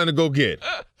you're trying to go get.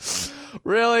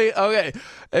 Really? Okay.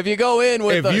 If you go in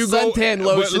with a suntan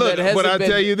lotion that hasn't but I been...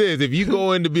 tell you this: if you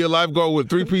go in to be a lifeguard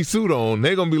with a 3-piece suit on,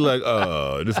 they're gonna be like,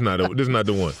 this is not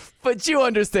the one." But you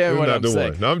understand what I'm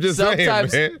saying. No, I'm just saying,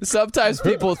 man. Sometimes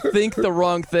people think the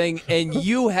wrong thing, and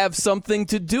you have something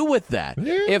to do with that.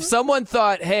 Yeah. If someone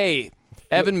thought, hey,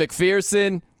 Evan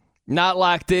McPherson, not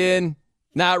locked in,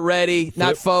 not ready,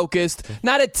 not focused,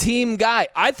 not a team guy,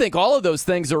 I think all of those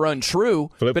things are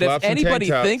untrue. But if anybody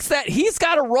thinks that, he's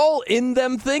got a role in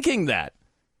them thinking that.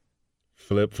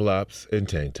 Flip-flops and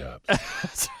tank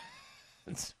tops.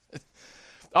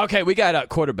 Okay, we got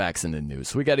quarterbacks in the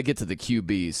news. We got to get to the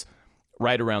QBs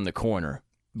right around the corner.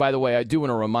 By the way, I do want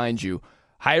to remind you,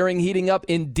 hiring heating up.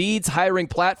 Indeed's hiring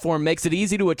platform makes it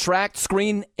easy to attract,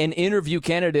 screen, and interview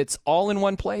candidates all in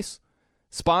one place.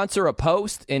 Sponsor a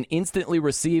post and instantly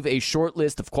receive a short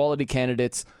list of quality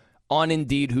candidates on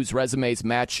Indeed whose resumes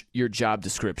match your job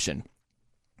description.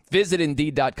 Visit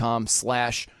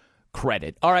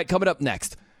Indeed.com/credit. All right, coming up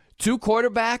next, 2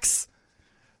 quarterbacks.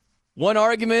 One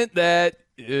argument that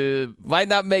might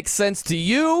not make sense to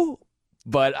you,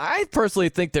 but I personally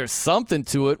think there's something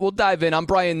to it. We'll dive in. I'm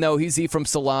Brian Noe. He's Ephraim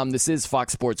Salam. This is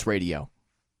Fox Sports Radio.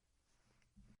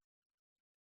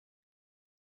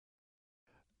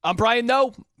 I'm Brian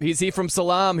Noe. He's Ephraim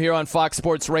Salam here on Fox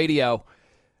Sports Radio.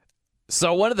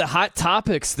 So one of the hot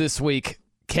topics this week,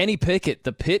 Kenny Pickett,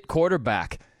 the Pitt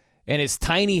quarterback, and his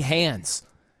tiny hands.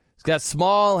 He's got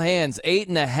small hands,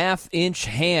 8.5-inch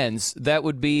hands. That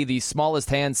would be the smallest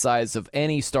hand size of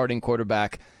any starting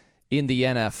quarterback in the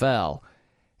NFL.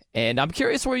 And I'm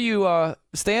curious where you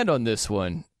stand on this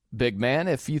one, big man.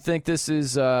 If you think this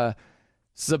is a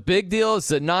big deal,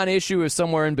 it's a non-issue, or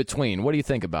somewhere in between. What do you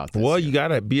think about this? Well, you got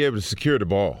to be able to secure the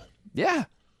ball. Yeah.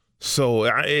 So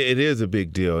it is a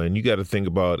big deal, and you got to think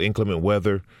about inclement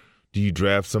weather. Do you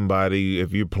draft somebody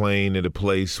if you're playing at a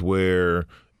place where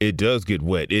it does get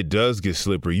wet, it does get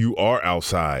slippery, you are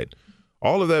outside?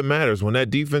 All of that matters. When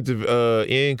that defensive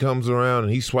end comes around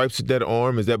and he swipes at that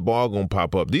arm, is that ball going to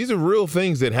pop up? These are real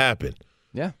things that happen.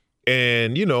 Yeah.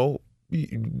 And,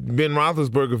 Ben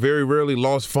Roethlisberger very rarely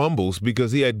lost fumbles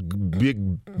because he had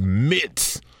big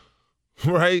mitts,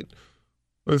 right?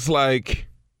 It's like,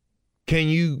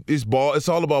 it's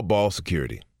all about ball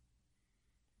security.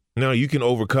 Now, you can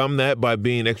overcome that by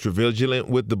being extra vigilant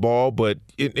with the ball, but,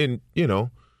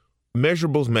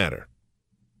 measurables matter.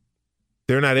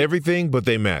 They're not everything, but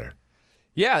they matter.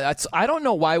 Yeah, I don't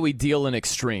know why we deal in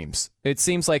extremes. It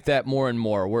seems like that more and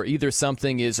more, where either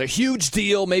something is a huge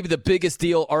deal, maybe the biggest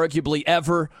deal arguably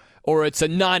ever, or it's a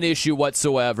non-issue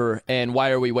whatsoever, and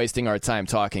why are we wasting our time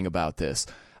talking about this?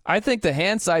 I think the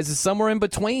hand size is somewhere in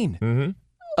between. Mm-hmm.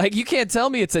 Like, you can't tell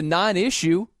me it's a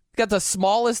non-issue.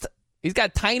 He's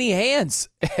got tiny hands.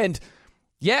 And,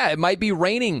 yeah, it might be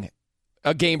raining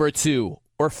a game or two,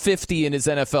 or 50 in his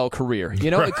NFL career.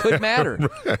 It could matter.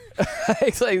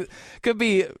 It's like, it could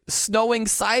be snowing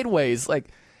sideways. Like,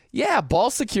 yeah,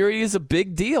 ball security is a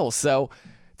big deal. So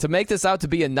to make this out to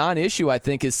be a non-issue, I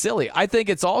think, is silly. I think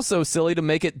it's also silly to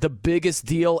make it the biggest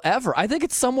deal ever. I think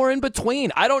it's somewhere in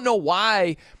between. I don't know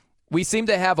why we seem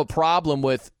to have a problem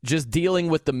with just dealing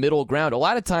with the middle ground. A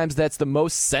lot of times that's the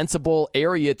most sensible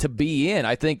area to be in.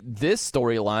 I think this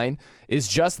storyline is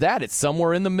just that. It's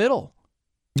somewhere in the middle.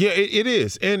 Yeah, it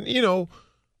is. And,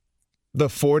 the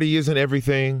 40 isn't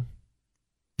everything.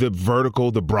 The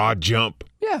vertical, the broad jump.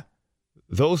 Yeah.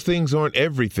 Those things aren't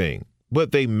everything,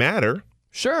 but they matter.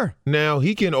 Sure. Now,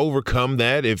 he can overcome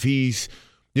that if he's,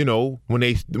 when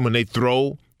they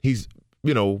throw, he's,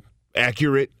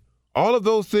 accurate. All of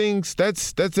those things,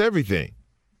 that's everything.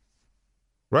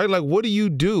 Right? Like, what do you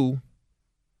do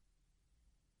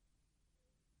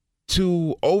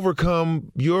to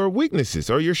overcome your weaknesses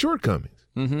or your shortcomings?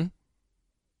 Mm-hmm.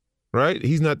 Right?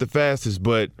 He's not the fastest,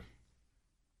 but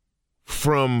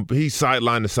he's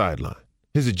sideline to sideline.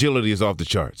 His agility is off the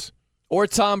charts. Or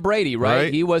Tom Brady,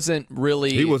 right? He wasn't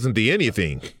the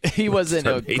anything. He wasn't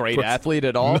a great athlete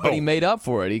at all, but he made up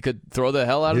for it. He could throw the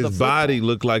hell out of the football. His body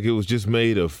looked like it was just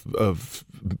made of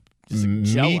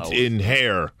meat and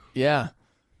hair. Yeah.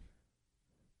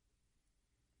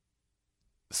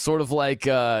 Sort of like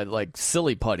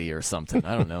silly putty or something.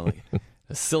 I don't know.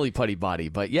 A silly putty body.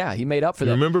 But, yeah, he made up for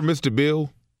that. Remember Mr.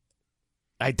 Bill?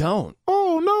 I don't.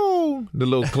 Oh, no. The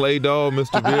little clay doll,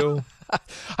 Mr. Bill?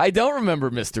 I don't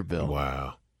remember Mr. Bill.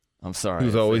 Wow. I'm sorry. He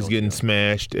was always getting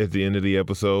smashed at the end of the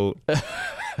episode.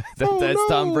 That's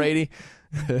Tom Brady.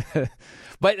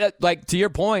 But, to your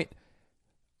point,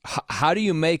 how do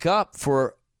you make up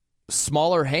for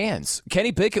smaller hands?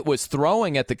 Kenny Pickett was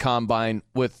throwing at the combine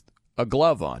with a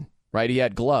glove on, right? He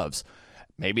had gloves.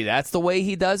 Maybe that's the way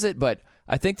he does it, but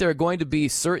I think there are going to be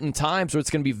certain times where it's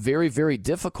going to be very, very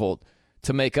difficult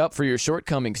to make up for your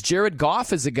shortcomings. Jared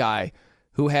Goff is a guy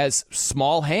who has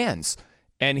small hands,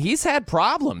 and he's had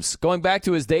problems. Going back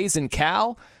to his days in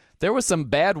Cal, there were some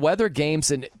bad weather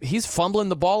games, and he's fumbling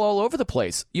the ball all over the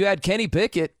place. You had Kenny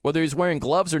Pickett, whether he's wearing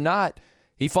gloves or not,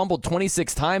 he fumbled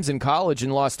 26 times in college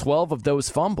and lost 12 of those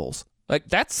fumbles.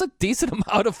 That's a decent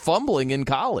amount of fumbling in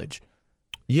college.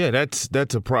 Yeah, that's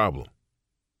a problem.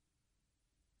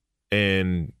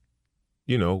 And,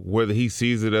 whether he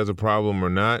sees it as a problem or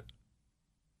not,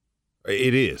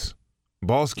 it is.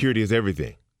 Ball security is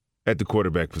everything at the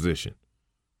quarterback position.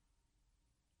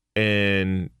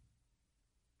 And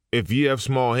if you have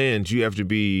small hands, you have to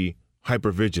be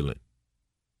hyper vigilant.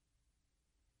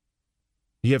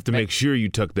 You have to make sure you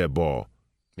tuck that ball.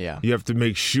 Yeah. You have to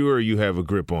make sure you have a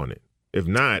grip on it. If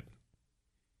not,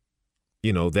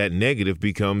 that negative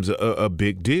becomes a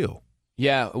big deal.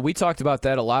 Yeah, we talked about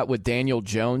that a lot with Daniel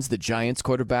Jones, the Giants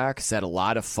quarterback. He's had a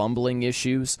lot of fumbling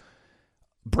issues.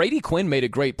 Brady Quinn made a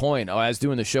great point. I was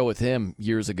doing the show with him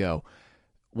years ago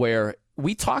where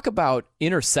we talk about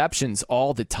interceptions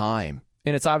all the time,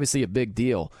 and it's obviously a big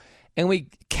deal. And we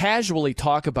casually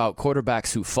talk about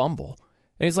quarterbacks who fumble.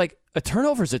 And he's like, a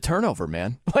turnover's a turnover,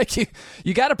 man.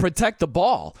 You got to protect the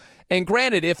ball. And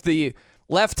granted, if the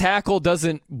left tackle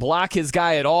doesn't block his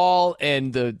guy at all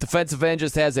and the defensive end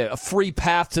just has a free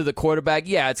path to the quarterback,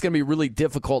 yeah, it's going to be really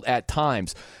difficult at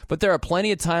times. But there are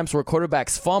plenty of times where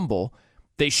quarterbacks fumble.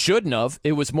 They shouldn't have.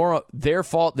 It was more their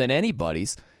fault than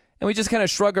anybody's. And we just kind of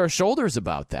shrug our shoulders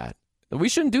about that. We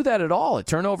shouldn't do that at all. A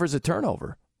turnover's a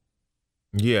turnover.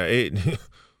 Yeah,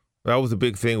 that was a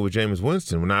big thing with Jameis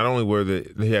Winston. Not only were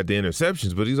he had the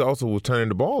interceptions, but he also was turning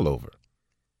the ball over.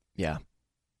 Yeah.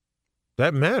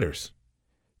 That matters.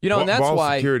 And that's ball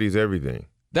why security is everything.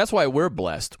 That's why we're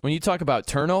blessed. When you talk about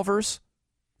turnovers,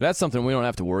 that's something we don't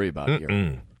have to worry about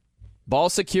here. Ball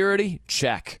security,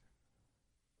 check.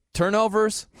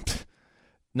 Turnovers,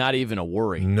 not even a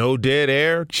worry. No dead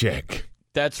air, check.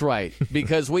 That's right,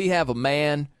 because we have a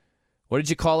man, what did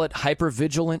you call it,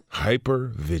 hyper-vigilant?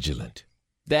 Hyper-vigilant.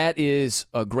 That is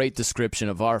a great description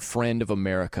of our friend of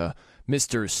America,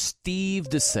 Mr. Steve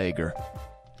DeSager.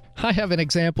 I have an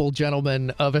example,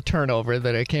 gentlemen, of a turnover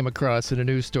that I came across in a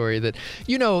news story that,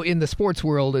 in the sports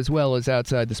world as well as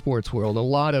outside the sports world, a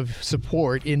lot of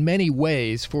support in many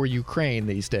ways for Ukraine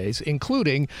these days,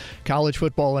 including college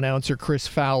football announcer Chris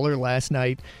Fowler last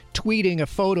night tweeting a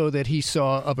photo that he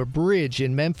saw of a bridge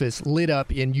in Memphis lit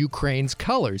up in Ukraine's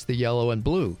colors, the yellow and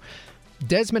blue.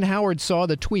 Desmond Howard saw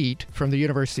the tweet from the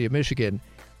University of Michigan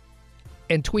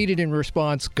and tweeted in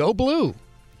response, "Go Blue."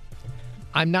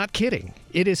 I'm not kidding.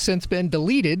 It has since been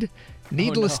deleted.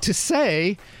 Needless to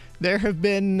say, there have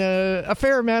been a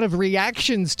fair amount of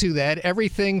reactions to that.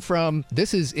 Everything from,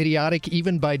 this is idiotic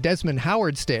even by Desmond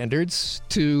Howard standards,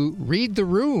 to read the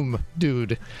room,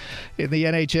 dude. In the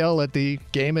NHL at the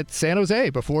game at San Jose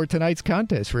before tonight's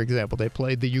contest, for example, they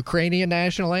played the Ukrainian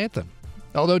national anthem.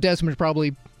 Although Desmond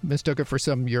probably mistook it for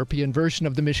some European version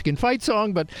of the Michigan fight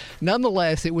song, but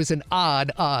nonetheless, it was an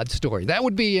odd story. That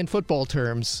would be, in football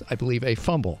terms, I believe, a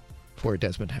fumble for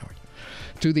Desmond Howard.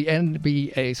 To the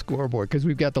NBA scoreboard, because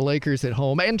we've got the Lakers at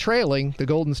home and trailing the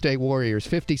Golden State Warriors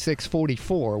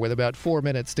 56-44 with about 4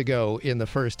 minutes to go in the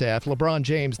first half. LeBron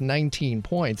James, 19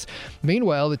 points.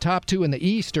 Meanwhile, the top two in the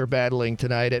East are battling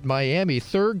tonight at Miami.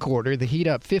 Third quarter, the Heat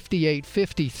up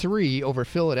 58-53 over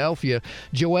Philadelphia.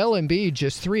 Joel Embiid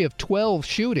just 3 of 12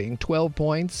 shooting, 12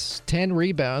 points, 10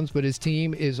 rebounds, but his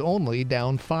team is only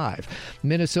down 5.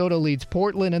 Minnesota leads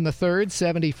Portland in the third,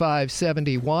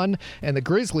 75-71, and the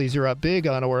Grizzlies are up big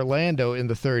on Orlando in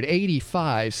the third,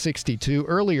 85-62.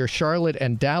 Earlier, Charlotte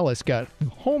and Dallas got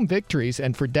home victories,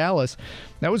 and for Dallas,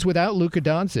 that was without Luka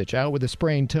Doncic, out with a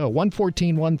sprained toe.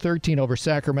 114-113 over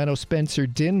Sacramento. Spencer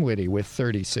Dinwiddie with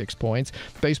 36 points.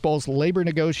 Baseball's labor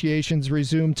negotiations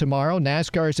resume tomorrow.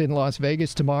 NASCAR's in Las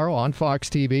Vegas tomorrow on Fox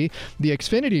TV. The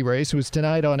Xfinity race was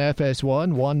tonight on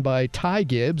FS1, won by Ty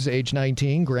Gibbs, age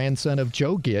 19, grandson of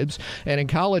Joe Gibbs. And in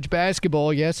college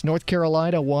basketball, yes, North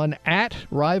Carolina won at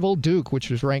rival Duke, which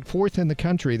was ranked 4th in the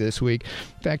country this week.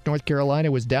 In fact, North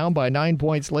Carolina was down by 9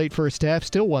 points late first half,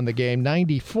 still won the game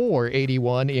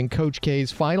 94-81 in Coach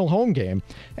K's final home game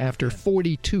after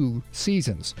 42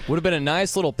 seasons. Would have been a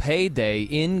nice little payday,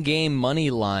 in-game money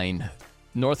line.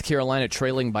 North Carolina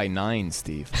trailing by 9,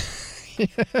 Steve.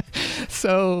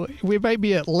 So we might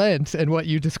be at Lent and what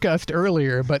you discussed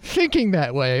earlier, but thinking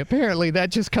that way, apparently that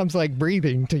just comes like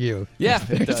breathing to you. Yeah,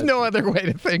 There's no other way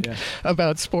to think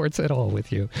about sports at all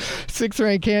with you.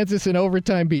 6th-ranked Kansas in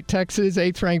overtime beat Texas.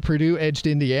 8th-ranked Purdue edged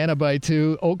Indiana by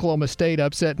 2. Oklahoma State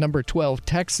upset number 12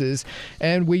 Texas.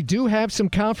 And we do have some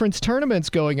conference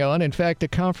tournaments going on. In fact, a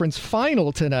conference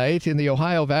final tonight in the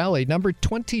Ohio Valley. Number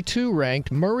 22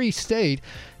 ranked Murray State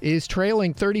is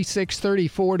trailing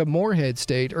 36-34 to Morehead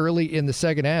State early in the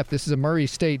second half. This is a Murray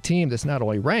State team that's not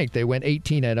only ranked, they went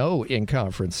 18-0 in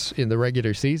conference in the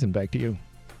regular season. Back to you.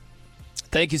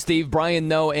 Thank you, Steve. Brian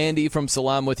Noe, Andy from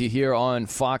Salam with you here on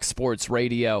Fox Sports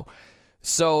Radio.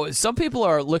 So some people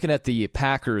are looking at the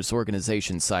Packers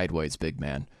organization sideways, big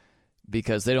man,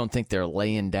 because they don't think they're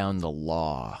laying down the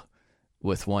law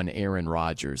with one Aaron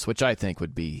Rodgers, which I think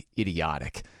would be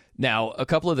idiotic. Now, a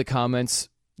couple of the comments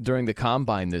during the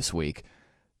Combine this week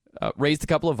raised a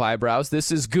couple of eyebrows.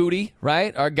 This is Goody,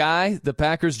 right? Our guy, the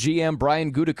Packers GM,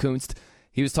 Brian Gutekunst.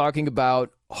 He was talking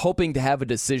about hoping to have a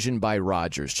decision by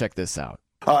Rodgers. Check this out.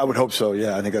 I would hope so,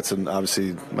 yeah. I think that's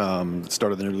obviously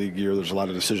start of the new league year. There's a lot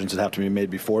of decisions that have to be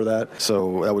made before that.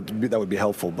 So that would be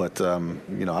helpful. But,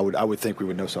 I would think we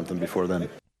would know something before then.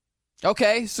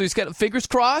 Okay, so he's got fingers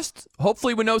crossed.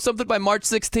 Hopefully we know something by March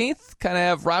 16th. Kind of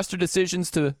have roster decisions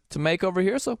to make over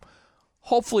here. So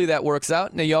hopefully that works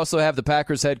out. Now, you also have the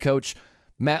Packers head coach,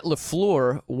 Matt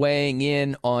LaFleur, weighing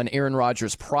in on Aaron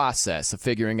Rodgers' process of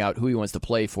figuring out who he wants to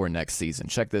play for next season.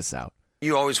 Check this out.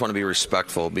 You always want to be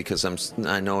respectful because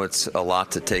I know it's a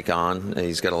lot to take on.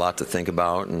 He's got a lot to think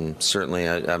about, and certainly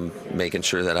I'm making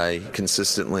sure that I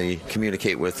consistently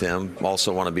communicate with him.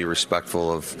 Also want to be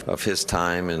respectful of his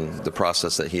time and the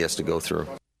process that he has to go through.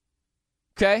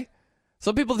 Okay.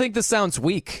 Some people think this sounds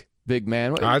weak, big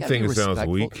man. I think it sounds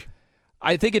weak.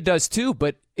 I think it does too,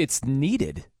 but it's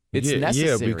needed. It's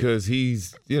necessary. Yeah, because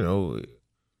he's,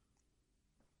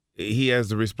 he has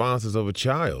the responses of a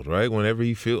child, right? Whenever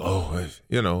he feels,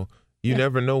 you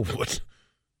never know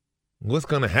what's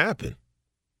going to happen.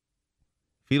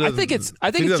 I think it's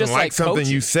just like something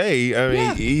coaching. you say. I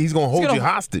mean, he's going to hold you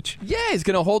hostage. Yeah, he's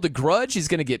going to hold a grudge. He's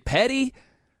going to get petty.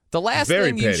 The last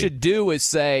thing you should do is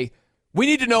say, "We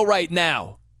need to know right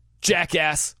now,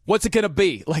 jackass. What's it going to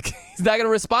be?" Like, he's not going to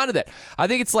respond to that. I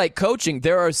think it's like coaching.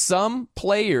 There are some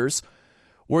players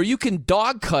where you can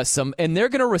dog cuss them, and they're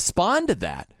going to respond to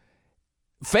that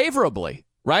favorably,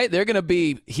 right? They're going to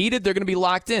be heated. They're going to be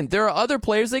locked in. There are other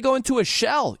players, they go into a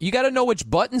shell. You got to know which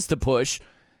buttons to push.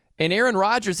 And Aaron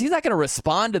Rodgers, he's not going to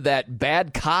respond to that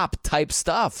bad cop type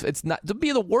stuff. It's not to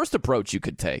be the worst approach you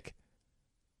could take.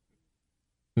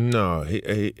 No,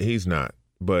 he's not.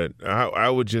 But I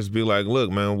would just be like, look,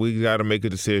 man, we got to make a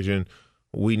decision.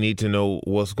 We need to know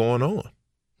what's going on.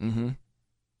 Mm-hmm.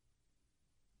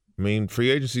 I mean,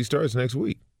 free agency starts next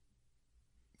week.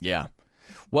 Yeah.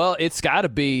 Well, it's got to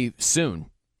be soon,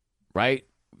 right?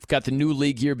 We've got the new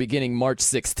league year beginning March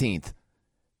 16th.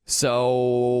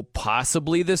 So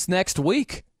possibly this next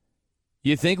week.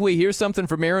 You think we hear something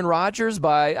from Aaron Rodgers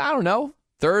by, I don't know,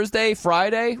 Thursday,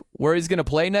 Friday, where he's going to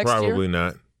play next year? Probably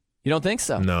not. You don't think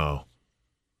so? No.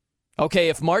 Okay,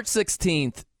 if March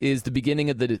 16th is the beginning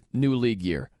of the new league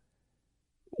year,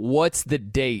 what's the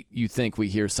date you think we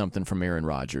hear something from Aaron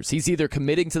Rodgers? He's either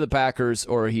committing to the Packers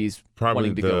or he's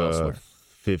wanting to go elsewhere.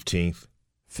 15th.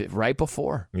 Right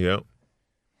before. Yep.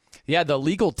 Yeah, the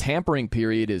legal tampering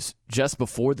period is just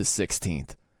before the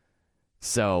 16th.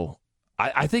 So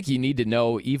I think you need to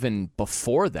know even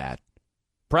before that,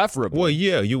 preferably. Well,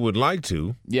 yeah, you would like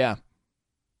to. Yeah.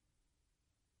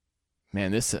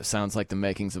 Man, this sounds like the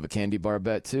makings of a candy bar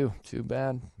bet, too. Too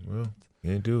bad. Well,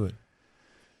 can't do it.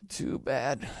 Too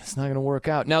bad. It's not going to work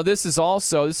out. Now, this is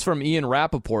from Ian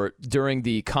Rappaport during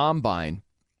the Combine.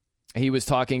 He was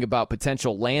talking about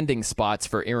potential landing spots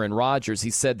for Aaron Rodgers. He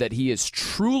said that he is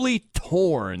truly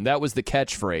torn. That was the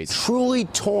catchphrase. Truly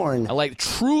torn. I like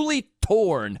truly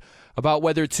torn about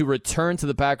whether to return to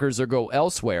the Packers or go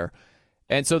elsewhere.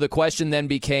 And so the question then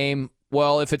became,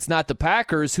 well, if it's not the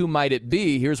Packers, who might it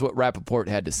be? Here's what Rappaport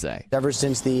had to say. Ever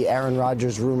since the Aaron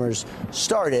Rodgers rumors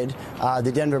started,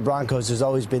 the Denver Broncos has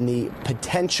always been the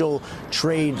potential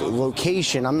trade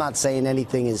location. I'm not saying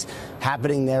anything is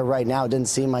happening there right now. It doesn't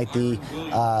seem like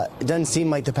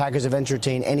the Packers have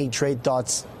entertained any trade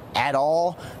thoughts at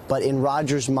all. But in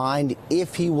Rodgers' mind,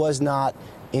 if he was not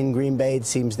in Green Bay, it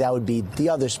seems that would be the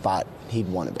other spot he'd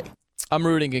want to be. I'm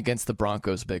rooting against the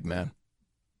Broncos, big man.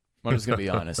 I'm just going to be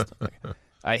honest.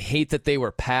 I hate that they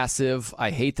were passive.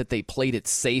 I hate that they played it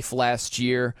safe last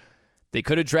year. They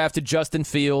could have drafted Justin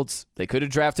Fields. They could have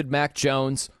drafted Mac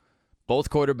Jones. Both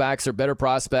quarterbacks are better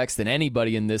prospects than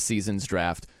anybody in this season's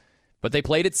draft. But they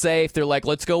played it safe. They're like,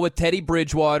 let's go with Teddy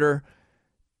Bridgewater.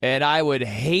 And I would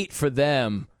hate for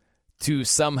them to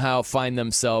somehow find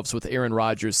themselves with Aaron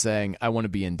Rodgers saying, I want to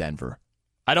be in Denver.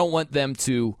 I don't want them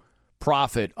to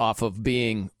profit off of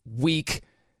being weak,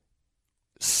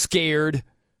 scared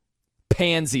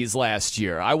pansies last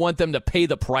year. I want them to pay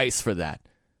the price for that.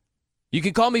 You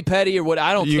can call me petty or what.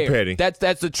 I don't care. Petty.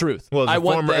 That's the truth. Well,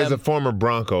 as a former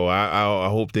Bronco, I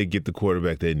hope they get the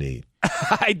quarterback they need.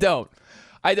 I don't.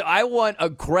 I want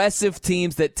aggressive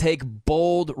teams that take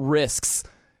bold risks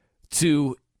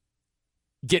to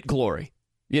get glory.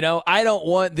 You know, I don't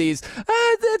want these,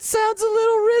 that sounds a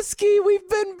little risky. We've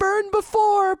been burned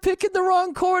before picking the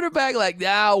wrong quarterback. Like,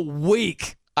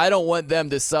 weak. I don't want them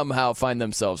to somehow find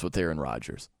themselves with Aaron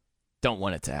Rodgers. Don't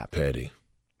want it to happen. Petty.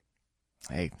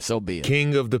 Hey, so be it.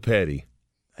 King of the petty.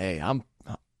 Hey,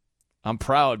 I'm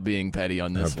proud being petty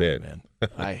on this one, man.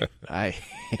 I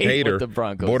hate Hater, what the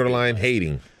Broncos borderline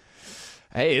hating.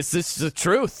 Hey, it's the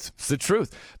truth. It's the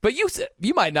truth. But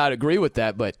you might not agree with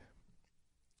that, but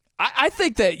I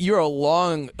think that you're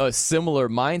along a similar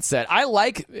mindset.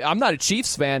 I'm not a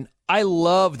Chiefs fan. I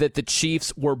love that the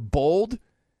Chiefs were bold.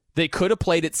 They could have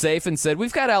played it safe and said,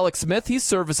 we've got Alex Smith. He's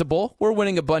serviceable. We're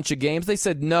winning a bunch of games. They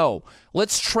said, no,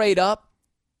 let's trade up.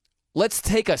 Let's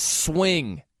take a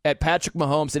swing at Patrick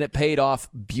Mahomes, and it paid off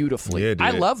beautifully. Yeah,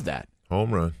 I love that.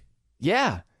 Home run.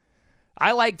 Yeah.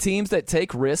 I like teams that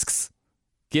take risks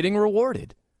getting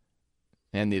rewarded.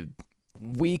 And the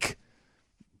weak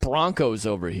Broncos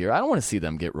over here, I don't want to see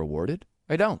them get rewarded.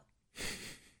 I don't.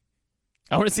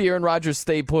 I want to see Aaron Rodgers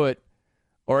stay put,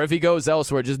 or if he goes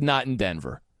elsewhere, just not in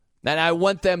Denver. And I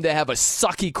want them to have a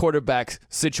sucky quarterback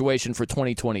situation for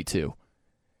 2022.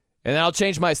 And then I'll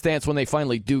change my stance when they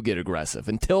finally do get aggressive.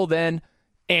 Until then,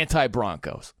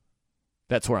 anti-Broncos.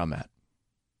 That's where I'm at.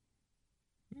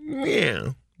 Yeah.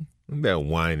 That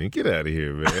whining. Get out of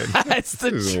here, man. That's the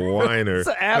truth. Whiner. It's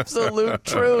the absolute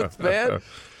truth, man.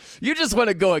 You just want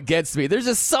to go against me. There's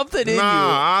just something in you.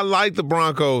 I like the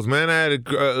Broncos, man. I had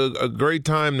a great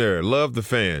time there. Love the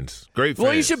fans. Great fans.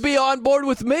 Well, you should be on board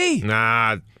with me.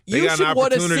 Nah. You should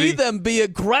want to see them be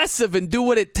aggressive and do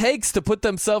what it takes to put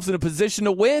themselves in a position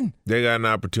to win. They got an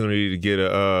opportunity to get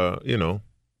a,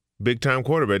 big-time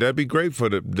quarterback. That'd be great for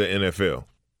the NFL.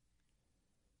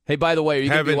 Hey, by the way, are you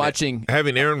going to be watching?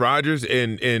 Having Aaron Rodgers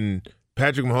and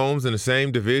Patrick Mahomes in the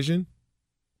same division?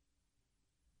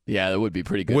 Yeah, that would be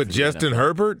pretty good. With Justin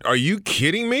Herbert? Are you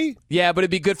kidding me? Yeah, but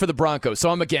it'd be good for the Broncos, so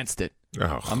I'm against it.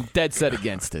 Oh. I'm dead set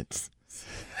against it.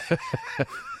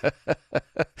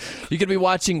 You could be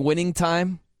watching Winning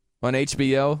Time on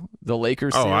HBO, the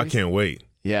Lakers series. Oh, I can't wait.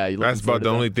 Yeah, that's about the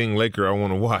only thing Laker I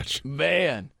want to watch.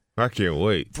 Man. I can't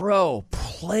wait. Bro,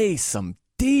 play some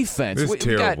defense. It's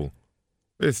terrible.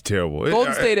 It's terrible.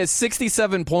 Golden State has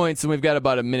 67 points, and we've got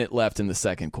about a minute left in the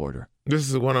second quarter. This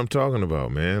is what I'm talking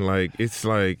about, man.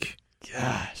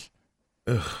 Gosh.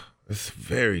 It's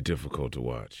very difficult to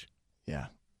watch. Yeah,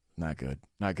 not good.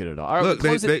 Not good at all. All right,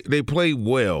 look, they played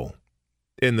well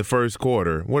in the first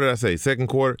quarter. What did I say? Second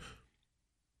quarter,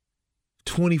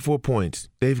 24 points.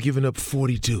 They've given up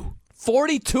 42.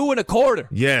 42 and a quarter.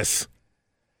 Yes.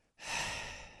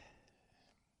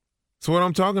 That's what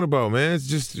I'm talking about, man.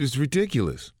 It's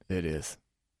ridiculous. It is.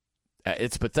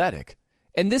 It's pathetic.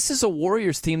 And this is a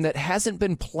Warriors team that hasn't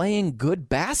been playing good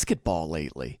basketball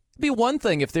lately. It'd be one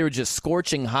thing if they were just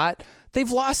scorching hot.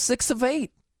 They've lost 6 of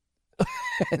 8.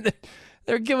 And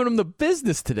they're giving them the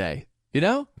business today, you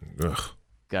know? Ugh.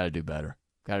 Got to do better.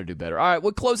 Got to do better. All right,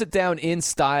 we'll close it down in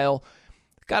style.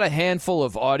 Got a handful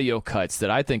of audio cuts that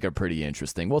I think are pretty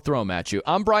interesting. We'll throw them at you.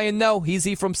 I'm Brian Noe. He's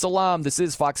Ephraim Salam. This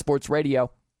is Fox Sports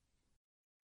Radio.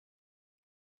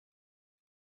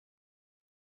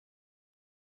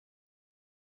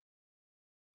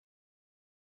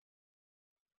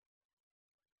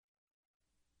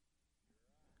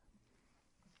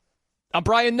 I'm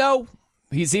Brian Noe.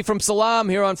 He's Ephraim Salam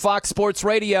here on Fox Sports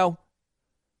Radio.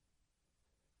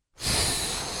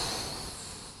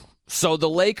 So the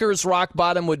Lakers' rock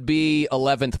bottom would be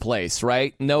 11th place,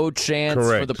 right? No chance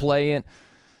Correct. for the play-in.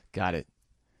 Got it.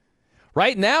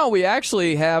 Right now, we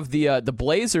actually have the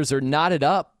Blazers are knotted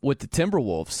up with the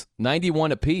Timberwolves,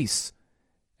 91 apiece.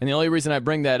 And the only reason I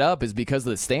bring that up is because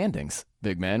of the standings,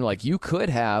 big man. Like, you could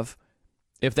have,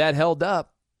 if that held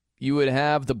up, you would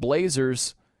have the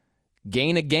Blazers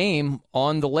gain a game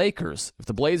on the Lakers. If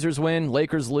the Blazers win,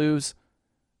 Lakers lose.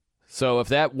 So if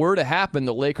that were to happen,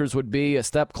 the Lakers would be a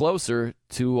step closer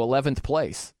to 11th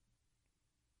place.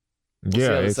 We'll see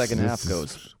how the second half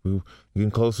goes. We're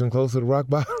getting closer and closer to rock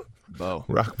bottom. Bo.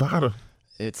 Rock bottom.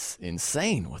 It's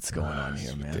insane what's going on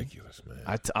here, man. Ridiculous,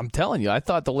 man. I'm telling you, I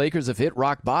thought the Lakers have hit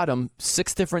rock bottom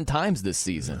 6 different times this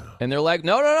season. And they're like,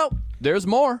 no, there's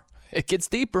more. It gets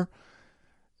deeper.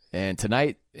 And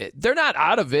tonight, they're not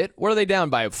out of it. What are they down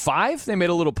by, 5? They made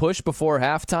a little push before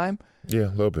halftime. Yeah,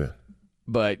 a little bit.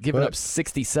 But giving up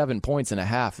 67 points in a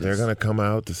half. They're going to come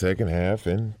out the second half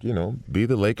and, be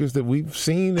the Lakers that we've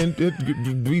seen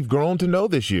and we've grown to know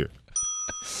this year.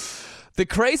 The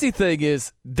crazy thing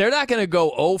is they're not going to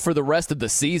go 0 for the rest of the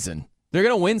season. They're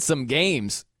going to win some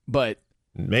games, but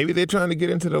maybe they're trying to get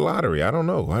into the lottery. I don't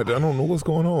know. I don't know what's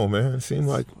going on, man. It seems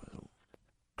like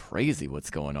crazy what's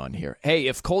going on here. Hey,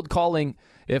 if cold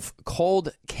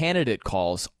candidate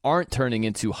calls aren't turning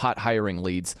into hot hiring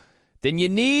leads, then you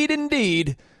need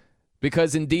Indeed,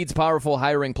 because Indeed's powerful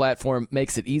hiring platform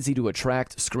makes it easy to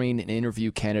attract, screen, and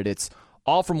interview candidates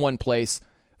all from one place.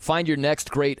 Find your next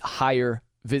great hire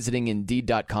visiting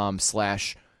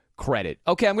Indeed.com/credit.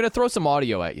 Okay, I'm going to throw some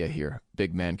audio at you here,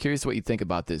 big man. Curious what you think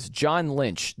about this. John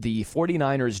Lynch, the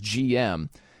 49ers GM,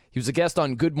 he was a guest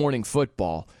on Good Morning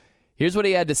Football. Here's what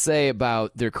he had to say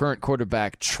about their current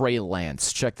quarterback, Trey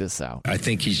Lance. Check this out. I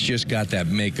think he's just got that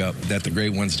makeup that the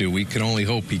great ones do. We can only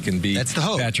hope he can be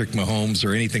Patrick Mahomes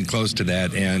or anything close to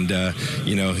that. And,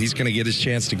 he's going to get his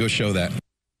chance to go show that.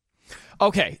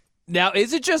 Okay, now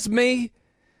is it just me?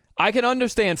 I can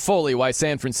understand fully why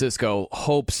San Francisco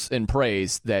hopes and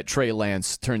prays that Trey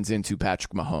Lance turns into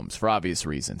Patrick Mahomes for obvious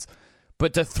reasons.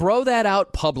 But to throw that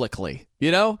out publicly,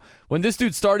 when this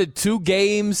dude started 2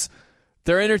 games,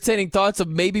 they're entertaining thoughts of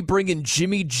maybe bringing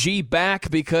Jimmy G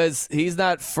back because he's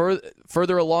not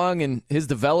further along in his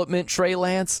development, Trey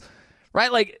Lance,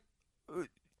 right? Like,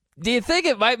 do you think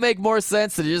it might make more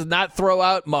sense to just not throw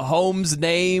out Mahomes'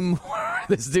 name?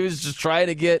 This dude's just trying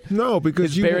to get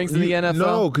his bearings in the NFL?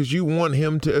 No, because you want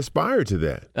him to aspire to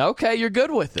that. Okay, you're good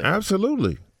with it.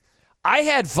 Absolutely. I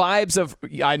had vibes of,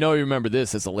 I know you remember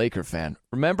this as a Laker fan.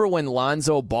 Remember when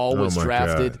Lonzo Ball was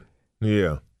drafted? God.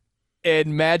 Yeah.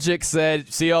 And Magic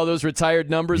said, see all those retired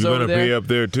numbers over there? You're going to be up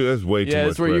there, too? That's way too much. Yeah,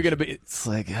 that's where pressure. you're going to be. It's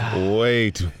like...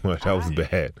 way too much. That was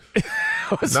bad. It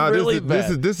was really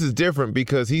bad. This is different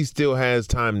because he still has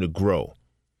time to grow.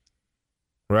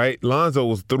 Right? Lonzo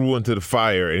was thrown into the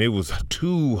fire, and it was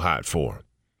too hot for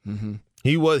him.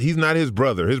 Mm-hmm. He's not his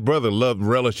brother. His brother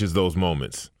relishes those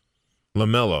moments.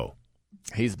 LaMelo.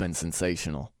 He's been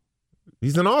sensational.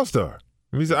 He's an all-star.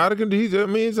 He's out of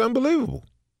control. It's unbelievable.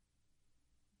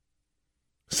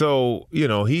 So,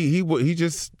 he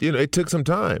just, it took some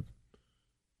time.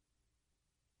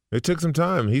 It took some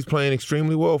time. He's playing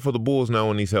extremely well for the Bulls now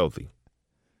when he's healthy.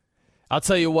 I'll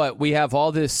tell you what, we have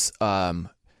all this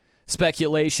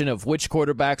speculation of which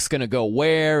quarterback's going to go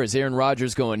where. Is Aaron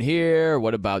Rodgers going here?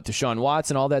 What about Deshaun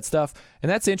Watson, all that stuff? And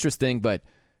that's interesting, but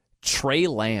Trey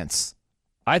Lance,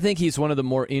 I think he's one of the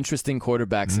more interesting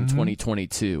quarterbacks in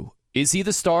 2022. Is he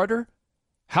the starter?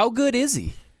 How good is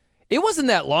he? It wasn't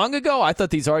that long ago. I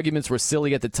thought these arguments were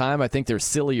silly at the time. I think they're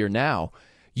sillier now.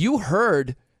 You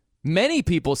heard many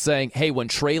people saying, hey, when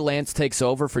Trey Lance takes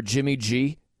over for Jimmy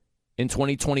G in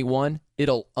 2021,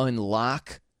 it'll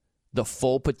unlock the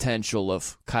full potential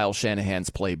of Kyle Shanahan's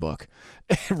playbook.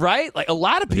 Right? Like, a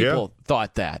lot of people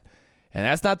thought that. And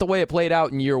that's not the way it played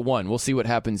out in year 1. We'll see what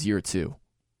happens year 2.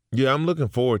 Yeah, I'm looking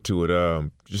forward to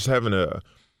it. Just having a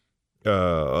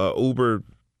uber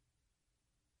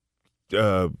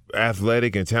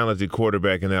athletic and talented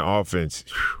quarterback in that offense,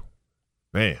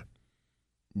 man.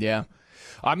 Yeah.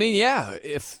 I mean, yeah,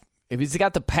 if he's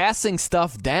got the passing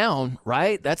stuff down,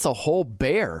 right, that's a whole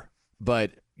bear.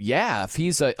 But, yeah, if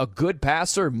he's a good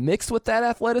passer mixed with that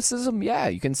athleticism, yeah,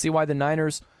 you can see why the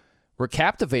Niners were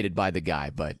captivated by the guy.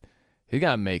 But he's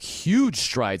got to make huge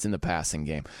strides in the passing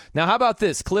game. Now, how about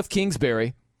this? Cliff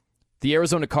Kingsbury, the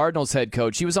Arizona Cardinals head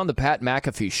coach, he was on the Pat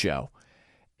McAfee show.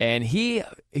 And he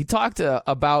talked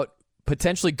about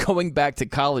potentially going back to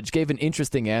college, gave an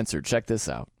interesting answer. Check this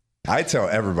out. I tell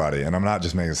everybody, and I'm not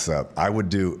just making this up, I would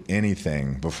do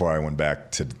anything before I went back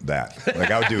to that.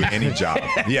 Like, I would do any job.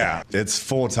 Yeah, it's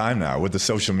full time now with the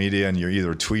social media, and you're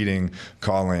either tweeting,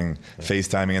 calling,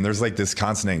 FaceTiming, and there's like this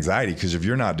constant anxiety because if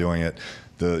you're not doing it,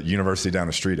 the university down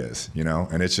the street is,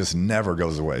 and it just never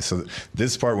goes away. So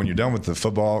this part, when you're done with the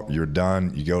football, you're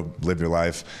done. You go live your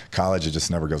life. College, it just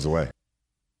never goes away.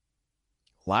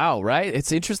 Wow, right?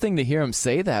 It's interesting to hear him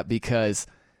say that because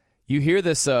you hear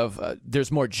this of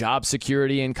there's more job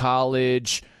security in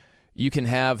college. You can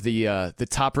have the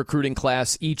top recruiting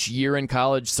class each year in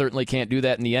college. Certainly can't do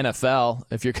that in the NFL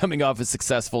if you're coming off a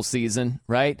successful season,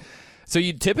 right? So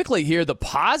you typically hear the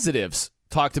positives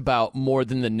talked about more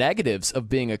than the negatives of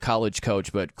being a college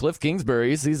coach. But Cliff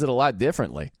Kingsbury sees it a lot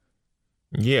differently.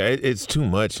 Yeah, it's too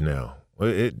much now.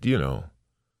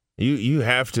 You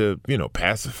have to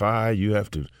pacify. You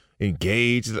have to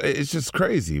engage. It's just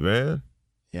crazy, man.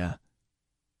 Yeah.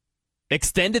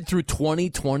 Extended through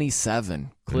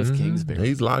 2027, Cliff Kingsbury.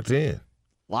 He's locked in.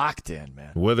 Locked in,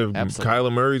 man. Whether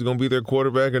Kyler Murray's going to be their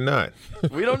quarterback or not.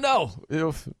 We don't know.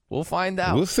 We'll find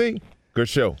out. We'll see. Good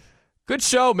show. Good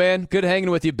show, man. Good hanging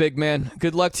with you, big man.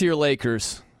 Good luck to your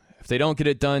Lakers. If they don't get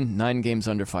it done, 9 games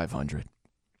under 500.